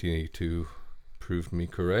did 1982 proved me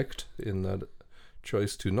correct in that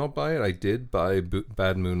choice to not buy it. I did buy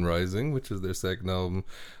Bad Moon Rising, which is their second album,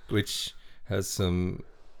 which has some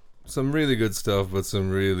really good stuff, but some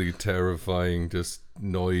really terrifying just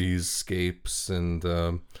noiseescapes.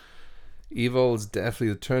 And Evil is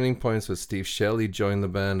definitely the turning point. So Steve Shelley joined the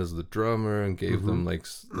band as the drummer and gave them like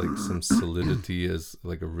some solidity as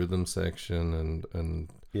like a rhythm section, and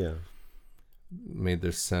Yeah. made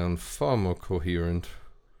their sound far more coherent.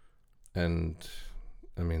 And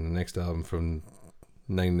I mean, the next album from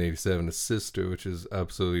 1987 is Sister, which is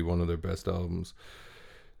absolutely one of their best albums.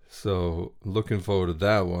 So looking forward to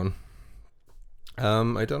that one.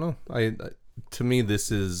 I don't know. I to me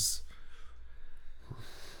this is.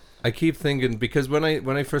 I keep thinking, because when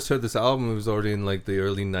I first heard this album, it was already in like the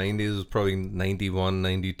early 90s. It was probably 91,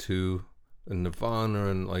 92, and Nirvana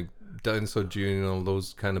and like Dinosaur Jr. and all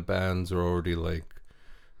those kind of bands are already like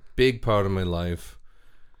big part of my life.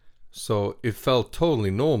 So it felt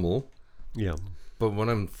totally normal. Yeah. But when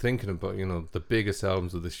I'm thinking about, you know, the biggest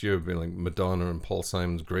albums of this year being like Madonna and Paul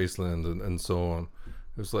Simon's Graceland and so on,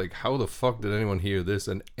 it was like, how the fuck did anyone hear this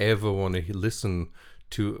and ever want to listen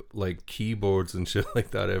to like keyboards and shit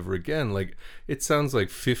like that ever again? Like, it sounds like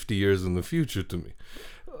 50 years in the future to me.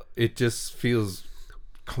 It just feels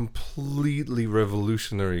completely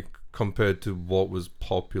revolutionary compared to what was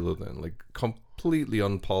popular then. Like, completely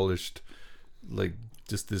unpolished, like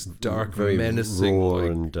just this dark, very menacing, raw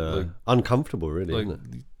like, and uncomfortable, really, like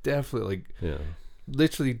isn't it? definitely, like, Yeah.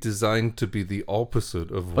 literally designed to be the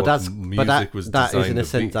opposite of But what music was that designed is in a to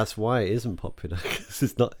sense be. that's why it isn't popular, because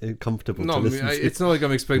it's not comfortable No, to I mean, listen to. it's not like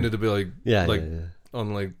I'm expecting it to be like yeah, like yeah,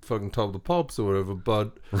 on like fucking Top of the Pops or whatever,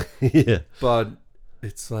 but yeah. but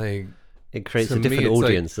it's like, It creates to a me, different it's like-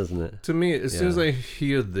 audience, doesn't it? to me, as soon as Yeah. I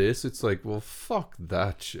hear this, it's like, well, fuck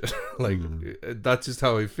that shit. Like, that's just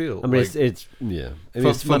how I feel. I mean, like, it's yeah. I mean, for,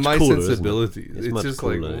 it's for much my cooler, isn't it? sensibilities, It's it's much just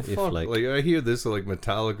like, cooler well, if, fuck. like- Like, I hear this or like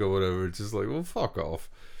Metallica or whatever, it's just like, well, fuck off.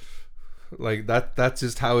 Like, that's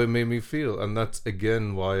just how it made me feel. And that's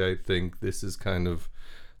again why I think this is kind of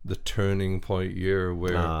the turning point year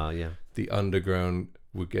where Yeah. the underground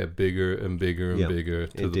would get bigger and bigger and Yeah, bigger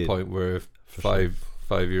to it the did. point where five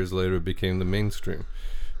years later it became the mainstream.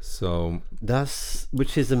 So That's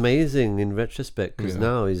which is amazing in retrospect, because Yeah.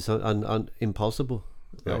 now it's impossible.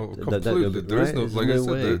 oh, That- completely, there's right? no, There's like no I said,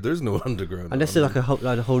 way. there's no underground. Unless now. like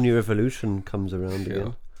a whole new revolution comes around Yeah.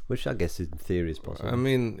 again, which I guess in theory is possible. I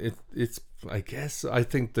mean, it's. I guess I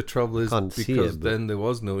think the trouble is Can't see because it, but- then there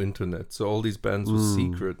was no internet, so all these bands were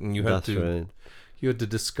secret, and you had That's to right. you had to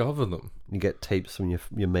discover them. You get tapes from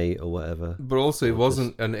your mate or whatever. But also, it Or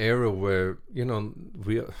wasn't an era where, you know,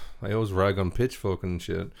 I always rag on Pitchfork and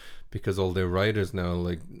shit because all their writers now are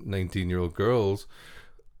like 19-year-old girls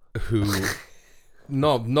who,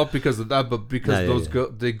 not because of that, but because Yeah, those yeah.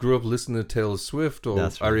 they grew up listening to Taylor Swift or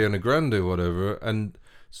That's right. Ariana Grande or whatever, and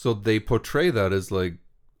so they portray that as like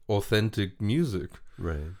authentic music,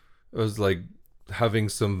 Right. as like having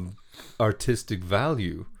some artistic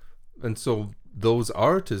value, and so those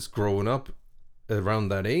artists growing up around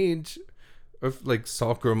that age, or like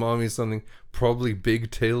Soccer Mommy or something, probably big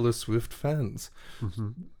Taylor Swift fans. Mm-hmm.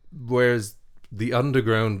 Whereas the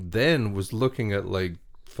underground then was looking at like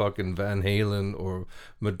fucking Van Halen or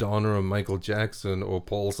Madonna or Michael Jackson or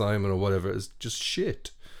Paul Simon or whatever. It's just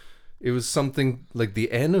shit. It was something like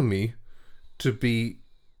the enemy to be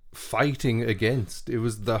fighting against. It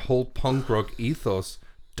was the whole punk rock ethos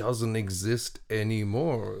doesn't exist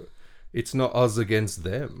anymore. It's not us against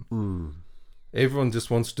them. Everyone just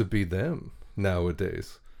wants to be them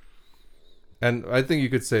nowadays. And I think you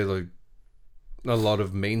could say like a lot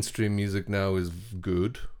of mainstream music now is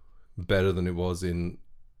good, better than it was in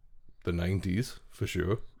the 90s for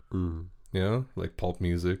sure. Yeah, like pop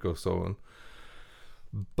music or so on.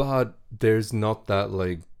 But there's not that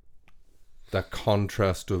like that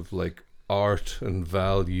contrast of like art and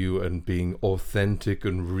value and being authentic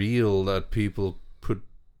and real that people put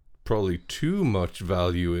probably too much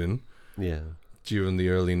value in during the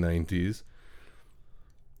early 90s.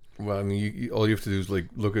 Well, I mean, all you have to do is like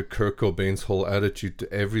look at Kurt Cobain's whole attitude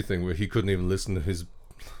to everything, where he couldn't even listen to his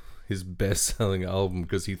best-selling album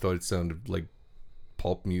because he thought it sounded like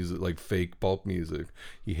pop music, like fake pop music.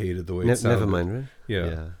 He hated the way it sounded. Nevermind, right?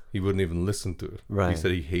 Yeah. He wouldn't even listen to it. Right. He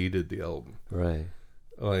said he hated the album. Right.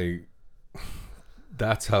 Like,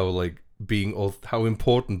 that's how like how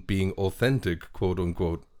important being authentic, quote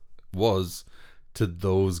unquote, was to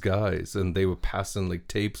those guys. And they were passing like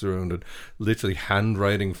tapes around and literally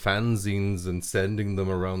handwriting fanzines and sending them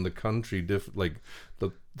around the country, like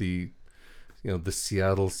the the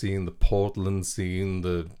Seattle scene, the Portland scene,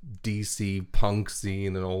 the DC punk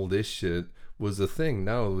scene, and all this shit was a thing.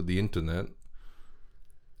 Now with the internet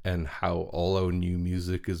and how all our new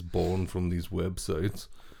music is born from these websites,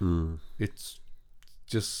 it's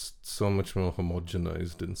just so much more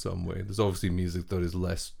homogenized in some way. There's obviously music that is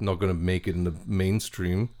not going to make it in the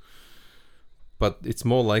mainstream, but it's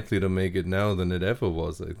more likely to make it now than it ever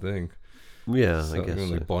was, I think. Yeah, So, I guess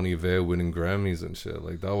like Bon Iver winning Grammys and shit,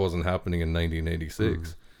 like that wasn't happening in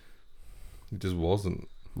 1986. It just wasn't.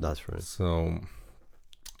 That's right. So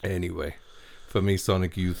anyway, for me,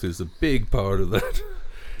 Sonic Youth is a big part of that.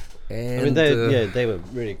 And, I mean, they were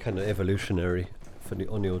really kind of evolutionary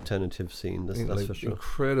on the alternative scene. That's like for sure.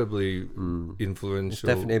 Incredibly influential. It's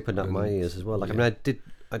definitely opened up my ears as well. Like, yeah. I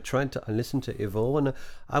mean, I listened to Evo, and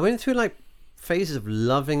I went through like phases of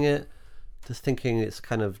loving it, just thinking it's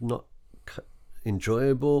kind of not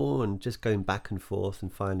enjoyable, and just going back and forth,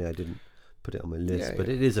 and finally I didn't put it on my list. But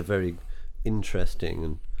it is a very interesting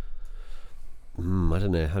and I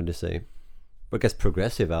don't know how to say, I guess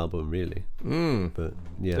progressive album really. But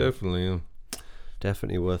yeah,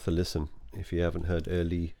 definitely worth a listen if you haven't heard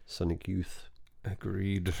early Sonic Youth.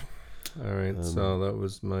 Agreed. All right, so that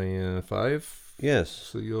was my 5. Yes.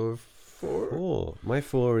 So your 4. 4. My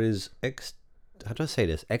 4 is how do I say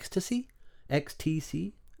this? Ecstasy?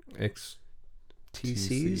 XTC?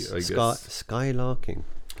 TC's I guess. Skylarking.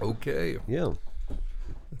 Okay. Yeah.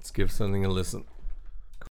 Let's give something a listen.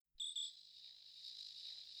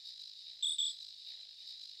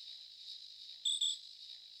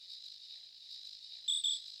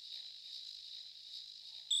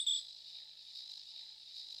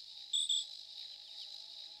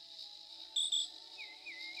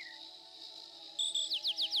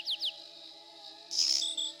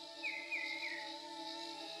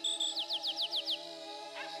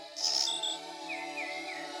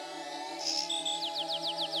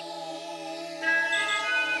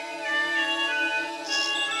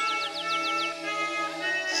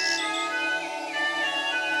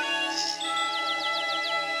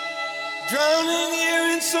 Drowning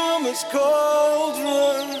here in summer's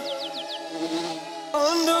cauldron,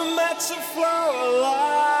 under mats of flower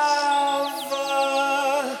lava.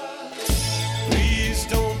 Please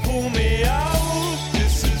don't pull me out,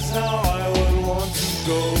 this is how I would want to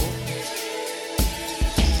go.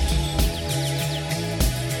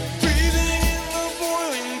 Breathing in the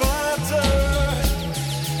boiling butter,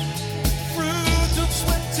 fruit of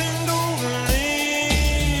sweating golden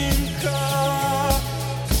inca.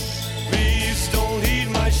 Please don't heed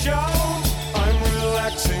my shout, I'm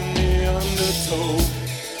relaxing the undertow.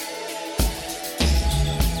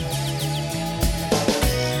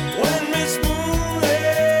 When Miss Moon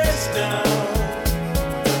lays down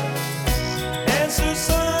and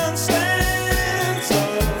Susan stands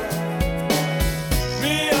up,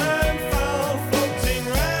 me I'm found floating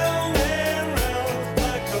round and round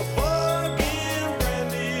like a bug in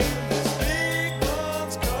brandy in this big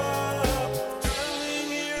one's cup, drowning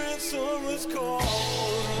here in summer's cold.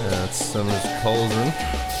 That's Summer's Cauldron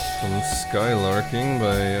from Skylarking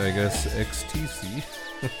by, I guess, XTC.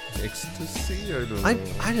 Ecstasy? I don't know.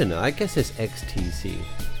 I don't know. I guess it's XTC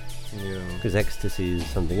Yeah. because ecstasy is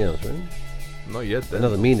something else, right? Not yet then.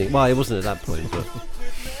 Another meaning. Well, it wasn't at that point,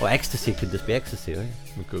 but ecstasy could just be ecstasy, right?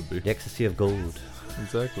 It could be. The ecstasy of gold.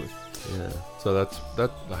 exactly. Yeah. So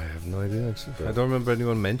that. I have no idea. Actually. I don't remember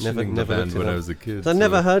anyone mentioning never the band looked it when I up. was a kid. 'Cause I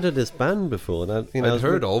never heard of this band before. And I I'd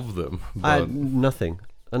heard of them, I but had nothing.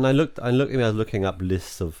 And I was looking up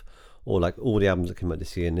lists of all the albums that came out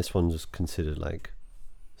this year, and this one was considered like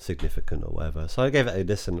significant or whatever. So I gave it a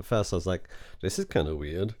listen. At first I was like, this is kind of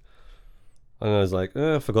weird. And I was like,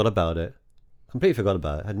 I forgot about it. Completely forgot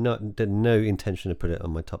about it. Had no intention to put it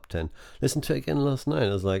on my top 10. Listened to it again last night.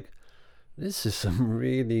 I was like, this is some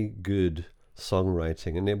really good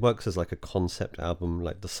songwriting, and it works as like a concept album.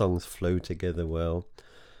 Like the songs flow together well.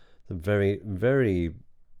 They're very, very,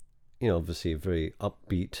 obviously very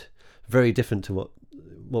upbeat, very different to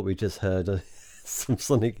what we just heard. Some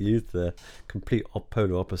Sonic Youth there, complete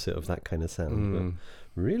polar opposite of that kind of sound.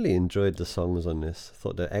 But really enjoyed the songs on this.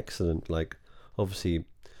 Thought they're excellent. Like obviously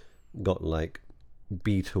got like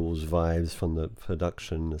Beatles vibes from the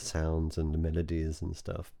production, the sounds and the melodies and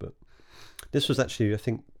stuff. But this was actually, I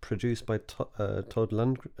think, produced by Todd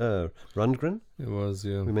Rundgren. it was,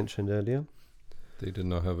 yeah. We mentioned earlier. They did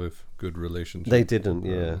not have a good relationship. They didn't,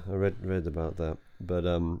 yeah. I read about that, but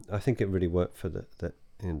I think it really worked for the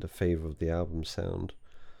in the favour of the album sound,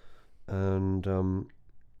 and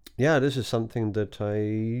this is something that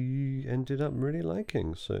I ended up really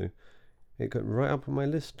liking. So it got right up on my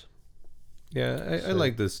list. Yeah, I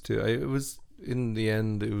like this too. It was, in the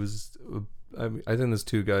end, it was. I think there's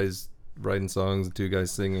two guys writing songs, two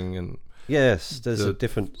guys singing, and Yes, there's a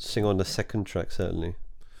different singer on the second track certainly.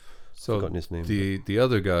 so Forgotten his name. the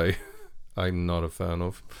other guy, I'm not a fan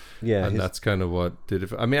of. Yeah, and that's kind of what did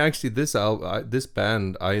it. I mean, actually, this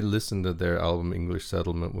band, I listened to their album English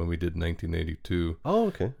Settlement when we did 1982. Oh,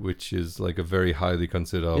 okay. Which is like a very highly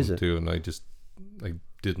considered Is album it? too, and I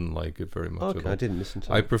didn't like it very much. Okay, at all. I didn't listen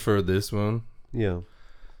to I it. prefer this one. Yeah.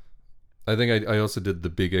 I think I also did The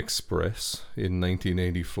Big Express in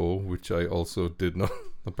 1984, which I also did not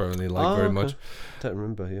apparently like very much. Don't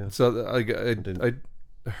remember, yeah. So I didn't.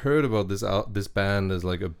 heard about this band as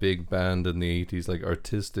like a big band in the 80s, like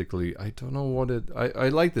artistically. I don't know what it. I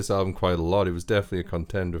like this album quite a lot. It was definitely a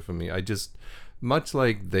contender for me. I just, much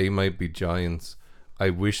like They Might Be Giants,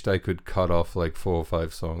 I wished I could cut off like 4 or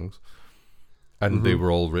 5 songs, and they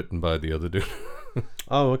were all written by the other dude.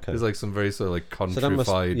 Oh, okay. There's like some very sort of like So that must-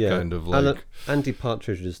 countrified yeah. kind of like Andy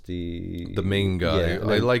Partridge is the main guy. and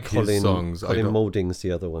I then like his songs. I Colin don't- Moulding's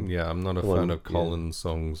the other one. Yeah, I'm not a One, fan of yeah. Colin's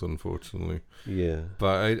songs, unfortunately. Yeah.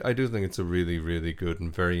 But I do think it's a really, really good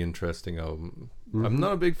and very interesting album. Mm-hmm. I'm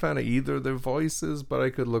not a big fan of either of their voices, but I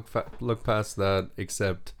could look past that,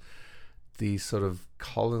 except the sort of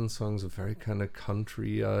Colin songs are very kind of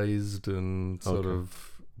countryized and sort of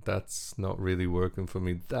that's not really working for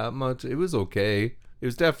me that much. It was okay. It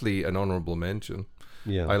was definitely an honorable mention.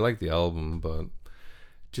 Yeah. I like the album, but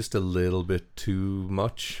just a little bit too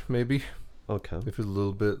much, maybe. Okay. If it was a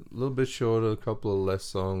little bit shorter, a couple of less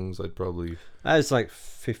songs, I'd probably. It's like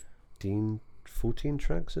 14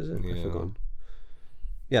 tracks, is it? Yeah. I've forgotten.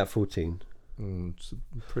 Yeah, 14. It's a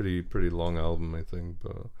pretty long album, I think,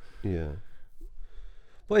 but Yeah.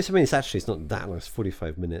 Well, it's actually it's not that long. It's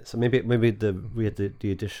 45 minutes. Maybe we had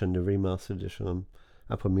the edition, the remastered edition on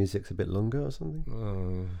Apple Music's a bit longer or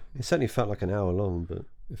something. It certainly felt like an hour long, but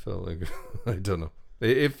it felt like I don't know.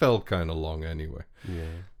 It felt kind of long anyway.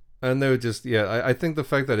 yeah. And they were just I think the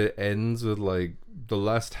fact that it ends with like the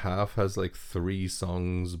last half has like 3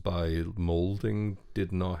 songs by Moulding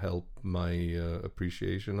did not help my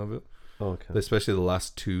appreciation of it. Okay. Especially the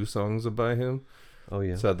last 2 songs are by him. Oh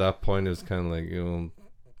yeah. So at that point it was kind of like,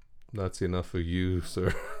 that's enough of you,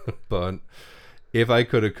 sir. But if I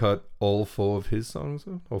could have cut all 4 of his songs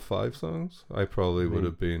out, or 5 songs, I probably would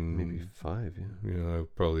have been maybe 5. Yeah. I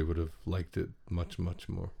probably would have liked it much, much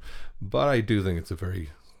more. But I do think it's a very,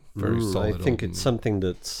 very solid I think album. it's something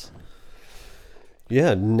that's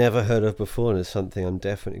never heard of before, and it's something I'm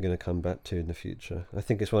definitely going to come back to in the future. I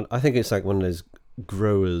think it's like one of those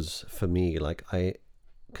growers for me. Like I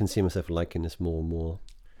can see myself liking this more and more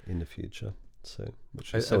in the future. So,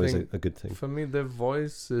 which is I always think a good thing. For me, their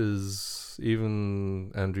voices,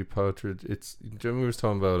 even Andrew Partridge, Jeremy was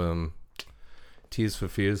talking about Tears for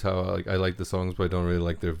Fears, how I like the songs, but I don't really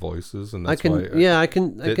like their voices, and that's why. I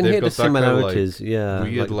can they've hear the got that kind of, similarities.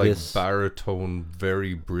 weird, this. baritone,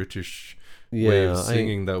 very British way of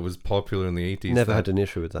singing that was popular in the 80s. Never had an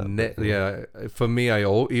issue with that. For me,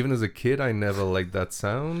 even as a kid, I never liked that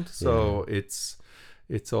sound. So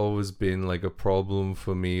it's always been like a problem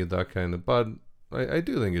for me, that kind of. But I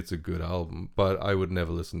do think it's a good album, but I would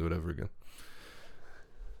never listen to it ever again.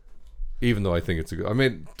 Even though I think it's a good. I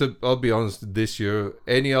mean, I'll be honest. This year,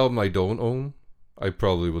 any album I don't own, I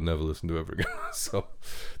probably will never listen to ever again. So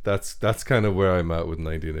that's kind of where I'm at with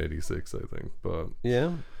 1986, I think. But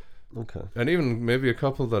Yeah. Okay. and even maybe a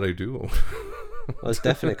couple that I do own. Well, there's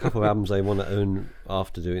definitely a couple of albums I want to own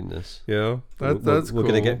after doing this. Yeah, We're that's cool.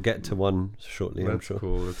 going to get to one shortly, I'm That's sure.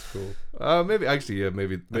 cool. That's cool. Maybe actually, yeah,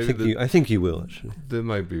 maybe I think you will, actually. there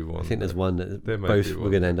might be one. I think there's one that There might both be we're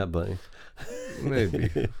one. going to end up buying.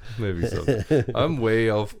 maybe so. I'm way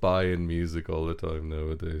off buying music all the time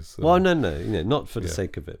nowadays. So. Well, no, not for the Yeah.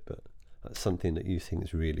 sake of it, but that's something that you think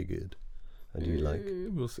is really good and you like.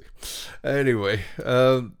 We'll see. Anyway,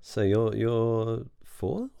 So you're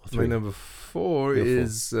 4 or 3? my number 4 Your four.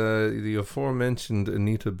 is the aforementioned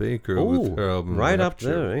Anita Baker with her album right up Rapture.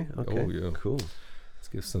 there, eh? Okay, Oh yeah, cool. let's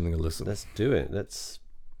give something a listen. Let's do it. That's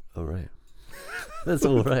all right. That's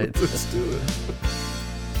all right. Let's do it.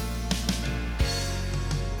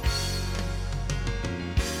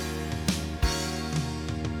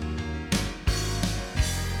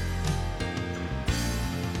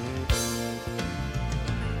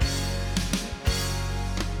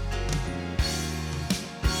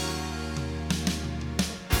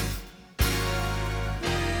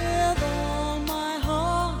 With all my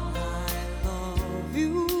heart, I love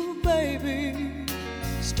you, baby.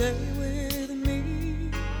 Stay with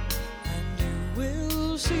me, and you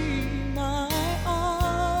will see my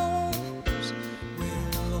arms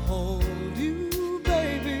will hold you,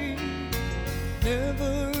 baby.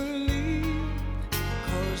 Never leave,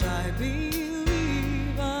 'cause I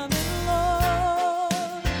believe I'm in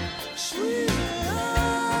love. Sweet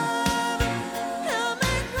love, help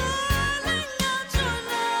me crawling out your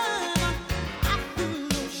name. I feel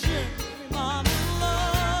no shame, I'm in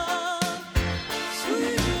love.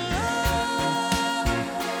 Sweet love,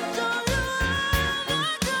 don't you ever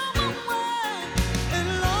come away.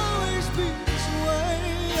 It'll always be this way.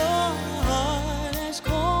 Your heart has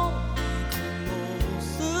called me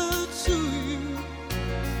closer to you.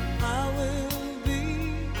 I will be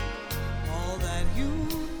all that you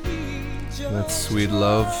need. That's Just Sweet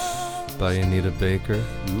Love by Anita Baker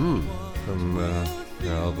Mm, from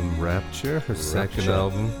her album Rapture, her second Rapture.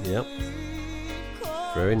 album. Yep.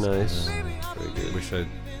 Very nice. Very good. Wish I'd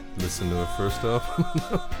listened to her first album.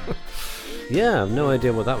 Yeah, I have no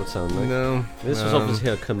idea what that would sound like. No, This was obviously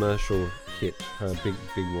her commercial hit, her big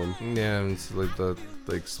one. Yeah, and it's like that,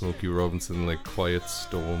 like Smokey Robinson, like Quiet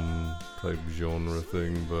Storm type genre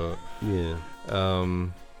thing. But Yeah.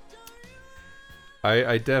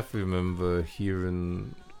 I definitely remember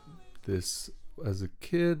hearing this as a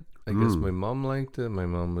kid. I guess my mom liked it. My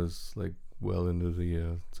mom was like well into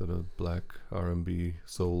the sort of black R&B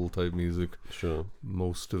soul type music Sure.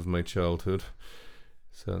 most of my childhood.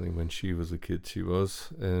 Certainly when she was a kid, she was.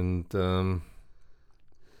 And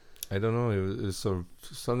I don't know, it was sort of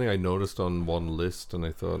something I noticed on one list, and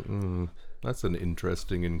I thought, that's an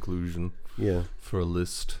interesting inclusion Yeah. for a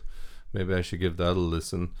list. Maybe I should give that a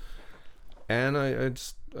listen. And I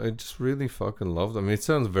just really fucking loved it. I mean, it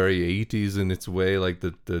sounds very 80s in its way, like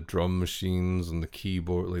the drum machines and the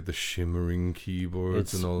keyboard, like the shimmering keyboards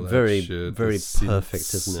It's and all that very, shit. very The perfect,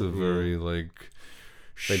 synths isn't it? are very like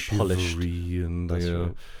Very polished. shivery and That's yeah,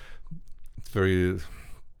 right. it's very,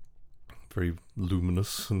 very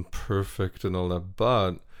luminous and perfect and all that.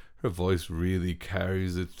 But her voice really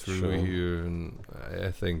carries it through Sure. here, and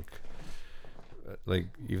I think, like,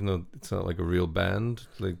 even though it's not like a real band,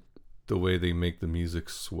 like the way they make the music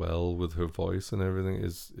swell with her voice and everything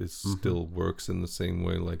is still works in the same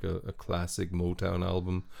way like a classic Motown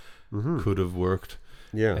album could have worked.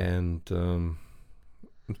 Yeah. And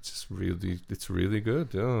it's really good.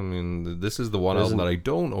 Yeah, I mean, this is the one There album isn't- that I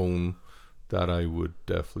don't own that I would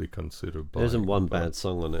definitely consider buying. There isn't one but bad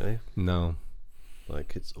song on it, eh? No.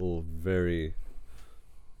 Like, it's all very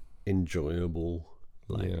enjoyable.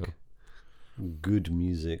 Like, Yeah. good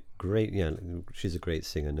music. Great. Yeah, she's a great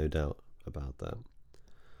singer, no doubt about that.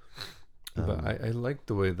 But I like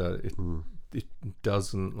the way that it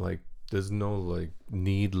doesn't, like, there's no like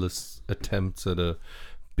needless attempts at a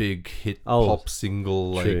big hit pop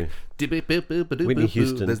single true. like Whitney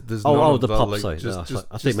Houston. There's none oh, of the that, pop like, side. just- No, just-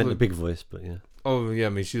 I think just you meant the like- big voice, but yeah. Oh yeah, I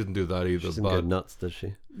mean she doesn't do that either. She doesn't but go nuts, does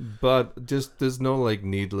she? But just there's no like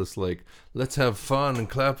needless like let's have fun and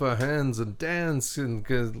clap our hands and dance and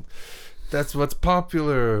 'cause that's what's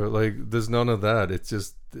popular. Like there's none of that. It's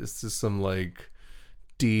just some like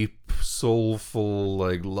deep soulful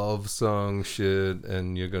like love song shit,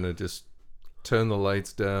 and you're gonna just turn the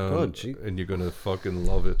lights down God, gee. and you're gonna fucking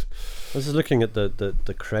love it. I was just looking at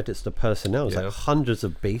the credits, the personnel. It's Yeah. like hundreds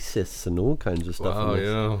of bassists and all kinds of stuff. Wow, on this.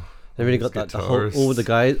 yeah. They really these got that all the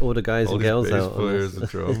guitarists, all the guys all and these girls bass out. players, the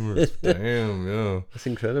drummers. Damn, yeah. That's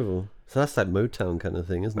incredible. So that's like Motown kind of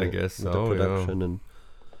thing, isn't I it? guess With so, the yeah. production and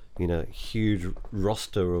huge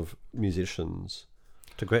roster of musicians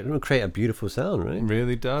to create a beautiful sound, right? It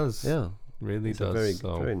really does. Yeah, Really it's does. very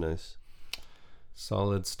so very nice.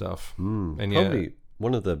 solid stuff. Mm. And yeah, Probably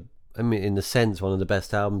one of the, I mean, in the sense, one of the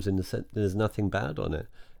best albums. In the sense, there's nothing bad on it.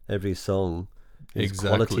 Every song is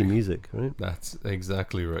quality Exactly. music, right? that's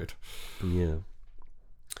exactly right. Yeah.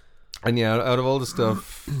 And yeah, out of all the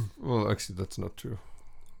stuff, well, actually, that's not true.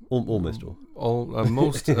 Almost all.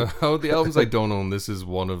 Most out of the albums I don't own, this is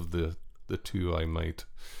one of the two I might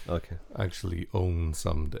Okay. actually own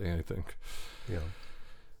someday, I think. Yeah.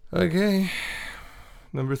 Okay,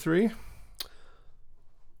 number 3.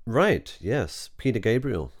 Right. Yes. Peter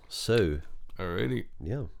Gabriel. So. Alrighty,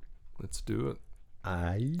 Yeah. let's do it.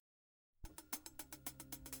 I.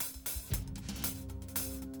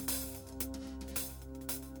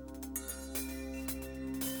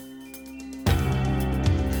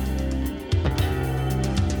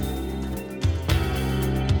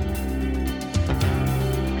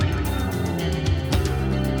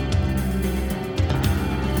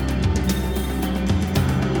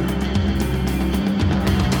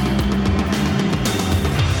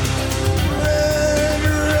 Red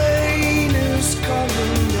rain is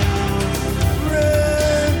coming down.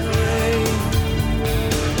 Red rain.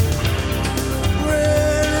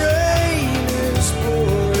 Red rain is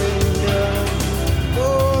pouring down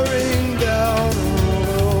all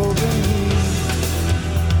over me.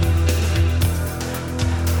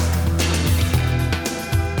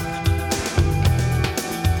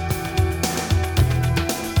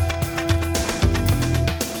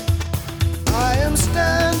 I am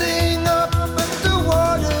standing up at the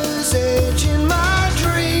water's edge in my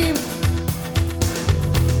dream.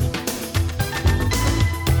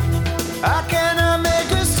 I cannot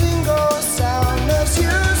make a single sound as you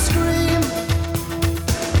scream.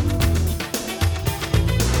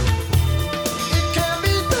 It can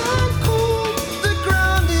be that cool, the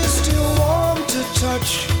ground is still warm to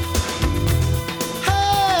touch.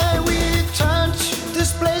 Hey, we touch,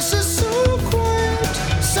 this place is so quiet,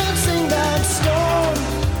 sensing that storm.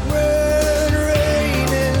 Red rain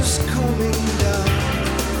is coming down.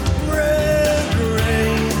 Red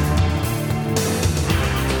rain.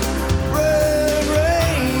 Red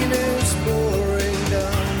rain is pouring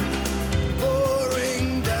down all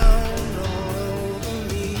over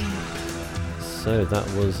me. So that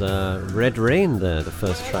was Red Rain there, the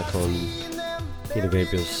first track on Peter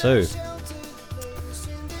Gabriel's So.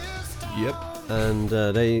 Yep. And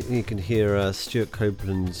there you can hear Stuart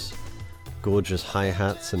Copeland's gorgeous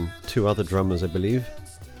hi-hats and two other drummers, I believe.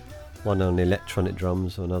 One on the electronic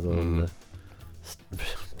drums, another on the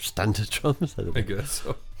standard drums. I don't I know. guess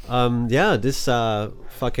so. Yeah, this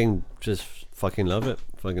fucking love it.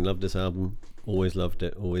 Fucking love this album. Always loved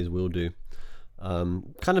it. Always will do.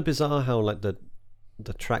 Kind of bizarre how like the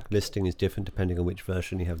track listing is different depending on which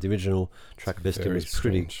version you have. The original track listing very is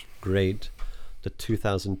pretty strange. great. The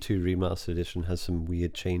 2002 remastered edition has some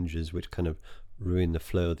weird changes which kind of ruin the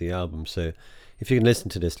flow of the album. So if you can listen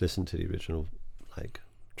to this, listen to the original like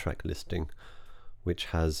track listing, which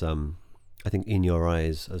has I think In Your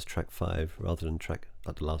Eyes as track 5 rather than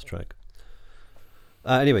the last track.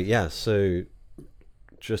 Anyway, yeah, so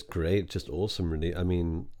just great, just awesome, really. I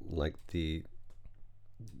mean, like the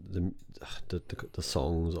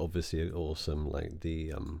songs obviously are awesome. Like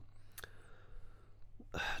the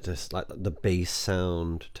just like the bass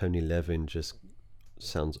sound, Tony Levin just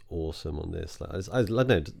sounds awesome on this. Like I don't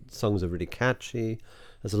know, the songs are really catchy.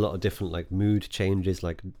 There's a lot of different like mood changes,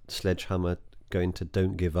 like Sledgehammer going to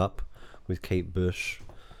Don't Give Up with Kate Bush.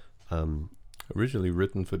 Originally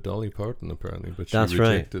written for Dolly Parton, apparently, but she That's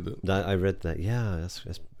rejected right. it. I read that. Yeah, that's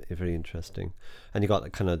very interesting. And you got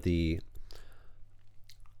like kind of the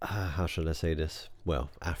how shall I say this? Well,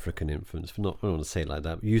 African influence. I don't want to say it like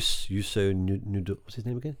that. Yuso Nudo, what's his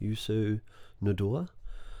name again? Yuso Nudua,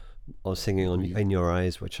 or singing on In Your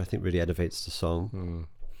Eyes, which I think really elevates the song.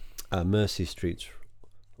 Mercy Street's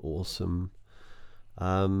awesome.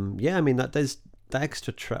 Yeah, I mean there's that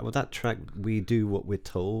extra track. Well, that track We Do What We're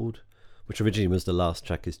Told, which originally was the last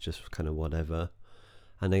track, is just kind of whatever.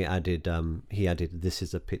 And they added, he added This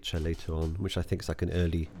Is a Picture later on, which I think is like an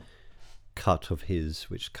early cut of his,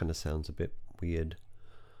 which kind of sounds a bit weird.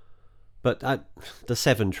 But the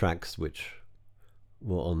 7 tracks which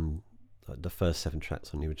were on the first 7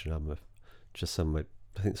 tracks on the original album are just I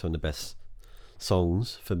think some of the best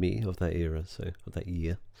songs for me of that era, so of that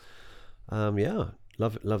year. Yeah,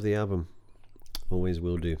 love the album. Always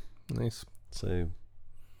will do. Nice. So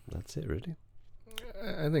that's it, really.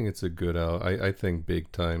 I think it's a good album. I think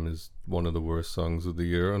Big Time is one of the worst songs of the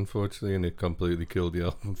year, unfortunately, and it completely killed the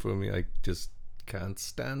album for me. I just can't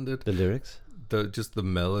stand it. The lyrics? Just the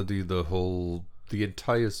melody, the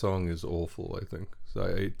entire song is awful, I think. So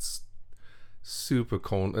it's super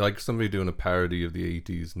like somebody doing a parody of the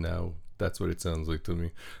 80s now. That's what it sounds like to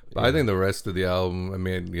me. But I think the rest of the album, I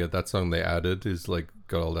mean, yeah, that song they added is like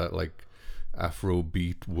got all that like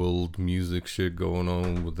Afrobeat world music shit going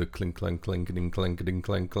on with the clink clank clanking clanking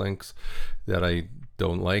clank clanks that I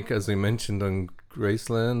don't like, as I mentioned on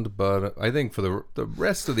Graceland. But I think for the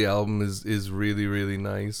rest of the album is really, really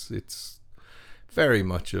nice. It's very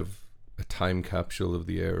much of a time capsule of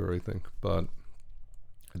the era, I think, but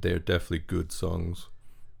they're definitely good songs.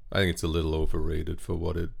 I think it's a little overrated for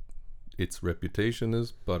what its reputation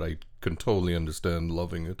is, but I can totally understand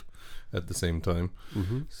loving it at the same time.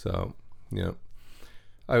 So yeah,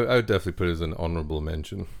 I would definitely put it as an honorable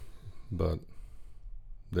mention, but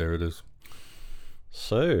there it is.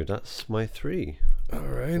 So that's my 3.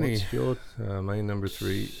 Alrighty. What's your my number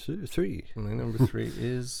 3? 3? My number 3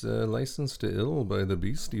 is "License to Ill" by the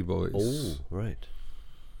Beastie Boys. Oh, right.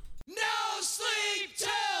 No sleep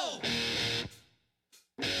till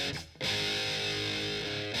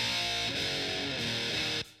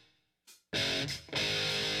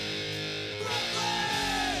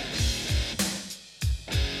Brooklyn.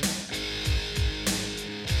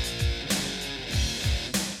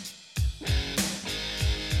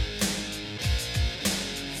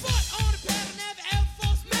 Foot on the pedal, never Air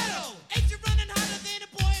Force metal. Ain't you running hotter than a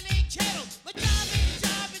boiling kettle? My job ain't a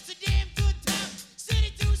job, it's a damn good time.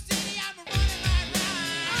 City to city, I'm a running my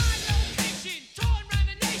ride. On location, touring around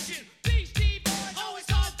the nation. Beastie Boys, always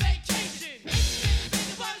on vacation. Think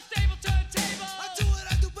about a stable turntable. I do what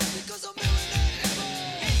I do best because I'm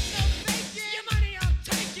millionaire. Ain't no faking, your money I'm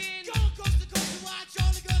taking. Going coast to coast to watch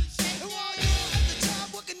all the girls shaking. And while you're at the job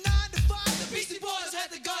working 9 to 5, the Beastie Boys had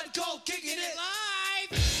the gun cold kicking it live.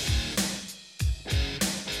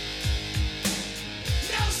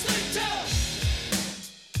 No sleep till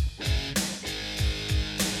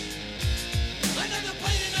another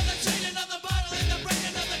plate, another chain, another bottle in the brain,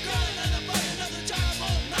 another girl, another fight, another job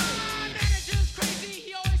all night. My manager's crazy,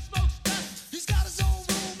 he always smokes dust. He's got his own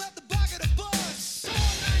room at the back of the bus. All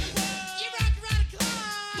around the world, you rock around the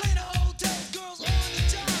clock. Playing the hotels, girls on the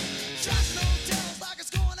job. Trashing hotels like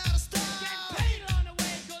it's going out of style. Getting paid on the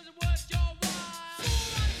way 'cause it was your wife. Fool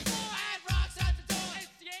on the floor, had rocks out the door.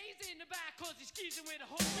 SCA's in the back 'cause he's skeezing with a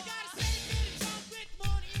whore. We gotta say good jump with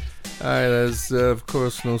money in his Alright, that's of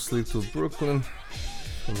course No Sleep Till Brooklyn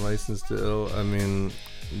from License to Ill. I mean,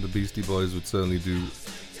 the Beastie Boys would certainly do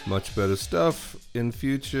much better stuff in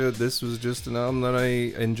future. This was just an album that I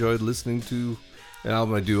enjoyed listening to, an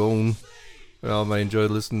album I do own, an album I enjoyed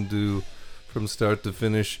listening to from start to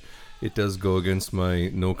finish. It does go against my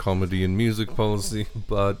no comedy in music policy,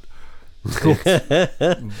 but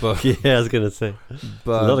but Yeah, I was gonna say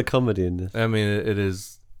but a lot of comedy in this. I mean, it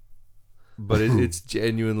is, but it's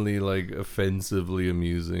genuinely like offensively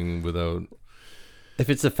amusing without. If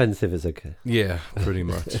it's offensive, it's okay. Yeah, pretty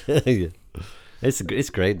much. Yeah. It's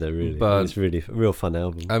great though, really. But- It's really a real fun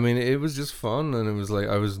album. I mean, it was just fun, and it was like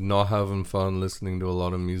I was not having fun listening to a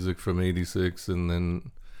lot of music from '86, and then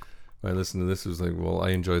when I listened to this, it was like, well, I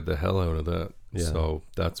enjoyed the hell out of that. Yeah. So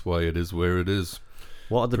that's why it is where it is.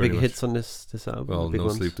 What are the pretty big much. hits on this album? Well, the big No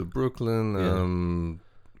ones? Sleep to Brooklyn, Yeah.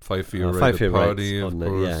 Fight for Your Fight Right for to Your Party, Rights of on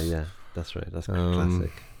course. it. Yeah, that's right. That's Um,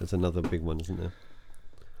 classic. There's another big one, isn't there?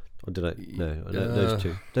 Or did I? No, those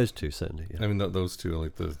two. Those two certainly. Yeah. I mean, those two are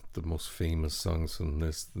like the most famous songs from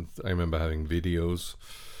this. I remember having videos.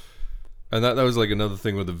 And that was like another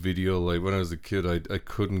thing with the video. Like when I was a kid, I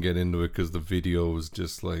couldn't get into it because the video was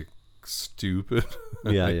just like stupid.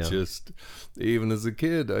 Yeah, I yeah. just, even as a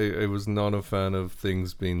kid, I was not a fan of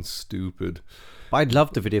things being stupid. But I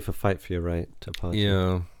loved the video for "Fight for Your Right to Party."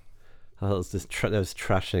 Yeah, that was this. That was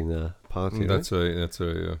trashing the party. that's right? right. That's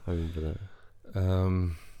right. Yeah. I remember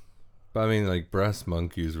that. But I mean, like Brass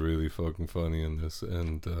Monkey is really fucking funny in this,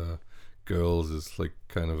 and Girls is like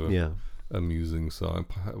kind of a Yeah. amusing song.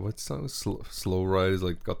 What song? Slow Ride is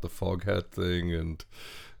like got the fog hat thing, and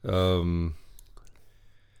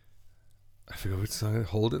I forget which song.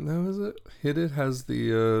 Hold It Now, is it? Hit It has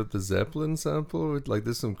the Zeppelin sample. Like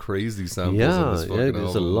there's some crazy samples. in Yeah, this yeah. fucking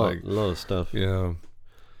There's a album, lot, like, lot of stuff. yeah, It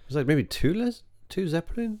was like maybe two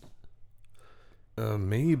Zeppelin.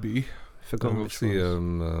 maybe. Forgot which Obviously,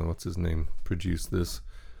 ones. what's his name? Produced this.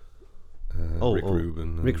 Rick Oh,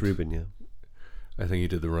 Rubin. Rick and Rubin, yeah. I think he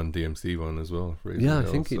did the Run DMC one as well. Raising Yeah, I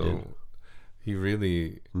Hell, think he did. He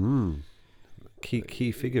really,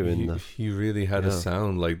 key figure in the. He really had a Yeah.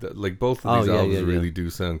 sound like that. Like both of Oh, these yeah, albums yeah, really yeah. do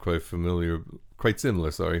sound quite familiar, quite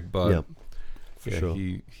similar. Sorry, but Yeah, for sure.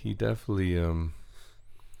 he definitely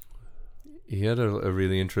he had a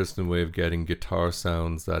really interesting way of getting guitar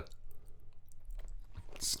sounds that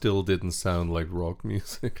still didn't sound like rock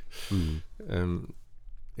music.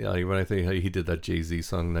 Yeah, like when I think he did that Jay-Z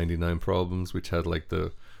song 99 Problems, which had like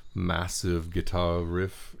the massive guitar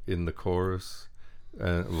riff in the chorus,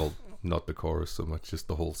 well, not the chorus so much, just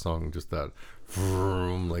the whole song, just that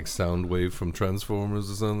vroom, like sound wave from Transformers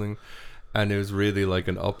or something. And it was really like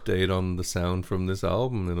an update on the sound from this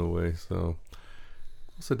album in a way. So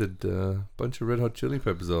also did a bunch of Red Hot Chili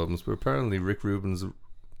Peppers albums, but apparently Rick Rubin's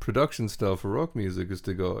production style for rock music is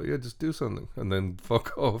to go, yeah, just do something and then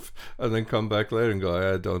fuck off and then come back later and go,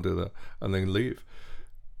 yeah, don't do that, and then leave.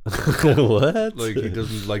 What? Like he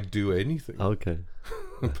doesn't like do anything. Okay.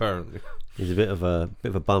 Apparently. He's a bit of a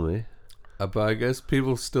bum, eh? But I guess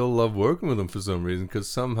people still love working with him for some reason, because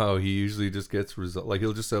somehow he usually just gets like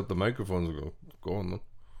he'll just set up the microphones and go on then.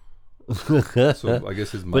 So I guess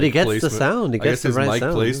his mic But he gets placement, the sound. He I gets guess his the right mic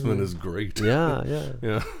sound. placement is great. Yeah, yeah.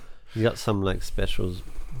 Yeah. You got some like special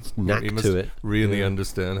knack He must to it. really Yeah.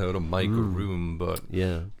 understand how to mic a room, but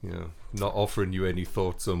Yeah, not offering you any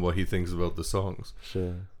thoughts on what he thinks about the songs.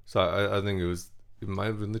 sure. So I think it might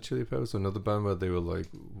have been the Chili Peppers, another band where they were like,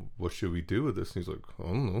 what should we do with this? And he's like, I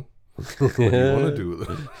don't know. What do you want to do with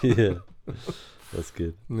it? Yeah, that's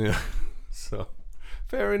good. Yeah. So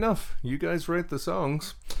fair enough. You guys write the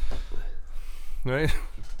songs, right?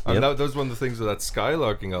 And Yep. that was one of the things with that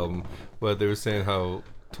Skylarking album, where they were saying how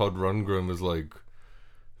Todd Rundgren was like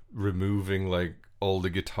removing like all the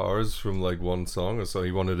guitars from like one song, or so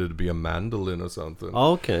he wanted it to be a mandolin or something.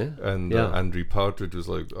 Oh, okay. And yeah. Andrew Partridge was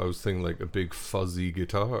like, I was thinking like a big fuzzy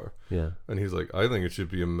guitar, Yeah. and he's like, I think it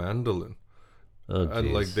should be a mandolin. Oh,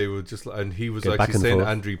 And like jeez. they were just, and he was Go back actually and saying to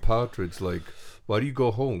forth. Andrew Partridge, like, why do you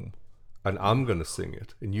go home and I'm gonna sing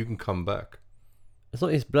it and you can come back? It's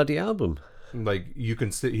not his bloody album. Like you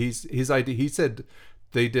can sit. His idea. He said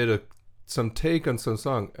they did some take on some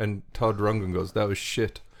song, and Todd Rundgren goes, "That was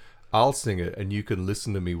shit. I'll sing it, and you can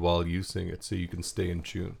listen to me while you sing it, so you can stay in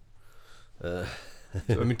tune." So,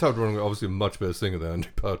 I mean, Todd Rundgren obviously a much better singer than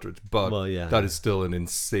Andrew Partridge, but Well, yeah. that is still an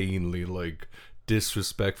insanely like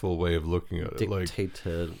disrespectful way of looking at it.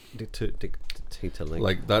 Dictator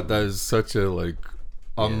Like that is such a like.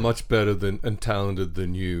 I'm Yeah. much better than and talented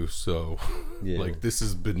than you, so Yeah. like this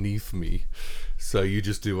is beneath me. So you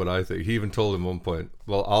just do what I think. He even told him one point,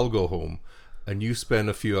 well, I'll go home and you spend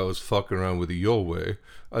a few hours fucking around with it your way,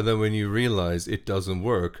 and then when you realize it doesn't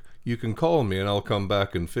work, you can call me and I'll come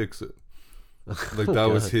back and fix it. Like that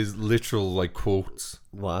was God. his literal like quotes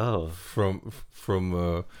Wow. from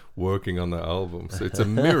working on the album. So it's a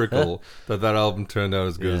miracle that album turned out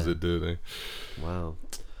as good as Yeah. it did. Eh? Wow.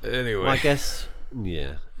 Anyway, Well, I guess,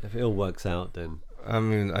 yeah, if it all works out, then I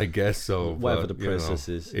mean, I guess so. Whatever but, the you know, process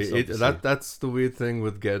is, it's obviously- that's the weird thing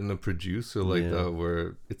with getting a producer like Yeah. that,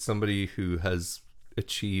 where it's somebody who has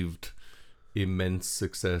achieved immense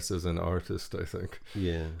success as an artist. I think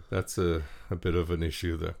yeah. that's a bit of an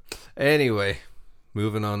issue there. Anyway,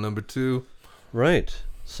 moving on, number 2. Right.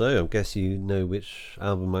 So I guess you know which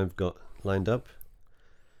album I've got lined up.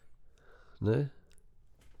 No?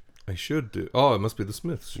 I should do. Oh, it must be the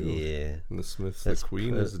Smiths. Sure. Yeah. And the Smiths. Let's the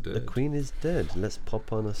Queen put- is dead. The Queen is dead. Let's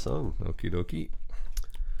pop on a song. Okie dokie.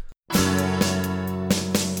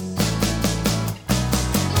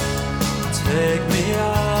 Take me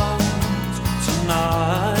out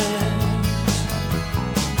tonight,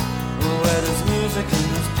 where there's music and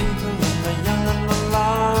there's people and the young and the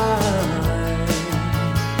light.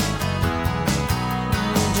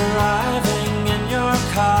 Driving in your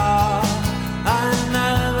car, I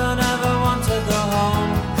never want to go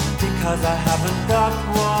home, because I haven't got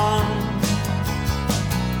one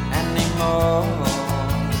anymore.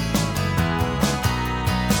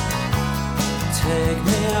 Take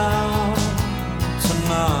me out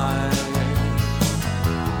tonight,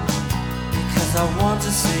 because I want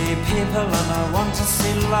to see people and I want to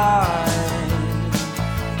see life.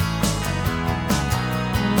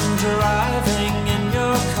 Driving in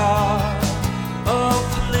your car, oh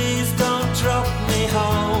please don't drop me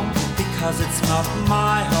home, because it's not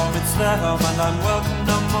my home, it's their home and I'm welcome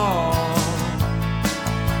no more.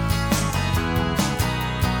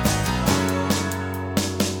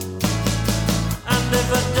 And if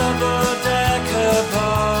a double-decker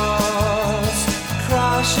bus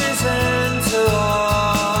crashes into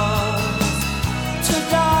us, to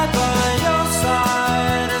die by your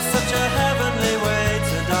side is such a heavenly way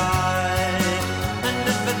to die. And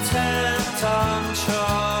if a 10-ton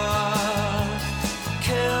truck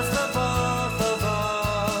kills the both of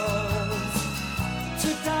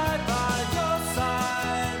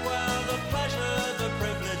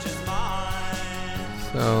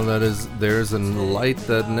No, there's a light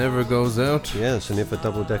that never goes out. Yes, and if a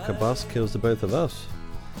double-decker bus kills the both of us.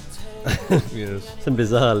 Yes. Some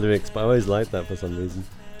bizarre lyrics, but I always like that for some reason.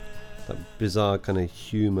 That bizarre kind of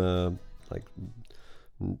humor, like,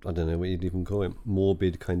 I don't know what you'd even call it,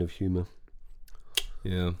 morbid kind of humor.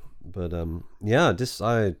 Yeah. But yeah,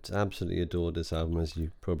 I absolutely adore this album, as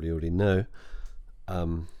you probably already know.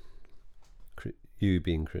 You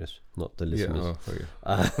being Chris, not the listeners.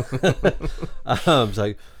 Yeah. I was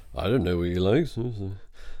like, I don't know what you like,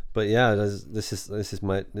 but yeah, this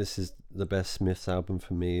is the best Smiths album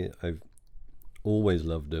for me. I've always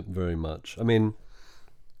loved it very much. I mean,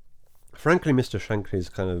 frankly, Mr. Shankly is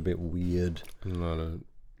kind of a bit weird. Not a.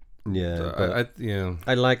 Yeah, but yeah.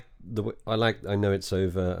 I like I Know It's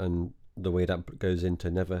Over, and the way that goes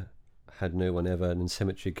into Never Had No One Ever, and then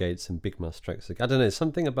Cemetery Gates and Big Mouth Strikes Again. I don't know,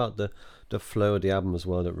 something about the flow of the album as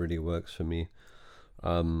well that really works for me.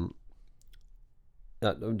 The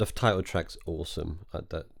title track's awesome.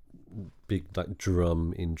 That big like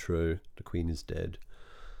drum intro, The Queen Is Dead.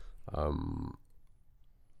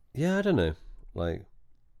 Yeah, I don't know, like,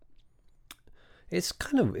 it's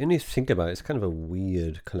kind of, when you think about it, it's kind of a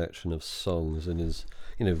weird collection of songs, and is,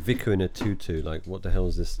 Vicar in a Tutu, like, what the hell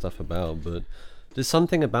is this stuff about? But there's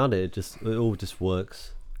something about it, it all just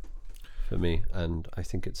works for me, and I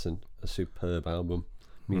think it's a superb album.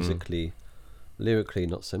 Musically, lyrically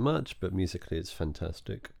not so much, but musically it's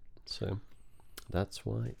fantastic. So that's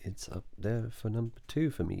why it's up there for number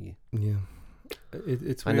 2 for me. Yeah.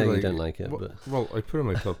 It's I know weird, you don't like it, but well, I put it in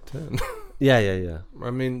my top 10. yeah.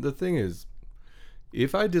 I mean, the thing is,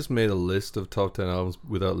 if I just made a list of top 10 albums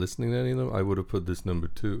without listening to any of them, I would have put this number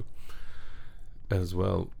 2 as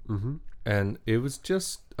well. Mm-hmm. And it was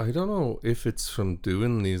just, I don't know if it's from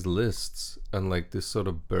doing these lists and like this sort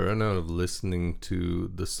of burnout of listening to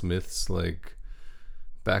the Smiths like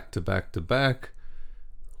back to back to back,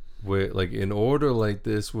 where like in order like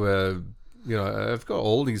this, where I've got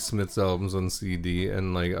all these Smiths albums on CD,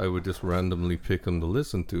 and like I would just randomly pick them to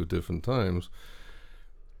listen to at different times.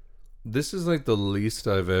 This is like the least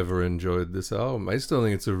I've ever enjoyed this album. I still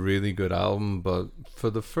think it's a really good album, but for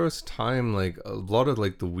the first time, like a lot of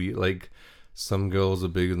like like Some Girls Are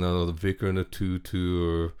Bigger Than Other, The Vicar in a Tutu,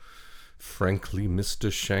 or frankly Mr.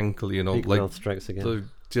 Shankly, Big like Mouth Strikes Again.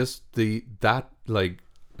 That like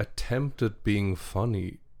attempt at being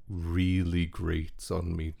funny really grates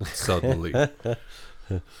on me suddenly.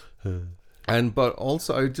 But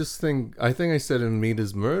also I think I said in Meat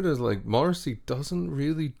Is Murder, like Morrissey doesn't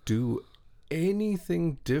really do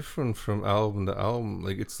anything different from album to album.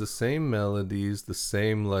 Like it's the same melodies, the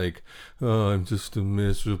same like, oh, I'm just a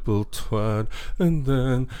miserable twat, and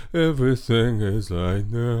then everything is like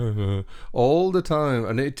all the time.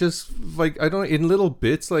 And it just like, I don't, in little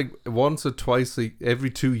bits, like once or twice every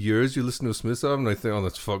 2 years you listen to a Smiths album and I think, oh,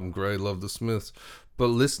 that's fucking great, I love the Smiths. But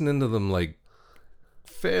listening to them like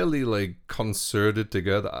fairly like concerted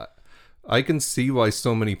together, I can see why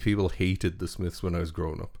so many people hated the Smiths when I was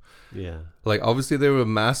growing up. Yeah. Like obviously they were a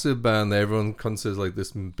massive band that everyone considers like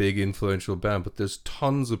this big influential band, but there's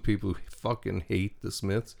tons of people who fucking hate the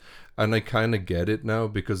Smiths, and I kind of get it now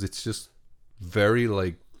because it's just very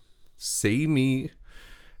like samey,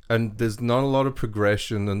 and there's not a lot of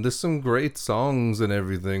progression, and there's some great songs and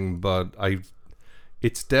everything, but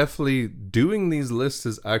it's definitely, doing these lists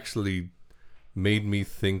has actually made me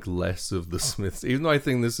think less of the Smiths, even though I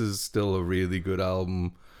think this is still a really good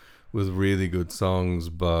album with really good songs,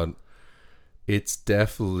 but it's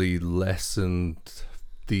definitely lessened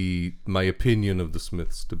my opinion of the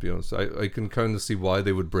Smiths, to be honest. I can kind of see why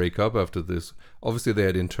they would break up after this. Obviously they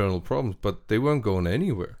had internal problems, but they weren't going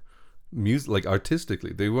anywhere. Like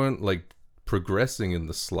artistically, they weren't like progressing in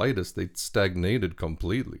the slightest. They stagnated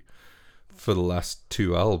completely for the last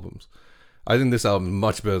 2 albums. I think this album is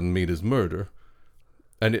much better than Meat Is Murder.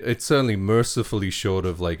 And it's certainly mercifully short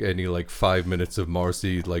of like any like 5 minutes of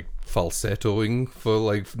Morrissey like falsettoing for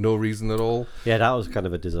like no reason at all. Yeah, that was kind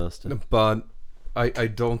of a disaster. But I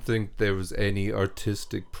don't think there was any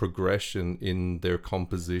artistic progression in their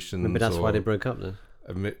compositions. Maybe that's why they broke up then.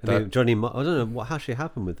 I mean, Johnny Marr, I don't know what actually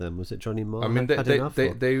happened with them. Was it Johnny Marr? I mean,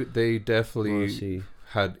 they definitely Morrissey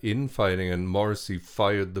had infighting, and Morrissey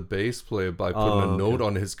fired the bass player by putting a note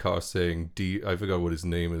on his car saying, I forgot what his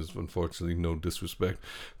name is, unfortunately, no disrespect,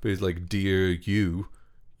 but he's like, "Dear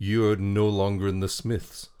you're no longer in the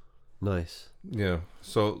Smiths." Nice. Yeah,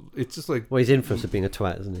 so it's just like, well, he's infamous for being a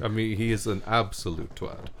twat, isn't he? I mean, he is an absolute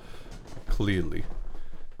twat, clearly.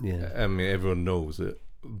 Yeah. I mean, everyone knows it,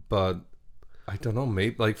 but I don't know,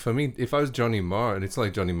 maybe, like, for me, if I was Johnny Marr, and it's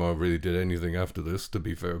like Johnny Marr really did anything after this, to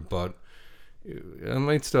be fair, but I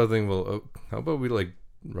might start thinking, well, how about we like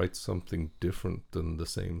write something different than the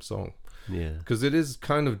same song, Yeah. because it is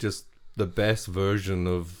kind of just the best version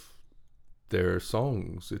of their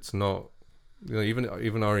songs. It's not, you know,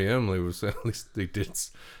 even REM, they was at least they did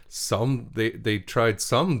some, they tried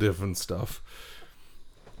some different stuff,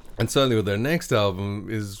 and certainly with their next album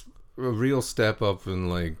is a real step up in,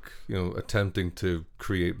 like, you know, attempting to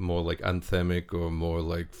create more like anthemic or more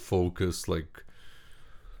like focused, like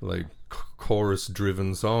chorus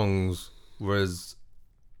driven songs, whereas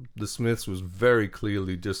the Smiths was very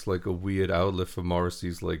clearly just like a weird outlet for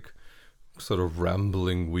Morrissey's like sort of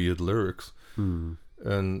rambling weird lyrics.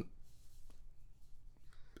 And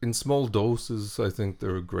in small doses I think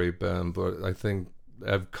they're a great band, but I think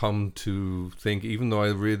I've come to think, even though I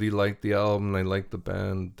really like the album and I like the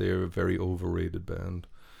band, they're a very overrated band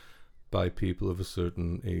by people of a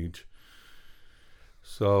certain age.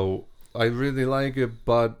 So I really like it,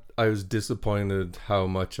 but I was disappointed how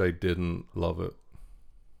much I didn't love it.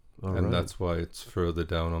 And that's why it's further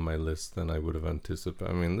down on my list than I would have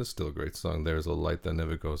anticipated. I mean, there's still a great song. There's a Light That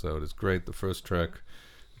Never Goes Out is great. The first track,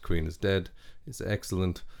 The Queen Is Dead, is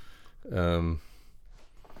excellent.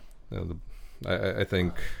 I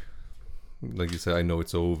think, like you said, I Know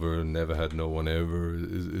It's Over, Never Had No One Ever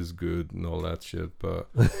is good and all that shit. But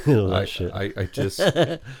I just,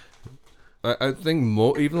 I think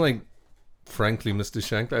even like, Frankly, Mr.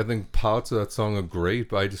 Shankly, I think parts of that song are great,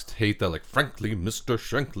 but I just hate that, like, Frankly, Mr.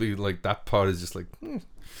 Shankly, like, that part is just like,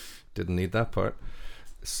 didn't need that part.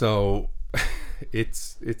 So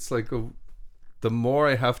it's like the more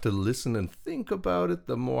I have to listen and think about it,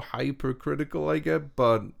 the more hypercritical I get,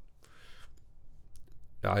 but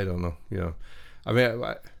I don't know, yeah. I mean,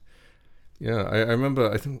 I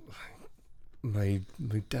remember, I think my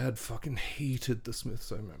dad fucking hated the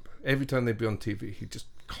Smiths, I remember. Every time they'd be on TV, he'd just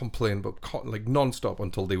complain about like non-stop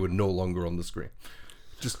until they were no longer on the screen.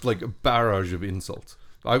 Just like a barrage of insults.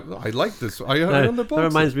 I like this. I own the box. That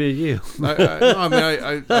reminds me of you.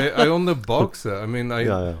 I own the box set. I mean,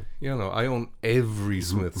 you know, I own every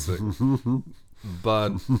Smith thing.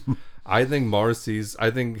 But I think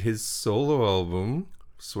I think his solo album,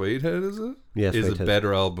 Suede Head, is it? Yeah, is Suede a Head.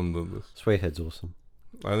 better album than this. Suede Head's awesome.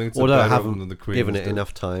 I think it's Although a I better haven't album than the Queen. given it Dead.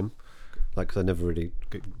 enough time, like, because I never really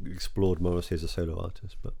explored Morrissey as a solo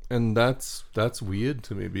artist. But And that's weird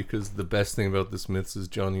to me, because the best thing about the Smiths is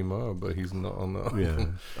Johnny Marr, but he's not on that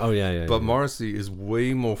album. Oh yeah. But Morrissey is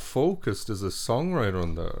way more focused as a songwriter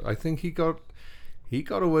on that. I think he got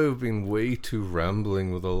away with being way too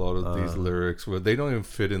rambling with a lot of these lyrics, where they don't even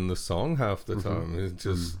fit in the song half the time. It's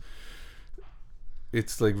just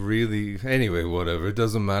it's like really, anyway, whatever, it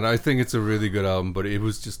doesn't matter. I think it's a really good album, but it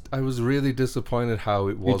was just, I was really disappointed how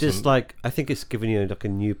it wasn't. Just like, I think it's given you like a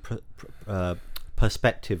new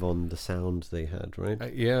perspective on the sound they had,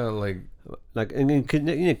 right? Yeah, like And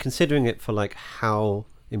you know, considering it for like how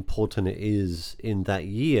important it is in that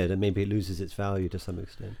year, then maybe it loses its value to some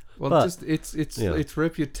extent. well, but, just its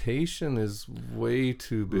reputation is way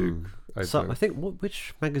too big. I think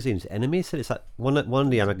which magazine's Enemy said it's like one of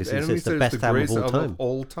the magazines said Enemy it's the says best album of all time.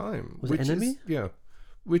 all time. Was it Enemy?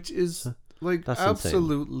 Which is like That's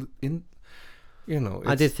absolutely you know.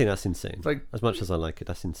 I did think that's insane. like- as much as I like it,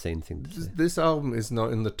 that's an insane thing to say. This album is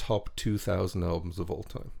not in the top 2,000 albums of all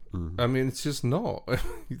time. I mean, it's just not.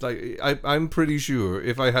 Like, I'm pretty sure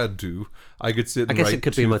if I had to, I could sit. I and guess write it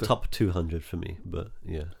could be in my top 200 for me, but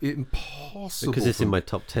yeah, impossible because it's for in me. my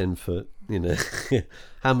top 10 for, you know,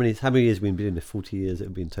 how many years we've been in it? 40 years it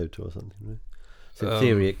would be in total or something, right? So in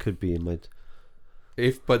theory, it could be in my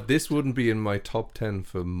But this wouldn't be in my top 10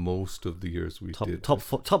 for most of the years we did. top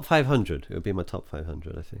 500. It would be in my top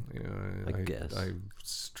 500, I think. Yeah, I guess. I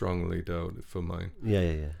strongly doubt it for mine.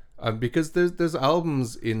 Yeah. Because there's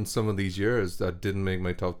albums in some of these years that didn't make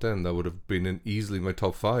my top 10 that would have been in easily my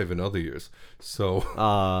top 5 in other years. So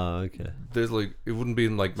Okay. there's like, it wouldn't be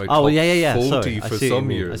in like my Oh top yeah. 40 Sorry. I for see what you some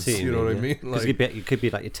mean. I years. see what You know what I mean? Because Like, it could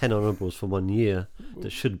be like your 10 honorables for 1 year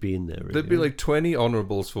that should be in there. Really, there'd be right? like 20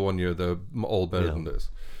 honorables for 1 year that are all better Yeah. than this.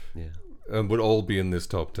 yeah. And would all be in this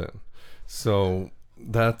top 10. So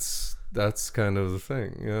that's kind of the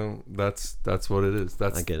thing, you know. That's what it is.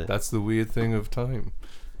 I get it. That's the weird thing of time,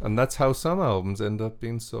 and that's how some albums end up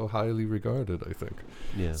being so highly regarded, I think.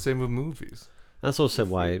 Yeah. Same with movies. That's also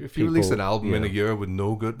why If you release people- an album in a yeah. year with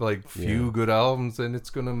no good, like few Yeah. good albums, then it's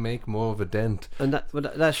gonna make more of a dent. And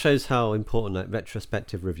that shows how important like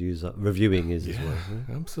retrospective reviewing is as well.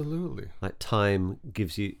 Right? Absolutely. Like time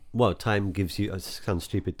gives you it sounds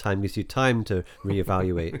stupid, time gives you time to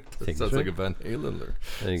reevaluate things. Sounds right? like a Van Halen lyric.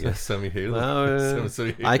 There you go. Sammy Halen. Well,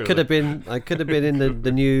 Sammy I Hagar could have lyric. been in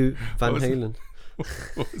the new Van was it? Halen.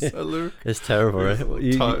 What was that lyric? It's terrible, right?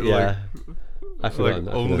 Like, I forgot.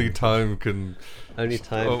 Like only time can Only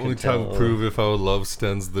time. only can time tell. prove if our love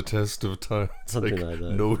stands the test of time. It's Something like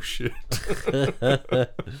that. No shit.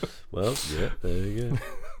 Well, yeah, there you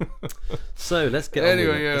go. So let's get on with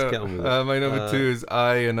Anyway, it. Let's get on with it. my number 2 is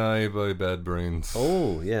I and I by Bad Brains.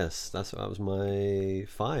 Oh yes, that was my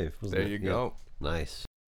 5. Wasn't There it? you Yeah. go. Nice.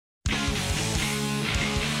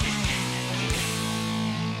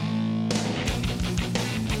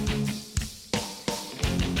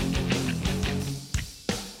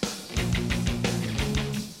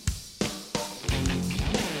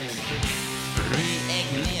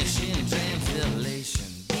 Reignition, translation,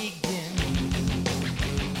 begin.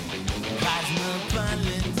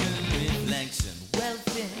 Cosmopolitan reflection,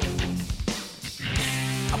 welfare.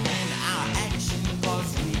 When our action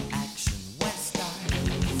cause reaction, Western.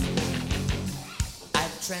 A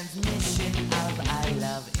transmission of our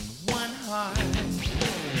love in one heart.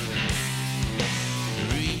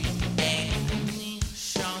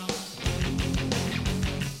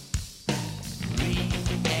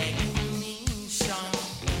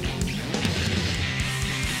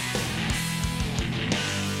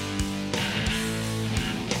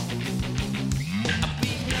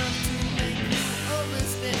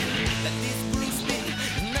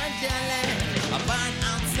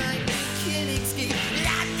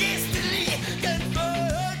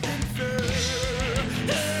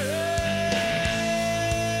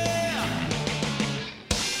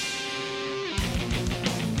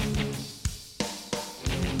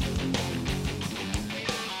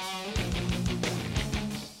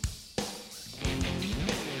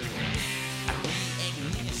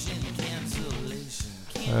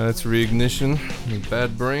 It's Reignition with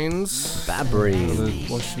Bad Brains. Bad Brains. Out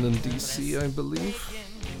of Washington D.C., I believe.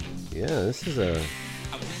 Yeah, this is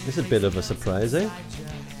a bit of a surprise, eh?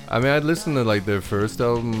 I mean, I'd listened to like their first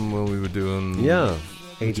album when we were doing Yeah.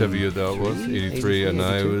 whichever year that was, 83, and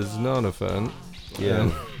I 82. was not a fan.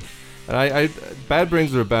 Yeah. And I Bad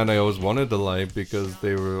Brains were a band I always wanted to like because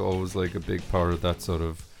they were always like a big part of that sort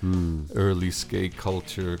of early skate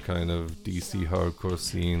culture kind of DC hardcore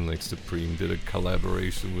scene. Like Supreme did a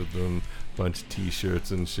collaboration with them, bunch of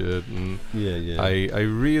t-shirts and shit, and Yeah. I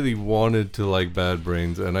really wanted to like Bad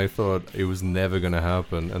Brains, and I thought it was never gonna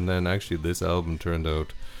happen, and then actually this album turned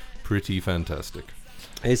out pretty fantastic.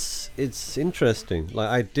 It's interesting. Like,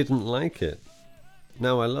 I didn't like it.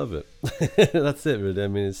 Now I love it. That's it, really. I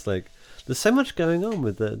mean, it's like there's so much going on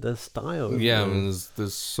with the style. isn't Yeah, I there? mean,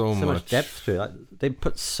 there's so much depth to it. Like, they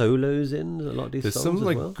put solos in a lot of these There's songs some as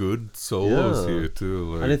like well. good solos Yeah. here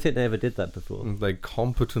too. I Like, don't think they ever did that before. like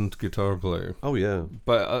competent guitar player. Oh yeah,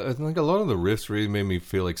 But I think a lot of the riffs really made me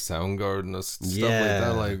feel like Soundgarden or stuff like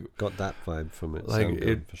that. Like, got that vibe from it. like Soundgarden,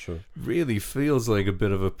 it- for sure. really feels like a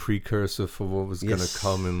bit of a precursor for what was going Yes. to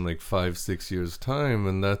come in like 5-6 years time,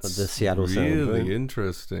 and that's The Seattle sound, really right?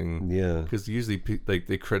 interesting. Yeah, Because usually like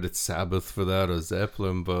they credit Sabbath for that or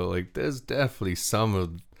Zeppelin, but like there's definitely some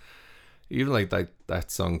of even like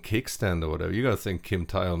that song Kickstand or whatever. You gotta think Kim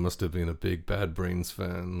Tile must have been a big Bad Brains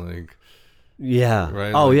fan, like yeah.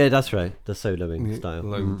 Right, Oh like- yeah, that's right. The soloing style,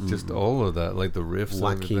 like just all of that, like the riffs,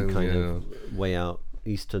 wacky everything, kind yeah. of way out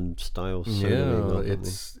Eastern style soloing. Yeah, aren't they?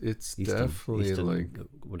 it's Eastern, definitely Eastern, like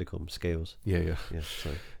what do you call them? Scales. yeah. Yeah,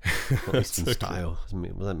 sorry. Not Eastern style.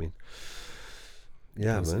 What does that mean?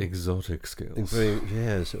 Yeah, It's man. exotic scales.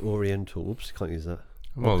 It's Oriental. Oops, can't use that.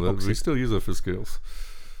 Well, we Oxy- still use it for scales.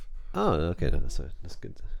 Oh, okay, that's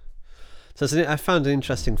good. So I found an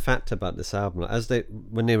interesting fact about this album.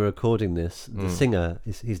 When they were recording this, the singer,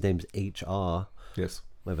 his name's HR, Yes.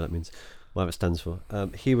 whatever that means, whatever it stands for.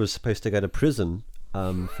 He was supposed to go to prison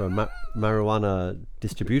for marijuana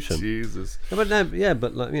distribution. Jesus. Yeah, but no, yeah,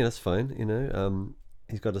 but like, that's fine.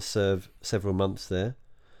 He's got to serve several months there,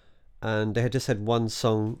 and they had just had one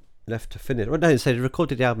song left to finish. Well, no, so they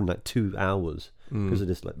recorded the album in like 2 hours because of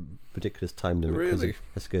this like ridiculous time limit. 'cause Really? he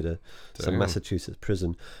has to go to some Damn. Massachusetts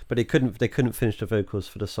prison, but they couldn't finish the vocals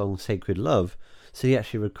for the song "Sacred Love," so he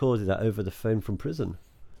actually recorded that over the phone from prison.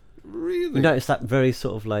 Really? You notice that very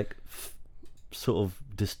sort of like sort of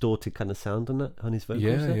distorted kind of sound on his vocals.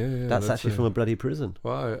 Yeah, there? yeah. That's actually from a bloody prison.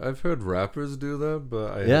 Wow, I've heard rappers do that,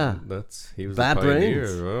 but Yeah. he was Bad a pioneer.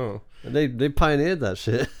 Brains. Wow. They pioneered that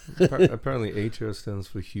shit. Apparently, HR stands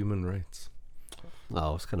for human rights.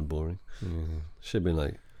 Oh, it's kind of boring. Mm-hmm. Should be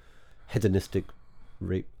like hedonistic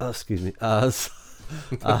rape. Excuse me.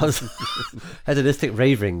 Hedonistic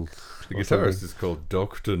raving. The or guitarist something. is called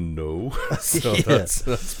Dr. No, so Yeah.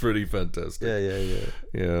 that's pretty fantastic. Yeah.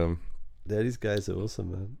 Yeah. Yeah, these guys are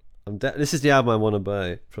awesome, man. This is the album I want to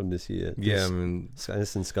buy from this year. Yeah, I mean,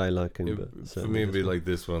 This and Skylarking, it- but for certainly me, it'd be this one. like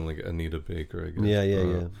this one, like Anita Baker, I guess.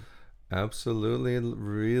 Yeah. Absolutely, it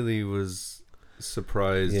really was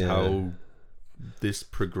surprised Yeah. how this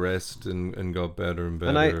progressed and got better and better.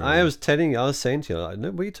 And I was saying to you, like,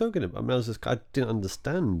 no, what are you talking about? I mean, I didn't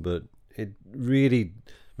understand, but it really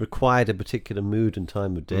required a particular mood and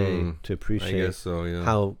time of day to I appreciate guess so, yeah.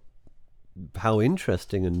 how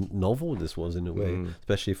interesting and novel this was in a way, Mm.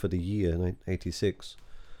 especially for the year 86.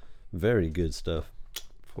 Very good stuff.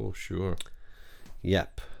 For sure.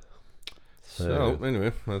 Yep. So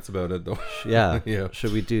anyway, that's about it though. Yeah. Yeah.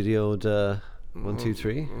 Should we do the old 1, 2,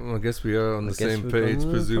 3? Well, I guess we are on the I guess same we're page,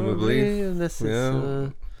 gonna presumably. probably, unless Yeah.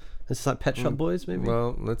 it's like Pet Shop Boys, maybe.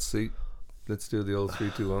 Well, let's see. Let's do the old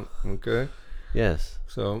 3, 2, 1. Okay. Yes.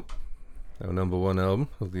 So, our number 1 album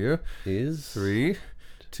of the year. Is 3,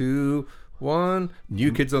 2, 1.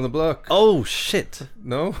 New Kids on the Block. Oh shit!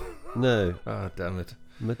 No? No. Ah, damn it.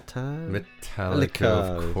 Metallica,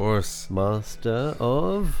 Metallica, of course. Master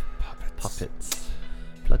of Puppets.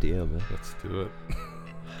 Bloody hell, man. Let's do it.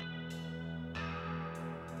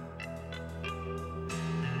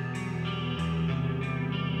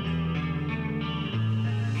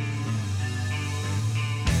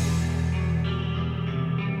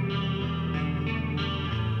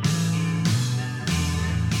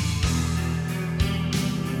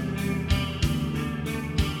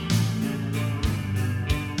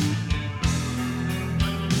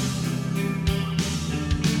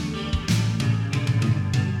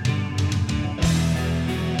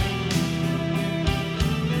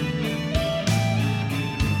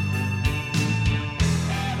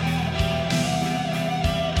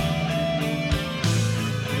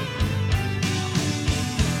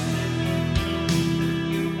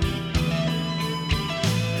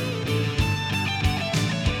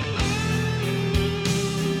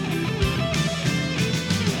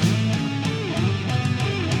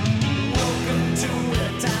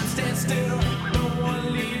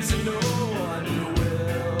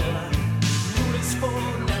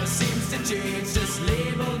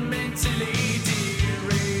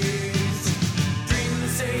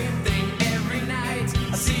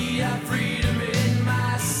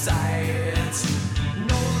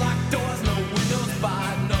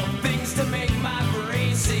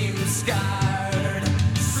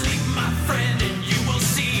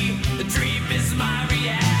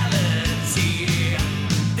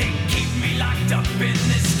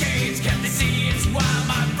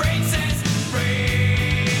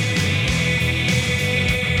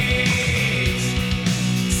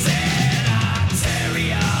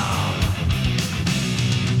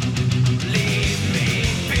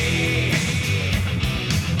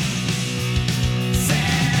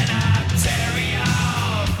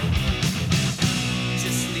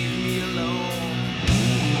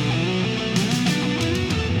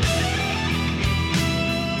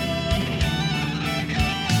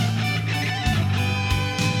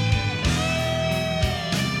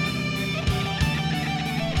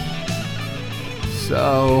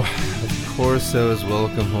 So, of course, that was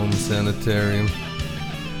Welcome Home Sanitarium.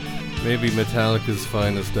 Maybe Metallica's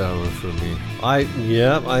finest hour for me. I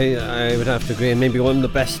would have to agree. And maybe one of the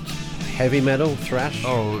best heavy metal thrash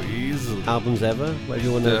Oh, easily. albums ever. Whatever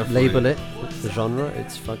you want to Definitely. label it, the genre,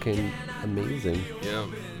 it's fucking amazing. Yeah.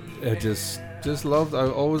 I just loved. I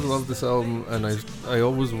always loved this album, and I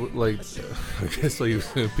always like. I guess like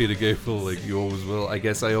Peter Gabriel, like you always will. I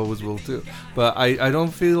guess I always will too. But I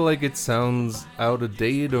don't feel like it sounds out of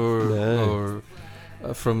date or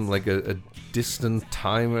from like a distant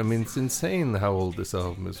time. I mean, it's insane how old this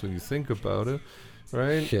album is when you think about it,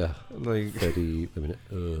 right? Yeah. Like 30, wait a minute,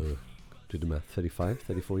 do the math, 35,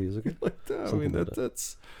 34 years ago? like that. I Something mean, like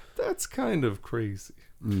that's kind of crazy.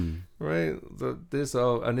 Right, this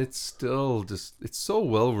album, and it's still it's so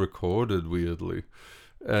well recorded, weirdly,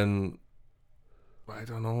 and I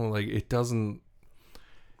don't know, like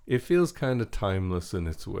it feels kind of timeless in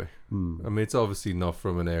its way. I mean, it's obviously not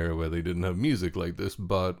from an era where they didn't have music like this,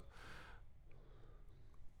 but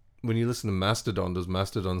when you listen to Mastodon, does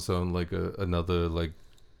Mastodon sound like another like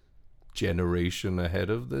generation ahead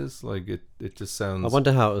of this? Like it just sounds. I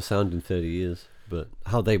wonder how it would sound in 30 years, but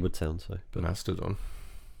how they would sound, so. But Mastodon.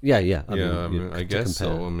 yeah. I mean, I guess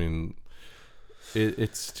so. I mean,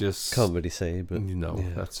 it's just Can't really say, but yeah.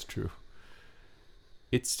 that's true.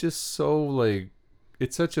 It's just so like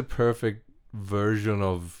it's such a perfect version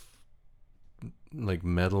of like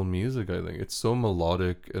metal music. I think it's so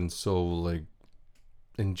melodic and so like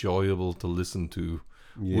enjoyable to listen to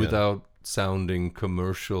without sounding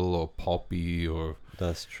commercial or poppy or.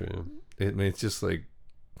 That's true. I mean, it's just like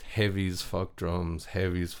heavy as fuck drums,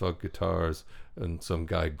 heavy as fuck guitars, and some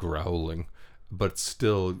guy growling. But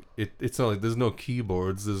still, it's not like there's no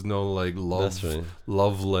keyboards, there's no like That's right.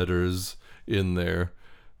 love letters in there.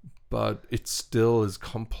 but it still is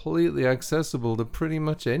completely accessible to pretty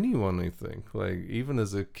much anyone, I think. Like, even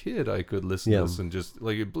as a kid, I could listen Yeah. to this and just,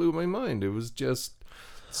 like, it blew my mind. It was just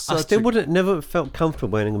I such still a- never felt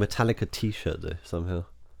comfortable wearing a Metallica t-shirt though, somehow.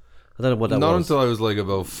 I don't know what that Not was. until I was, like,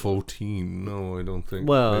 about 14. No, I don't think.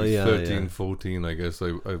 Well, Maybe yeah, 13, yeah. 14, I guess.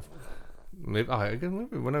 I've... Maybe, I can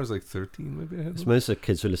remember when I was, like, 13, maybe I had It's one. most of the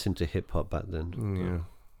kids who listened to hip-hop back then. Yeah.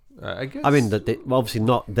 I guess... I mean, well, obviously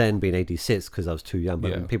not then being 86 because I was too young,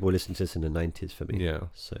 but Yeah. people were listening to this in the 90s for me. Yeah.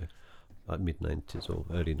 So, like mid-90s or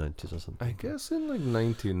early 90s or something. I guess in like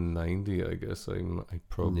 1990, I guess I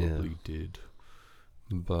probably did,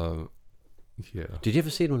 but yeah, Did you ever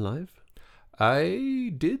see them live?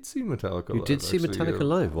 I did see Metallica. You live, did see actually, Metallica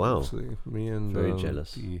live? Wow. Actually, me and Very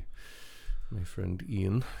jealous. my friend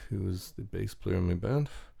Ian, who was the bass player in my band,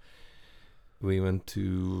 we went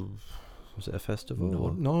to. Was it a festival? No,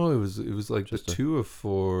 or- no, it was like Just the a- tour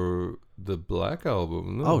for the Black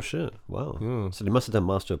album. No. Oh, shit. Wow. Yeah. So they must have done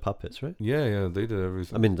Master of Puppets, right? Yeah, they did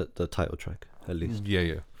everything. I mean, the title track, at least.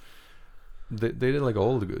 Yeah. They did like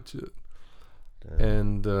all the good shit.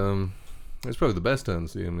 Damn. And it's probably the best time to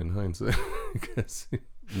see him in hindsight. Because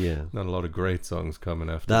Yeah. not a lot of great songs coming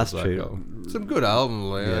after. That's the Black true. Album. Some good album.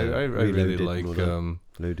 Like, Yeah, I really Reloaded and like. all that.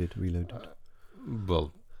 Loaded, reloaded.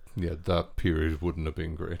 Well, yeah, that period wouldn't have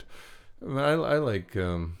been great. I mean, I like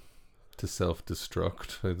To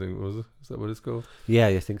Self-Destruct. I think was it? Is that what it's called? Yeah,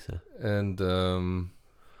 I think so. And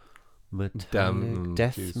Metallic.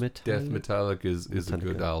 Death Metallic. Metallic is a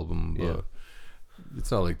good Metallica. album, but Yeah.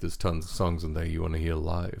 it's not like there's tons of songs in there you want to hear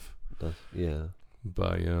live. Yeah.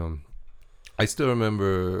 But I still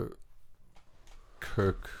remember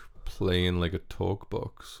Kirk playing like a talk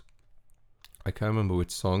box. I can't remember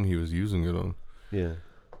which song he was using it on, Yeah.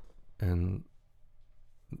 and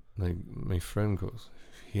like my friend goes,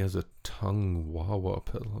 he has a tongue wah-wah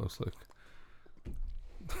pedal. I was like,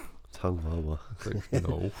 Tongue wawa.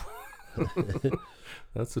 no,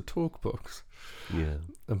 that's a talk box. Yeah.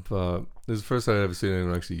 But this is the first time I've ever seen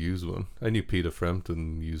anyone actually use one. I knew Peter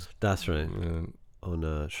Frampton used. That's right. And,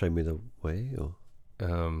 On Show Me the Way, or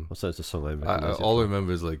what's that? It's a song I I, recognize. it all I from.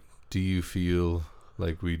 remember is like, "Do you feel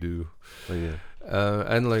like we do?" Oh yeah.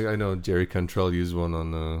 And like I know Jerry Cantrell used one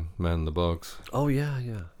on Man in the Box. Oh yeah,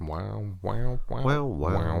 yeah. Wow, wow, wow, Wow,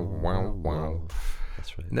 wow, wow, wow.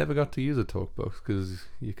 That's right. Never got to use a talk box because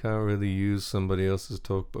you can't really use somebody else's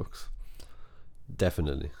talk box.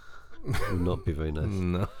 Definitely. Would not be very nice.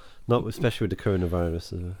 No, Not especially with the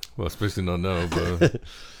coronavirus. well, especially not now. But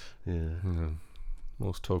Yeah. you know,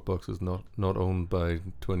 most talk boxes not owned by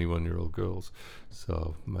 21-year-old girls,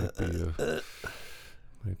 so might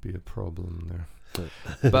be a problem there.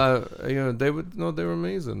 But they were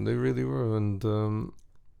amazing. They really were, and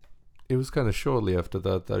it was kind of shortly after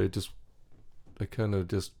that I kind of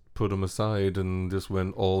just put them aside and just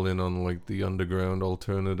went all in on like the underground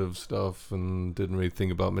alternative stuff, and didn't really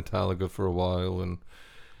think about Metallica for a while, and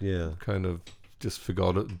Yeah. kind of just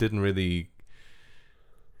forgot it. Didn't really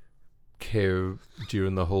care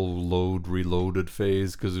during the whole load reloaded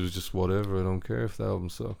phase because it was just whatever. I don't care if the album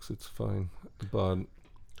sucks, it's fine. But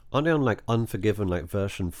Aren't they on like Unforgiven, like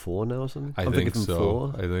version 4 now or something? I think Unforgiven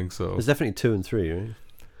so. 4? I think so. There's definitely 2 and 3, right?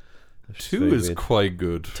 That's 2 very is weird. quite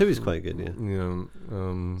good. 2 is quite good, yeah. Yeah.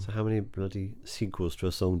 So how many bloody sequels to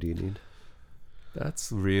a song do you need?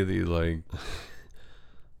 That's really like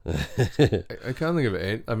I can't think of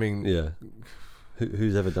it. I mean, Yeah.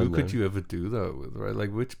 Who's ever done who that? could you ever do that with, right?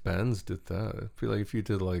 Like, which bands did that? I feel like if you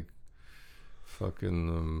did like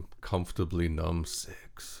fucking Comfortably Numb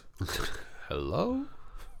 6. Hello?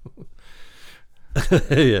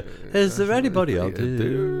 Yeah. Is there anybody out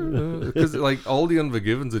there? Because like all the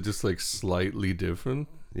Unforgivens are just like slightly different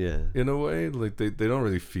Yeah. in a way. Like they don't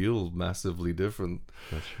really feel massively different.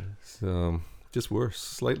 That's right. So just worse,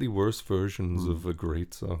 slightly worse versions of a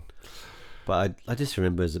great song. But I just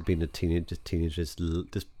remember as being a teenager,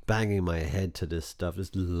 just banging my head to this stuff,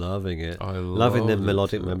 just loving it. Loving the loved it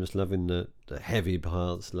melodic too. moments, loving the heavy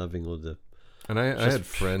parts, loving all the... And I Just had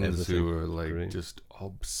friends everything. who were like Great. just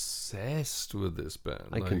obsessed with this band.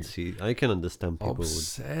 I can like, see, I can understand people would...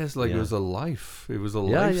 obsessed. Like it yeah. was a life. It was a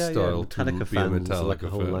Yeah, lifestyle to Metallica be a fans, Metallica like a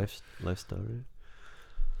whole fan. lifestyle. Right?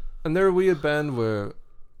 And they're a weird band where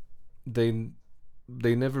they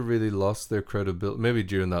never really lost their credibility. Maybe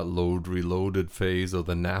during that load reloaded phase or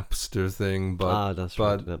the Napster thing, but That's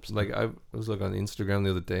right. but Napster. like I was like on Instagram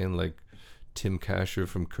the other day, and like Tim Kasher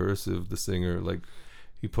from Cursive, the singer, like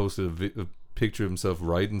he posted a picture of himself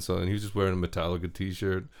writing something. He was just wearing a Metallica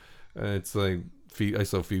t-shirt, and it's like I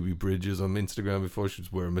saw Phoebe Bridgers on Instagram before. She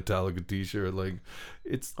was wearing a Metallica t-shirt. Like,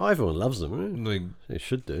 it's Oh, everyone loves them, right? like They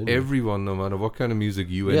should do. everyone, no matter what kind of music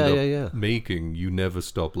you end up making, you never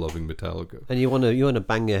stop loving Metallica. And you wanna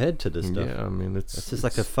bang your head to this stuff. Yeah, I mean, It's just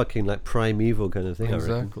like a fucking like primeval kind of thing. I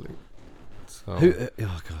reckon. exactly. So,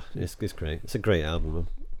 Oh god, it's great. It's a great album. Man.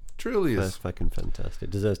 truly That's is. fucking fantastic.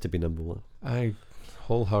 Deserves to be number one. I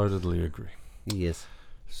wholeheartedly agree. Yes.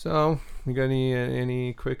 So, you got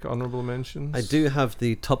any quick honorable mentions? I do have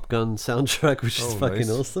the Top Gun soundtrack, which is Oh, fucking nice.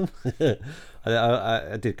 awesome.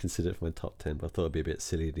 I did consider it for my top 10, but I thought it'd be a bit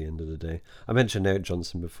silly at the end of the day. I mentioned Eric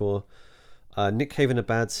Johnson before. Nick Cave and the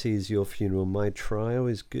Bad Seeds, Your Funeral, My Trial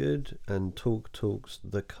is good, and Talks,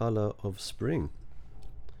 The Colour of Spring.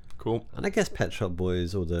 Cool. And I guess Pet Shop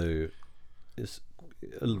Boys, although it's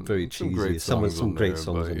very cheesy. Some great songs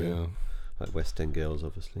on there, like West End Girls,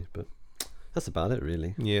 obviously, but that's about it,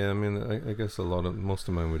 really. Yeah, I mean, I guess most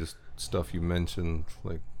of mine were just stuff you mentioned.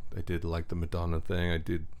 Like, I did like the Madonna thing. I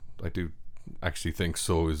do actually think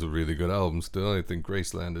So is a really good album still. I think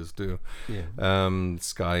Graceland is too. Yeah.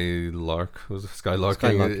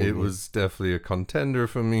 Skylarking. It was definitely a contender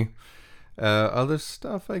for me. Other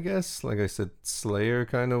stuff, I guess, like I said, Slayer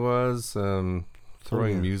kind of was.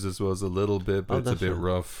 Throwing Muses was a little bit, but it's a bit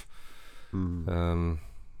rough.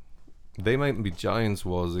 They Might Be Giants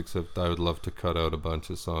was, except I would love to cut out a bunch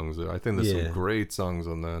of songs. I think there's some great songs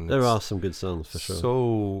on that. There are some good songs for sure.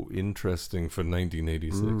 So interesting for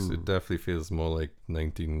 1986. It definitely feels more like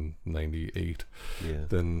 1998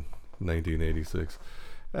 than 1986.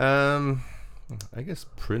 I guess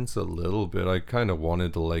Prince a little bit. I kind of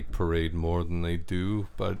wanted to like Parade more than they do,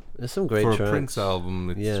 but there's some great for tracks. a Prince album,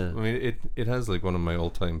 I mean, it has like one of my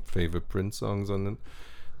all-time favorite Prince songs on it.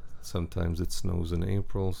 Sometimes It Snows in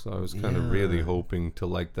April, so I was kind of really hoping to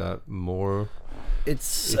like that more.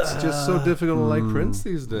 It's just so difficult to like Prince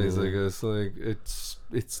these days. I guess like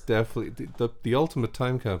it's definitely the ultimate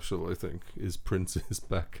time capsule. I think is Prince's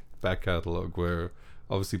back catalog, where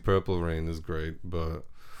obviously Purple Rain is great, but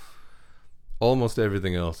almost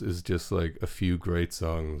everything else is just like a few great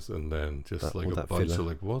songs, and then just like a bunch of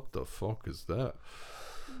like, what the fuck is that?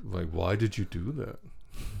 Like, why did you do that?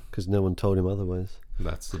 Because no one told him otherwise.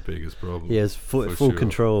 That's the biggest problem. He has full sure.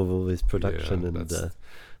 control of all his production and that's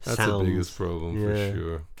sounds. the biggest problem for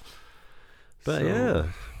sure. But So,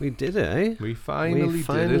 we did it, eh? we finally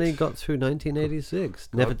did it. got through 1986.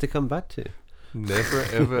 Never to come back to. Never,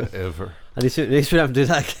 ever, ever. At least we don't have to do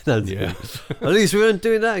that again. Yeah. At least we weren't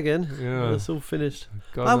doing that again. Yeah. It's all finished.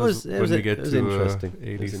 God That knows was- it when was- we it get was to interesting.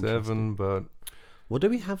 It was 87, interesting. but What do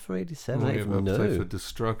we have for 87? I we don't have even Appetite for know.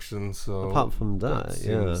 Destruction. So Apart from that,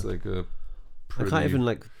 seems like a I pretty. can't even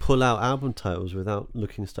like pull out album titles without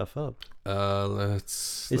looking stuff up.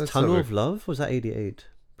 Let's. Is let's Tunnel have of Love? Was that 88?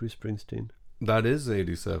 Bruce Springsteen. That is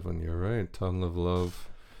 87. You're right. Tunnel of Love,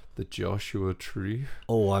 The Joshua Tree,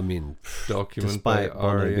 Oh, I mean, document by despite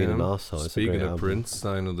Bono being an R.E.M. arsehole, it's a Speaking great of album. Prince,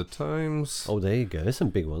 Sign of the Times. Oh, there you go. There's some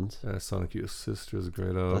big ones. Sonic Youth Sister is a great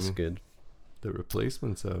album. That's good. The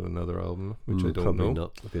Replacements have another album, which I don't Probably know.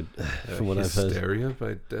 not good. From what I've heard, Hysteria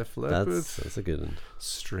by Def Leppard. that's a good one.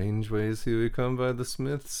 Strange Ways Here We Come by the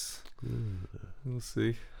Smiths. We'll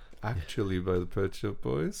see. Actually by the Pet Shop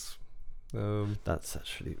Boys. That's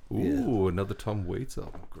actually. Ooh, another Tom Waits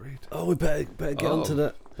album. Great. Oh, we better get onto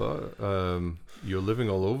that. But You're Living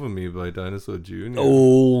All Over Me by Dinosaur Jr.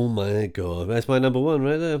 Oh my god, that's my number one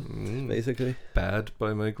right there. Basically. Bad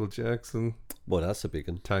by Michael Jackson. Well, that's a big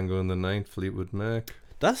one. Tango in the Night, Fleetwood Mac.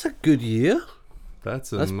 That's a good year.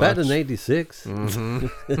 That's better than 86.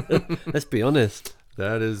 Let's be honest.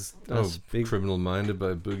 That is That's big. Criminal Minded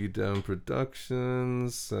by Boogie Down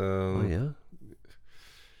Productions. Oh yeah.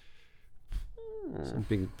 Some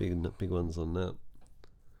big ones on that.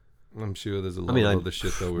 I'm sure there's a lot I mean, of other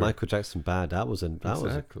shit that we're Michael Jackson Bad. That was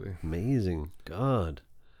exactly. amazing. God.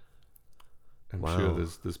 I'm Wow. sure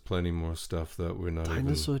there's plenty more stuff that we're not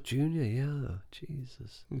Dinosaur Jr. Yeah.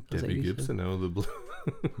 Jesus. even. Was Debbie 87? Gibson out of the blue.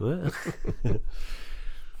 What?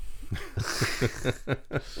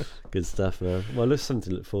 Good stuff, man. Well, there's something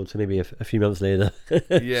to look forward to. Maybe a few months later,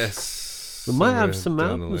 Yes. we might have somewhere some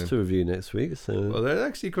down the albums line. to review next week. So Well, there's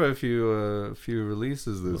actually quite a few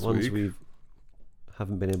releases this ones week. we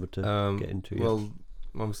haven't been able to get into yet. Well,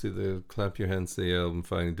 obviously the Clap Your Hands Say album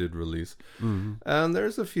finally did release, Mm-hmm. and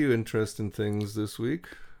there's a few interesting things this week.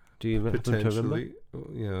 Do you happen to remember? Potentially, oh,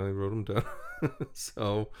 yeah, I wrote them down.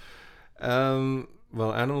 So,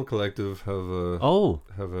 well, Animal Collective have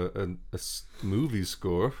a movie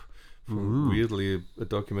score from weirdly a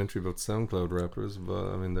documentary about SoundCloud rappers,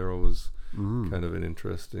 but I mean they're always kind of an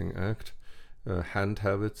interesting act. Hand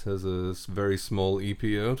Habits has a very small EP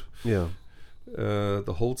out. Yeah.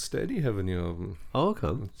 The Hold Steady have a new album, Oh, okay.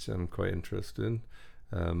 which I'm quite interested in.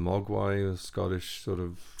 Mogwai, a Scottish sort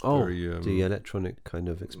of very... the electronic kind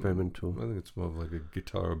of experimental. I think it's more of like a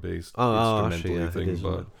guitar-based actually, instrumental yeah, it thing, is,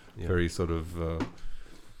 but yeah. very sort of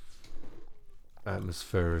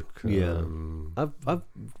atmospheric. Yeah.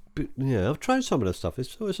 I've tried some of the stuff.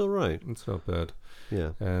 It's all right. It's not bad.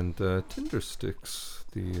 Yeah. And Tindersticks,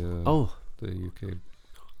 the UK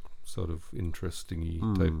sort of interesting-y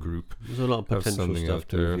type group. There's a lot of Have potential something stuff out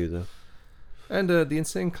to there. review there. And the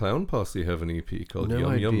Insane Clown Posse have an EP called No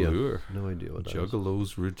Yum Yum idea. Lure. No idea what that is.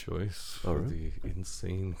 Juggalos Rejoice for Alright. the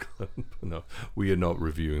Insane Clown. No, we are not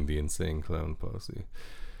reviewing the Insane Clown Posse.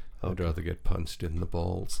 I'd rather get punched in the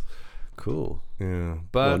balls. Cool. Yeah,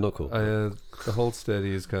 but not cool. The Hold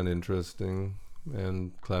Steady is kind of interesting,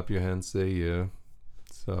 and Clap Your Hands, Say Yeah.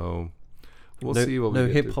 So we'll see what we No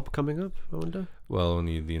get hip to. hop coming up, I wonder. Well,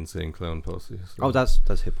 only the Insane Clown Posse. So, Oh, that's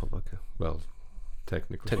hip hop. Okay. well,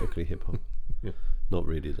 technically. Technically hip hop. Yeah. Not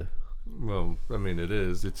really though. Well, I mean, it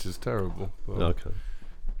is. It's just terrible. But Okay.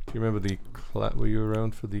 Do you remember were you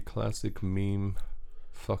around for the classic meme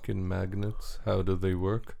fucking magnets? How do they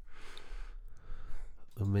work?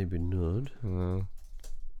 Or maybe not.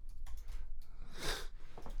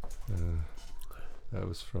 That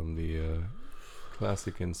was from the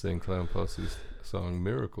classic Insane Clown Posse's song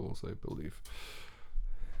Miracles, I believe.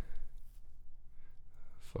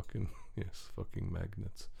 Fucking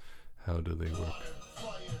magnets. How do they work?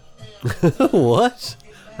 What?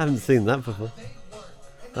 I haven't seen that before.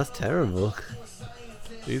 That's terrible.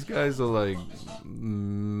 These guys are like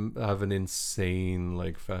have an insane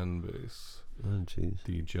like fan base. Oh jeez.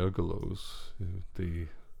 The Juggalos, the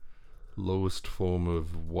lowest form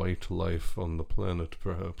of white life on the planet,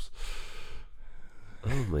 perhaps.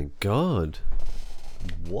 Oh my god.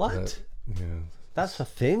 What? Yeah. That's a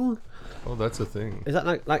thing? Oh, that's a thing. Is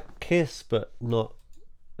that like Kiss but not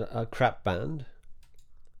a crap band?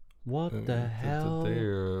 What the hell?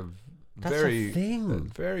 They're That's very a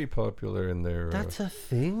thing. very popular in their That's a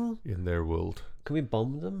thing? in their world. Can we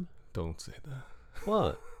bomb them? Don't say that.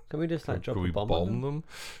 What? Can we just like drop Can a we bomb, bomb on them?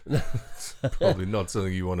 them? It's probably not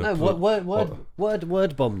something you want to. No, put.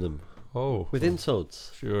 word bomb them Oh, with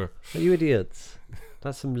insults. sure. Are you idiots?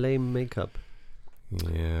 That's some lame makeup.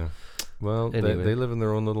 Yeah. Well, Anyway. they live in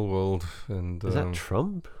their own little world, and Is that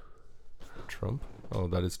Trump? Trump? Oh,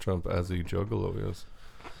 that is Trump as a juggalo. Yes.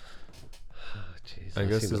 Oh, jeez, I that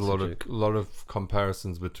guess seems there's a like lot joke. of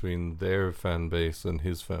comparisons between their fan base and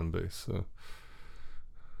his fan base.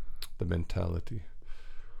 The mentality.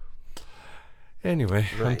 Anyway,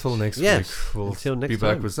 Right. until next Yes, week, we'll until next be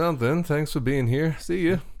back time. with something. Thanks for being here. See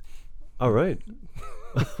you. All right.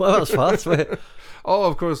 Well, that was fast. Oh,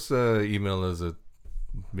 of course, email us at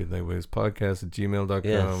midnightwavespodcast@gmail.com.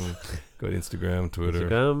 Yes. Go to Instagram, Twitter,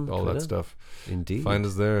 Instagram, all Twitter. that stuff. Indeed. Find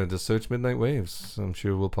us there and just search Midnight Waves. I'm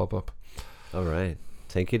sure we'll pop up. All right.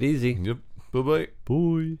 Take it easy. Yep. Bye-bye.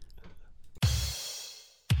 Bye.